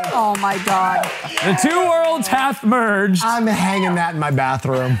good. Oh my God. The two worlds hath merged. I'm hanging that in my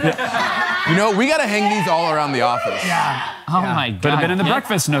bathroom. You know, we gotta hang these all around the office. Yeah. Oh my God. Could have been in the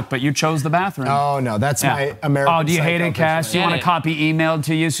breakfast nook, but you chose the bathroom. Oh no, that's my American. Oh, do you hate it, Cass? Do you want a copy emailed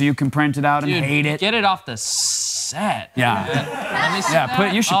to you so you can print it out and hate it? Get it off the set. Yeah. Let me see Yeah,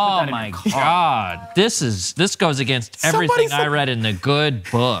 that. you should put that in my your car. God. This goes against everything I read in the good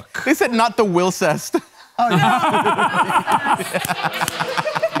book. They said not the Wilcest. Oh, yeah.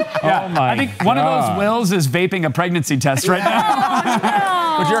 Yeah, Oh my I think one of those Wills is vaping a pregnancy test right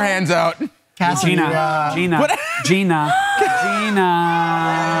now. Put your hands out. Gina.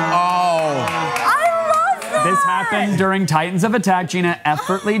 Oh. This happened during Titans of Attack. Gina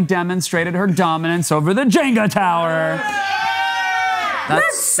effortlessly demonstrated her dominance over the Jenga tower.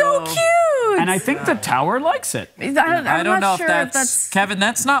 That's so cute. And I think the tower likes it. I'm I don't know not sure if that's Kevin.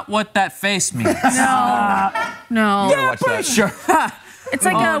 That's not what that face means. No. Yeah, pretty sure. It's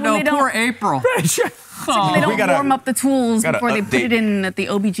like when they don't. Poor April. They don't warm up the tools gotta before they put update. it in at the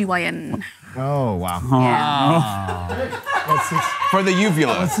OBGYN. Oh wow. For the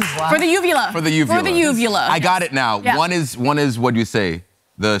uvula. For the uvula. For the uvula. For the uvula. I got it now. Yeah. One is what do you say?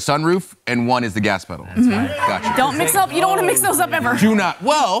 The sunroof, and one is the gas pedal. That's right. Gotcha. Don't mix up. You don't want to mix those up ever. Do not.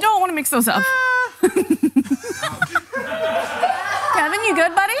 Well. Don't want to mix those up. Kevin, you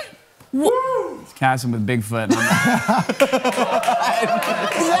good, buddy? It's Kassem with Bigfoot.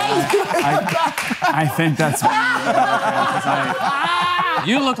 I think that's.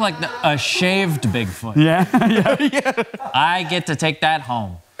 You look like a shaved Bigfoot. Yeah. I get to take that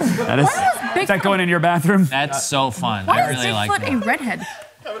home. That is that going in your bathroom? That's so fun. Why I really is like Bigfoot that. a redhead?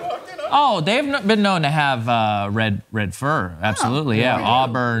 Oh, they've been known to have red fur. Absolutely, yeah.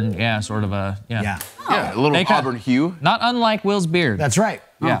 Auburn, yeah, sort of a Yeah, a little auburn hue. Not unlike Will's beard. That's right.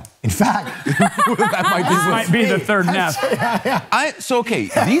 Yeah. In fact, that might be the third Neff. So okay,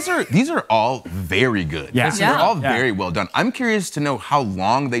 these are all very good. Yeah. They're all very well done. I'm curious to know how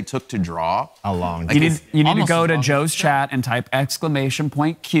long they took to draw. How long? You need to go to Joe's chat and type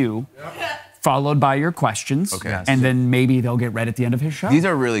 !Q. Followed by your questions. Okay. And then maybe they'll get read at the end of his show. These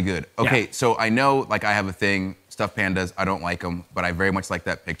are really good. Okay, so I know, like, I have a thing, stuffed pandas, I don't like them, but I very much like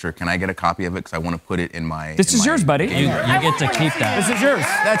that picture. Can I get a copy of it? Because I want to put it in my... This is yours, buddy. You get to keep that. This is yours.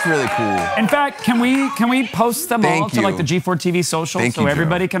 That's really cool. In fact, can we post them all to like the G4 TV social so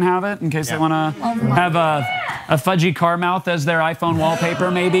everybody can have it in case they want to have a fudgy car mouth as their iPhone wallpaper,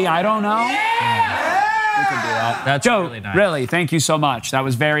 maybe? I don't know. We can do that. That's Joe, really nice. really, thank you so much. That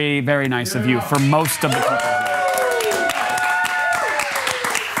was very, very nice of you for most of the people here.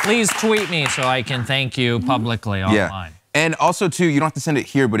 Please tweet me so I can thank you publicly online. Yeah. And also, too, you don't have to send it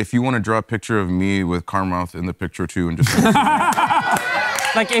here, but if you want to draw a picture of me with Carmouth in the picture, too, and just...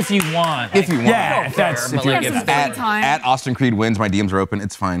 Like, if you want. If you want. Yeah, if that's... But like, if at Austin Creed wins, my DMs are open.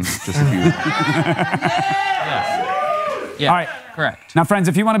 It's fine. Just if you... Yeah. All right. Correct. Now, friends,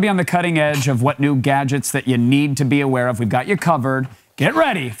 if you want to be on the cutting edge of what new gadgets that you need to be aware of, we've got you covered. Get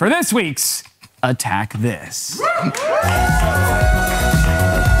ready for this week's Attack This.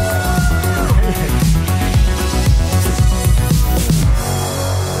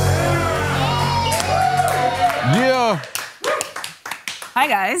 Hi,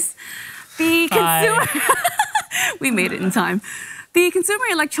 guys. The consumer... We made it in time. The Consumer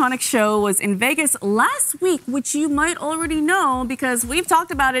Electronics Show was in Vegas last week, which you might already know because we've talked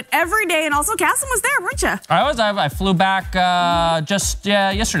about it every day. And also, Kassem was there, weren't you? I was. I flew back just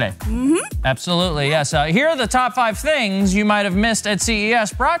yesterday. Absolutely, yes. Here are the top 5 things you might have missed at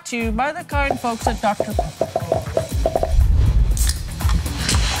CES, brought to you by the kind folks at Dr. Pepper.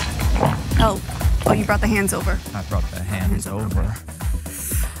 Oh, you brought the hands over. I brought the hands over.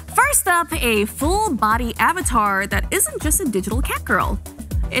 First up, a full-body avatar that isn't just a digital cat girl.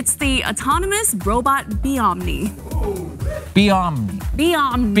 It's the autonomous robot Biomni. Biomni.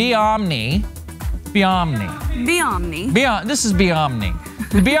 This is Biomni.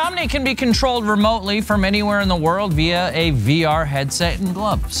 The Biomni can be controlled remotely from anywhere in the world via a VR headset and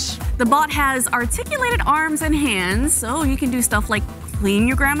gloves. The bot has articulated arms and hands, so you can do stuff like clean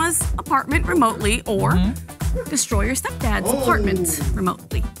your grandma's apartment remotely or destroy your stepdad's apartment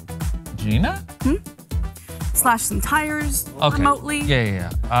remotely. Gina? Slash some tires remotely. Yeah.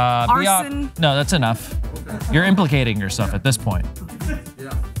 Arson. No, that's enough. You're implicating yourself at this point.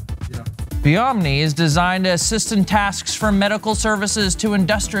 Biomni is designed to assist in tasks from medical services to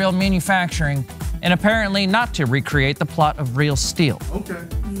industrial manufacturing, and apparently not to recreate the plot of Real Steel. Okay.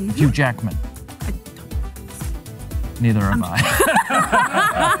 Hugh Jackman. Neither am I.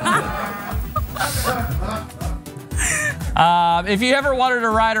 If you ever wanted to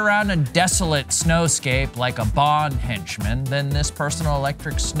ride around a desolate snowscape like a Bond henchman, then this personal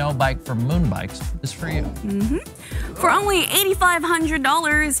electric snow bike from Moonbikes is for you. For only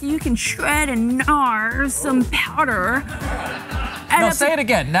 $8,500, you can shred and gnar some powder. No, say it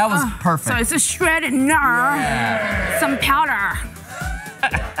again. That was perfect. So it's a shred and gnar some powder.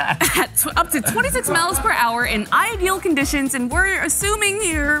 Up to 26 miles per hour in ideal conditions, and we're assuming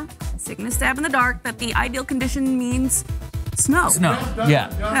here, taking a stab in the dark, that the ideal condition means snow.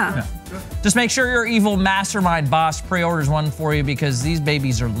 Yeah. Just make sure your evil mastermind boss pre-orders one for you because these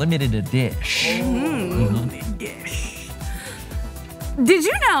babies are limited edition. Dish. Did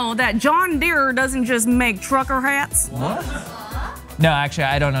you know that John Deere doesn't just make trucker hats? What? No, actually,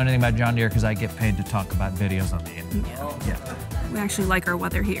 I don't know anything about John Deere because I get paid to talk about videos on the internet. Yeah. We actually like our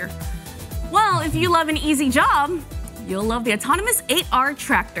weather here. Well, if you love an easy job, you'll love the autonomous 8R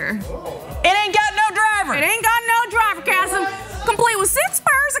tractor. It ain't got no driver. It ain't got no driver, Kassem. Complete with 6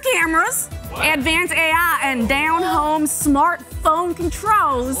 pairs of cameras, advanced AI, and down-home smartphone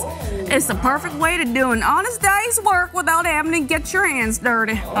controls. It's the perfect way to do an honest day's work without having to get your hands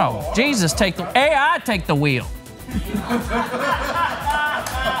dirty. Oh, Jesus, take the AI, take the wheel.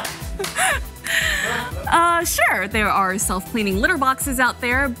 Sure, there are self-cleaning litter boxes out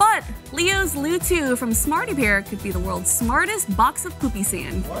there, but Leo's Loo 2 from Smarty Bear could be the world's smartest box of poopy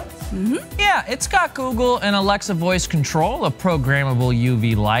sand. Yeah, it's got Google and Alexa voice control, a programmable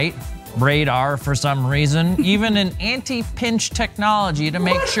UV light, radar for some reason, even an anti-pinch technology to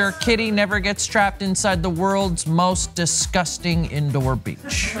make sure Kitty never gets trapped inside the world's most disgusting indoor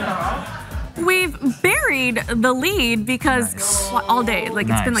beach. We've buried the lead because all day, like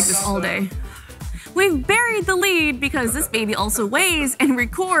it's been like this all day. We've buried the lead because this baby also weighs and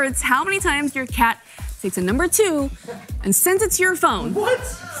records how many times your cat takes a number 2 and sends it to your phone. What?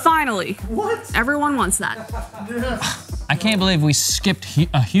 Finally. What? Everyone wants that. I can't believe we skipped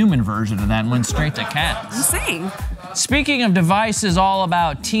a human version of that and went straight to cats. Insane. Speaking of devices all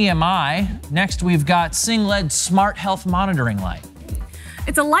about TMI, next we've got SingLED Smart Health Monitoring Light.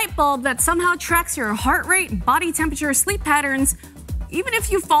 It's a light bulb that somehow tracks your heart rate, body temperature, sleep patterns, even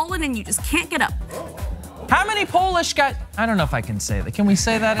if you've fallen and you just can't get up. How many Polish guys, I don't know if I can say that. Can we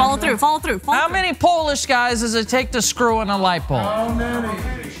say that? Follow through. How many Polish guys does it take to screw in a light bulb? How many?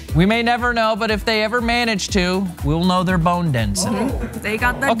 We may never know, but if they ever manage to, we'll know their bone density. They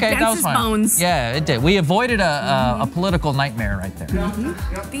got the densest bones. Yeah, it did. We avoided a political nightmare right there.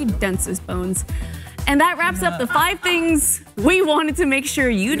 The densest bones. And that wraps up the 5 things we wanted to make sure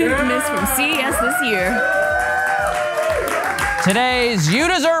you didn't miss from CES this year. Today's You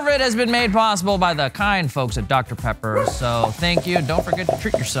Deserve It has been made possible by the kind folks at Dr. Pepper. So thank you. Don't forget to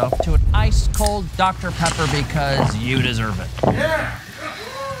treat yourself to an ice-cold Dr. Pepper because you deserve it. Yeah.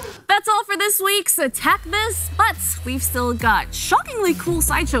 That's all for this week's Attack This, but we've still got shockingly cool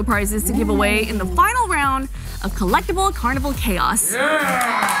sideshow prizes to give away in the final round of Collectible Carnival Chaos.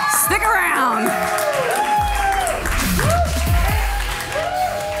 Yeah. Stick around.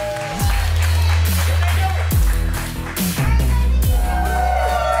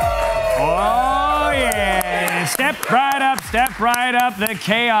 Step right up. The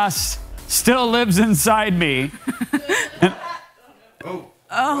chaos still lives inside me.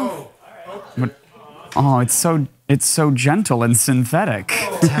 Oh, it's so gentle and synthetic.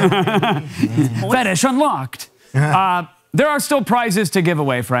 Fetish unlocked. There are still prizes to give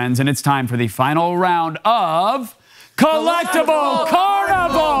away, friends, and it's time for the final round of Collectible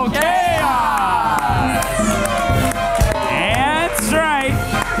Carnival Chaos! That's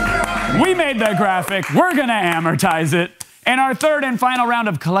right. We made the graphic. We're going to amortize it. In our third and final round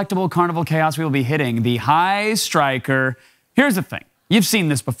of Collectible Carnival Chaos, we will be hitting the high striker. Here's the thing. You've seen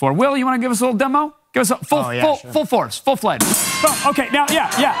this before. Will, you want to give us a little demo? Give us a full force, full-fledged. Okay, now,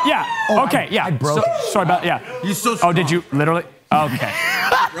 yeah. Oh, okay, yeah. I broke it. Sorry about, yeah. You're so strong. Oh, did you literally? Okay.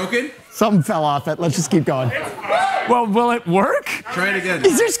 Broken? Something fell off it. Let's just keep going. Well, will it work? Try it again.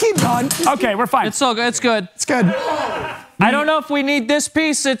 Just keep going. Okay, we're fine. It's so good. It's good. It's good. I don't know if we need this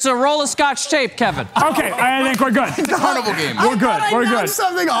piece. It's a roll of Scotch tape, Kevin. Okay, I think we're good. It's a carnival game. We're good. We're good.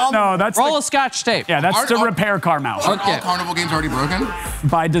 Something off. No, that's roll of Scotch tape. Yeah, that's to repair car mouse. Aren't all carnival games already broken?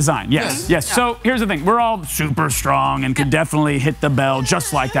 By design, yes. Yes. So here's the thing. We're all super strong and could definitely hit the bell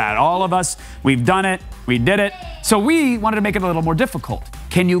just like that. All of us, we've done it. We did it. So we wanted to make it a little more difficult.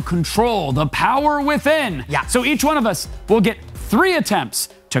 Can you control the power within? Yeah. So each one of us will get 3 attempts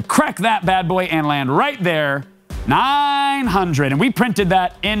to crack that bad boy and land right there. 900, and we printed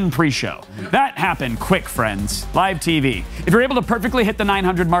that in pre-show. That happened quick, friends. Live TV. If you're able to perfectly hit the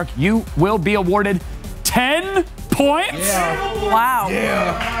 900 mark, you will be awarded 10 points. Yeah. Wow.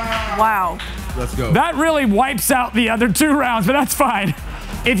 Yeah. Wow. Let's go. That really wipes out the other 2 rounds, but that's fine.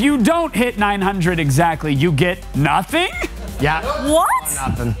 If you don't hit 900 exactly, you get nothing? Yeah. What?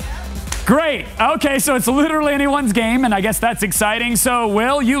 Nothing. Great. Okay, so it's literally anyone's game, and I guess that's exciting. So,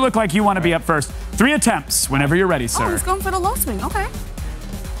 Will, you look like you want to be up first. 3 attempts whenever you're ready, sir. Oh, he's going for the low swing. Okay.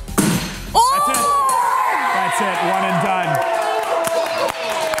 That's it. That's it. One and done.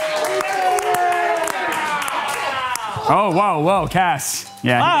 Oh, whoa, Cass.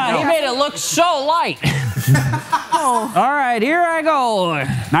 Yeah. He made it look so light. Oh. All right, here I go.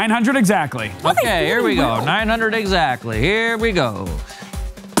 900 exactly. Okay, here we go. 900 exactly. Here we go.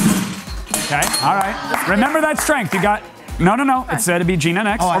 Okay, all right. Remember that strength. You got... No. It said to be Gina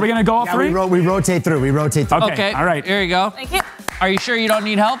next. Are we going to go all 3? We rotate through. Okay, all right. Here you go. Thank you. Are you sure you don't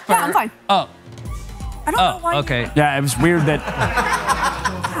need help? Yeah, I'm fine. Oh. I don't know why. Okay. Yeah, it was weird that...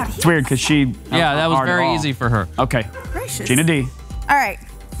 It's weird because she... Yeah, that was very easy for her. Okay. Gracious. Gina D. All right.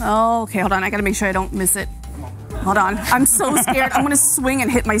 Oh, okay, hold on. I got to make sure I don't miss it. Hold on. I'm so scared. I'm going to swing and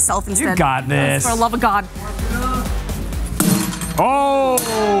hit myself instead. You got this. For the love of God. Oh!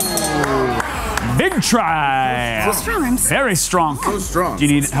 Big try. So strong. I'm very strong. So strong. Do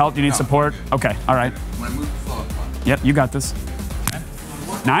you need help? Do you need support? Okay, all right. Yep, you got this.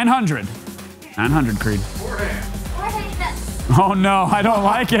 900. 900, Creed. Oh, no, I don't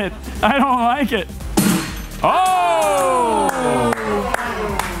like it. I don't like it. Oh!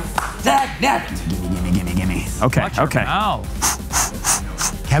 Neff. Gimme. Okay. Ow.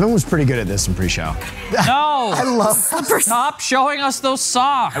 Kevin was pretty good at this in pre-show. No. I love Stop showing us those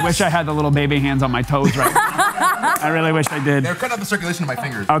socks. I wish I had the little baby hands on my toes right now. I really wish I did. They're cutting out the circulation of my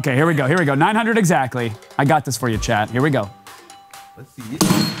fingers. Okay, here we go. 900 exactly. I got this for you, chat. Here we go. Let's see.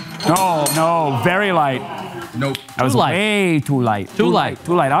 No, very light. Nope. That was way too light. Too light.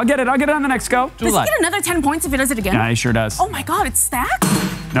 I'll get it on the next go. Does he get another 10 points if he does it again? Yeah, he sure does. Oh my God, it's stacked?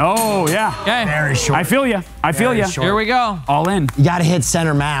 No, yeah. Okay. Very short. I feel you. Here we go. All in. You got to hit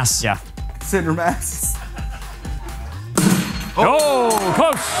center mass. Yeah. Center mass. Oh,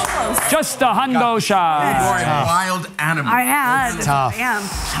 close. Just a hundo shot. You are a wild animal. I had. Tough. I am.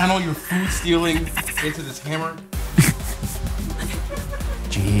 Channel your food stealing into this hammer.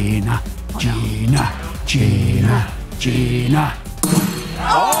 Gina.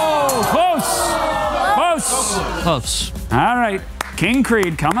 Oh, close. All right. King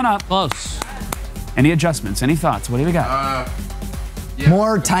Creed coming up. Close. Any adjustments? Any thoughts? What do we got? Yeah.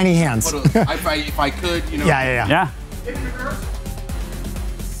 More tiny hands. If I could, you know. Yeah.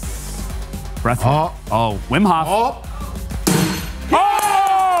 Breath. Oh, Wim Hof.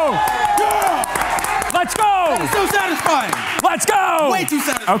 Oh! Let's go! That is so satisfying. Let's go! Way too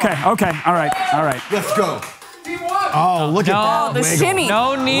satisfying. Okay. All right. Let's go. Oh, look at that. Oh, the shimmy.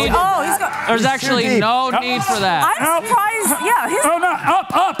 No need. Oh, he's got. There's actually no need for that. I'm surprised. Yeah, his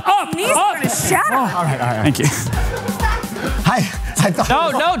knees are going to shatter. All right. Thank you. I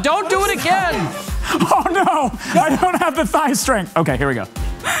thought. No, don't do it again. Oh, no. I don't have the thigh strength. Okay, here we go.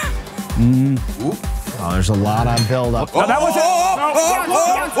 Oh, there's a lot of build-up. No, that wasn't.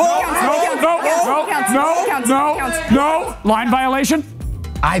 No. Line violation.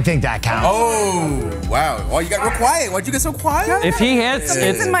 I think that counts. Oh, wow. Oh, you got real quiet. Why'd you get so quiet? If he hits,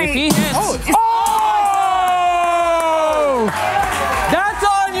 if he hits. Oh! That's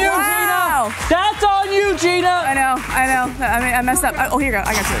on you, Gina. That's on no. I messed up. Oh, here you go.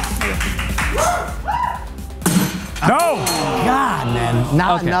 I got you. No! God, man.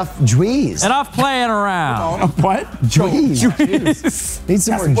 Not enough juice. Enough playing around. What? Juice. Need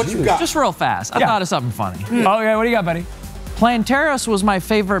some more juice. Just real fast. I thought of something funny. Okay, what do you got, buddy? Planteros was my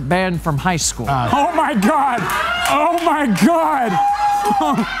favorite band from high school. Oh my God! Oh my God!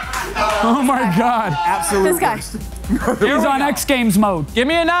 Oh my God! This guy. He's on X Games mode. Give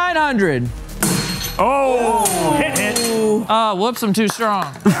me a 900. Oh, hit it. Oh, whoops, I'm too strong.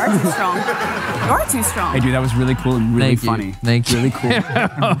 You are too strong. You are too strong. Hey, dude, that was really cool and really funny. Thank you. Really cool.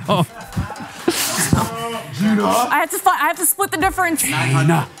 I have to split the difference.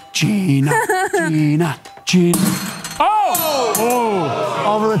 Gina. Oh!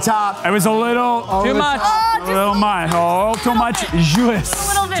 Over the top. It was a little Too much. A little much. Oh, too much juice. A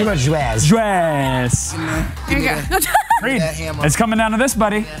little bit. Too much juice. Juice. Here you go. Reed, it's coming down to this,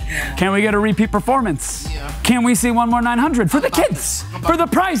 buddy. Can we get a repeat performance? Can we see one more 900 for the kids? For the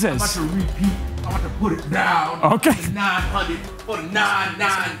prizes? I'm about to repeat. I'm about to put it down. Okay. 900 for the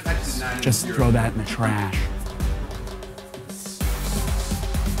 9. Just throw that in the trash.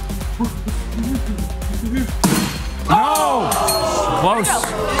 No! Close.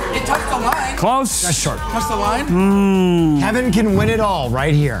 It touched the line. Close. That's short. Touched the line. Kevin can win it all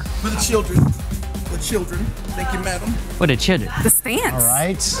right here. For the children. The children. Thank you, madam. What a children. The stance. All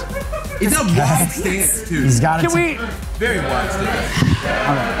right. It's a wide stance, too. He's got it. Can we? Very wide stance.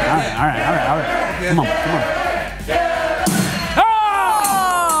 All right. Come on.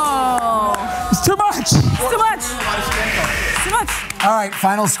 Oh! It's too much. Too much. Too much. All right,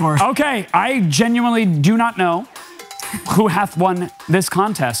 final score. Okay, I genuinely do not know who hath won this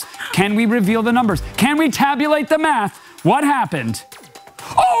contest. Can we reveal the numbers? Can we tabulate the math? What happened?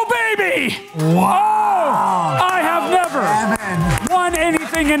 Oh, baby! Wow! I have never won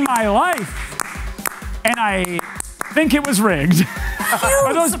anything in my life. And I think it was rigged.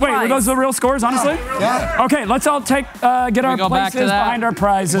 Were those the real scores, honestly? Yeah. Okay, let's all get our places behind our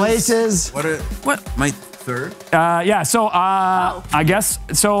prizes. Places. What? My third? Yeah, so I guess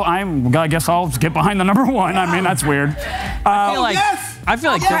I'll get behind the number one. I mean, that's weird. I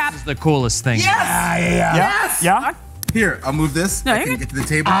feel like this is the coolest thing. Yes! Yeah? Here, I'll move this. I can get to the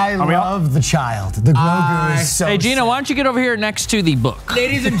table. I love the child. The Grogu is so Hey, Gina, why don't you get over here next to the book?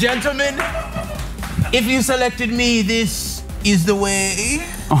 Ladies and gentlemen, if you selected me, this is the way.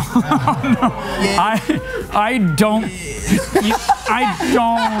 I don't. I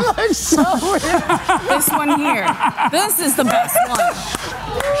don't. I'm so weird. This one here. This is the best one.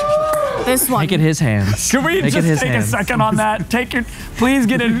 This one. Make it his hands. Can we just take a second on that? Please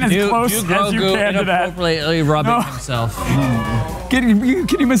get in as close as you can to that. Appropriately rubbing himself. Can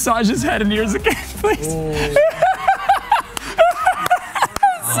you massage his head and ears again, please?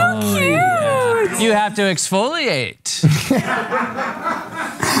 So cute. Yeah. You have to exfoliate.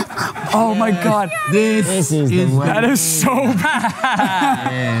 Oh my God. This is the way. That is so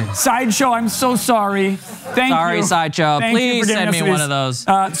bad. Sideshow, I'm so sorry. Thank you. Sideshow. Please you send me one of those.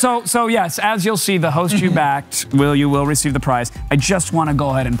 So yes, as you'll see, the host you backed you will receive the prize. I just want to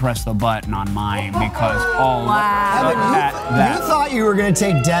go ahead and press the button on mine because You thought you were going to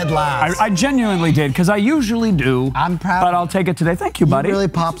take dead last. I genuinely did because I usually do. I'm proud. But I'll take it today. Thank you, buddy. You really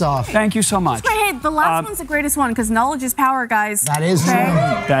popped off. Thank you so much. Hey, the last one's the greatest one because knowledge is power, guys. That is true.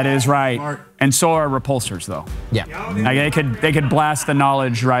 That is right. And so are repulsors, though. Yeah. Like, they could blast the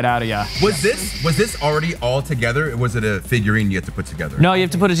knowledge right out of you. Was this already all together? Or was it a figurine you have to put together? No, you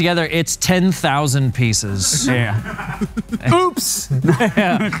have to put it together. It's 10,000 pieces. Yeah. Oops.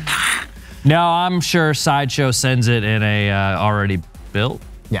 No, I'm sure Sideshow sends it in a already built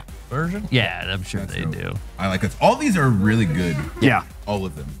version. Yeah, I'm sure they do. I like this. All these are really good. Yeah. All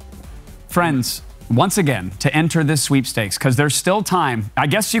of them. Friends, once again, to enter this sweepstakes, because there's still time. I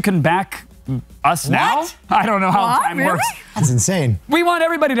guess you can back us now? I don't know how time works. That's insane. We want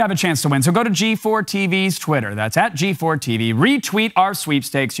everybody to have a chance to win. So go to G4TV's Twitter. That's at G4TV. Retweet our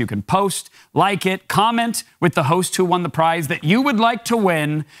sweepstakes. You can post, like it, comment with the host who won the prize that you would like to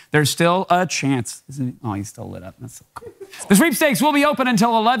win. There's still a chance. Oh, he's still lit up. That's so cool. The sweepstakes will be open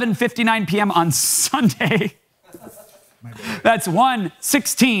until 11:59 p.m. on Sunday. That's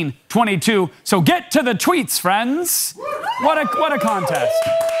 1/16/22. So get to the tweets, friends. What a contest.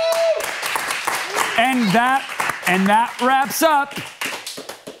 And that wraps up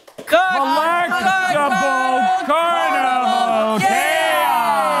Collectible Carnival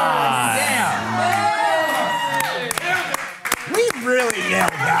Chaos. We really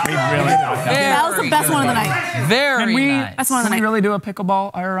nailed that. We really nailed that. That was the best one of the night. Very Can we, nice. That's one of the can we nice- really do a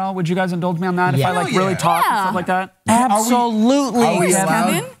pickleball IRL? Would you guys indulge me on that if I like really talk and stuff like that? Absolutely. Are we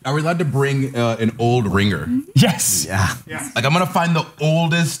Kevin? allowed to bring an old ringer? Yes. Yeah. Like I'm gonna find the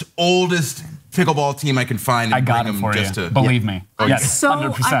oldest pickleball team I can find. And I got bring it them for just you. To, Believe me. Oh, Yes, So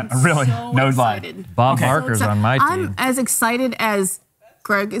 100%. I'm Really, so no lie. excited. Bob Okay. Barker's So on my I'm team. as excited as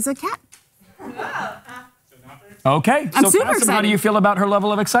Greg is a cat. Okay. I'm So, super Kassem, how do excited. you feel about her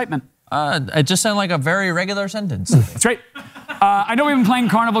level of excitement? It just sounded like a very regular sentence. That's right. I know we've been playing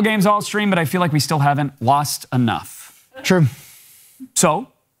Carnival games all stream, but I feel like we still haven't lost enough. True. So,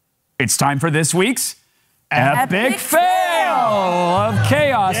 it's time for this week's Epic Fail of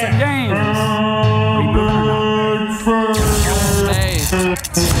Chaos and Games. Are you moving or not?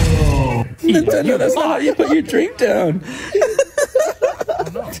 No, that's not how you put your drink down.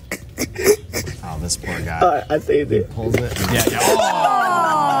 Oh, this poor guy. I saved it. Pulls it. Yeah. Come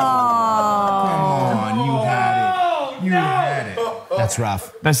on, you had it. You had it. That's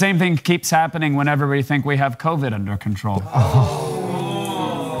rough. The same thing keeps happening whenever we think we have COVID under control.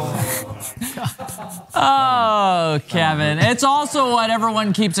 Oh, Kevin. It's also what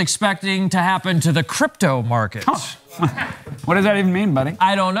everyone keeps expecting to happen to the crypto market. What does that even mean, buddy?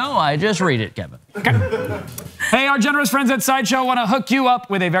 I don't know. I just read it, Kevin. Okay. Hey, our generous friends at Sideshow want to hook you up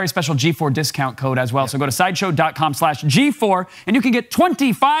with a very special G4 discount code as well. So go to sideshow.com/G4 and you can get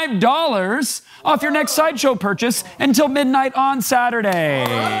 $25 off your next Sideshow purchase until midnight on Saturday.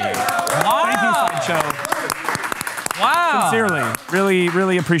 Wow. Thank you, Sideshow. Wow. Sincerely,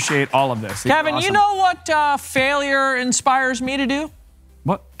 really appreciate all of this. These are Kevin, you awesome. know what failure inspires me to do?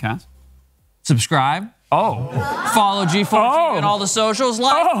 What, Cass? Subscribe. Oh. Follow G4 TV on all the socials.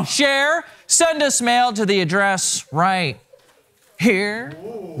 Like, share, send us mail to the address right here.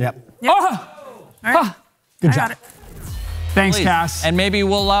 Yep. Good job. Thanks, Please. Cass. And maybe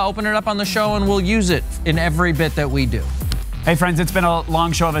we'll open it up on the show and we'll use it in every bit that we do. Hey, friends, it's been a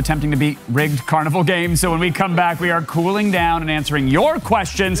long show of attempting to beat rigged Carnival games. So when we come back, we are cooling down and answering your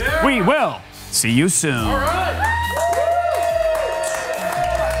questions. Yeah. We will see you soon. All right.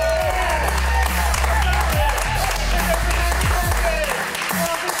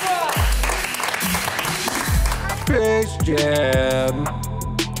 Space Jam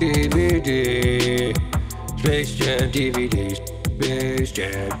DVD. Space Jam DVD. Space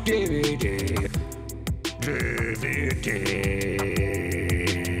Jam DVD. DVD.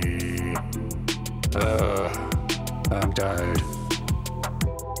 I'm tired.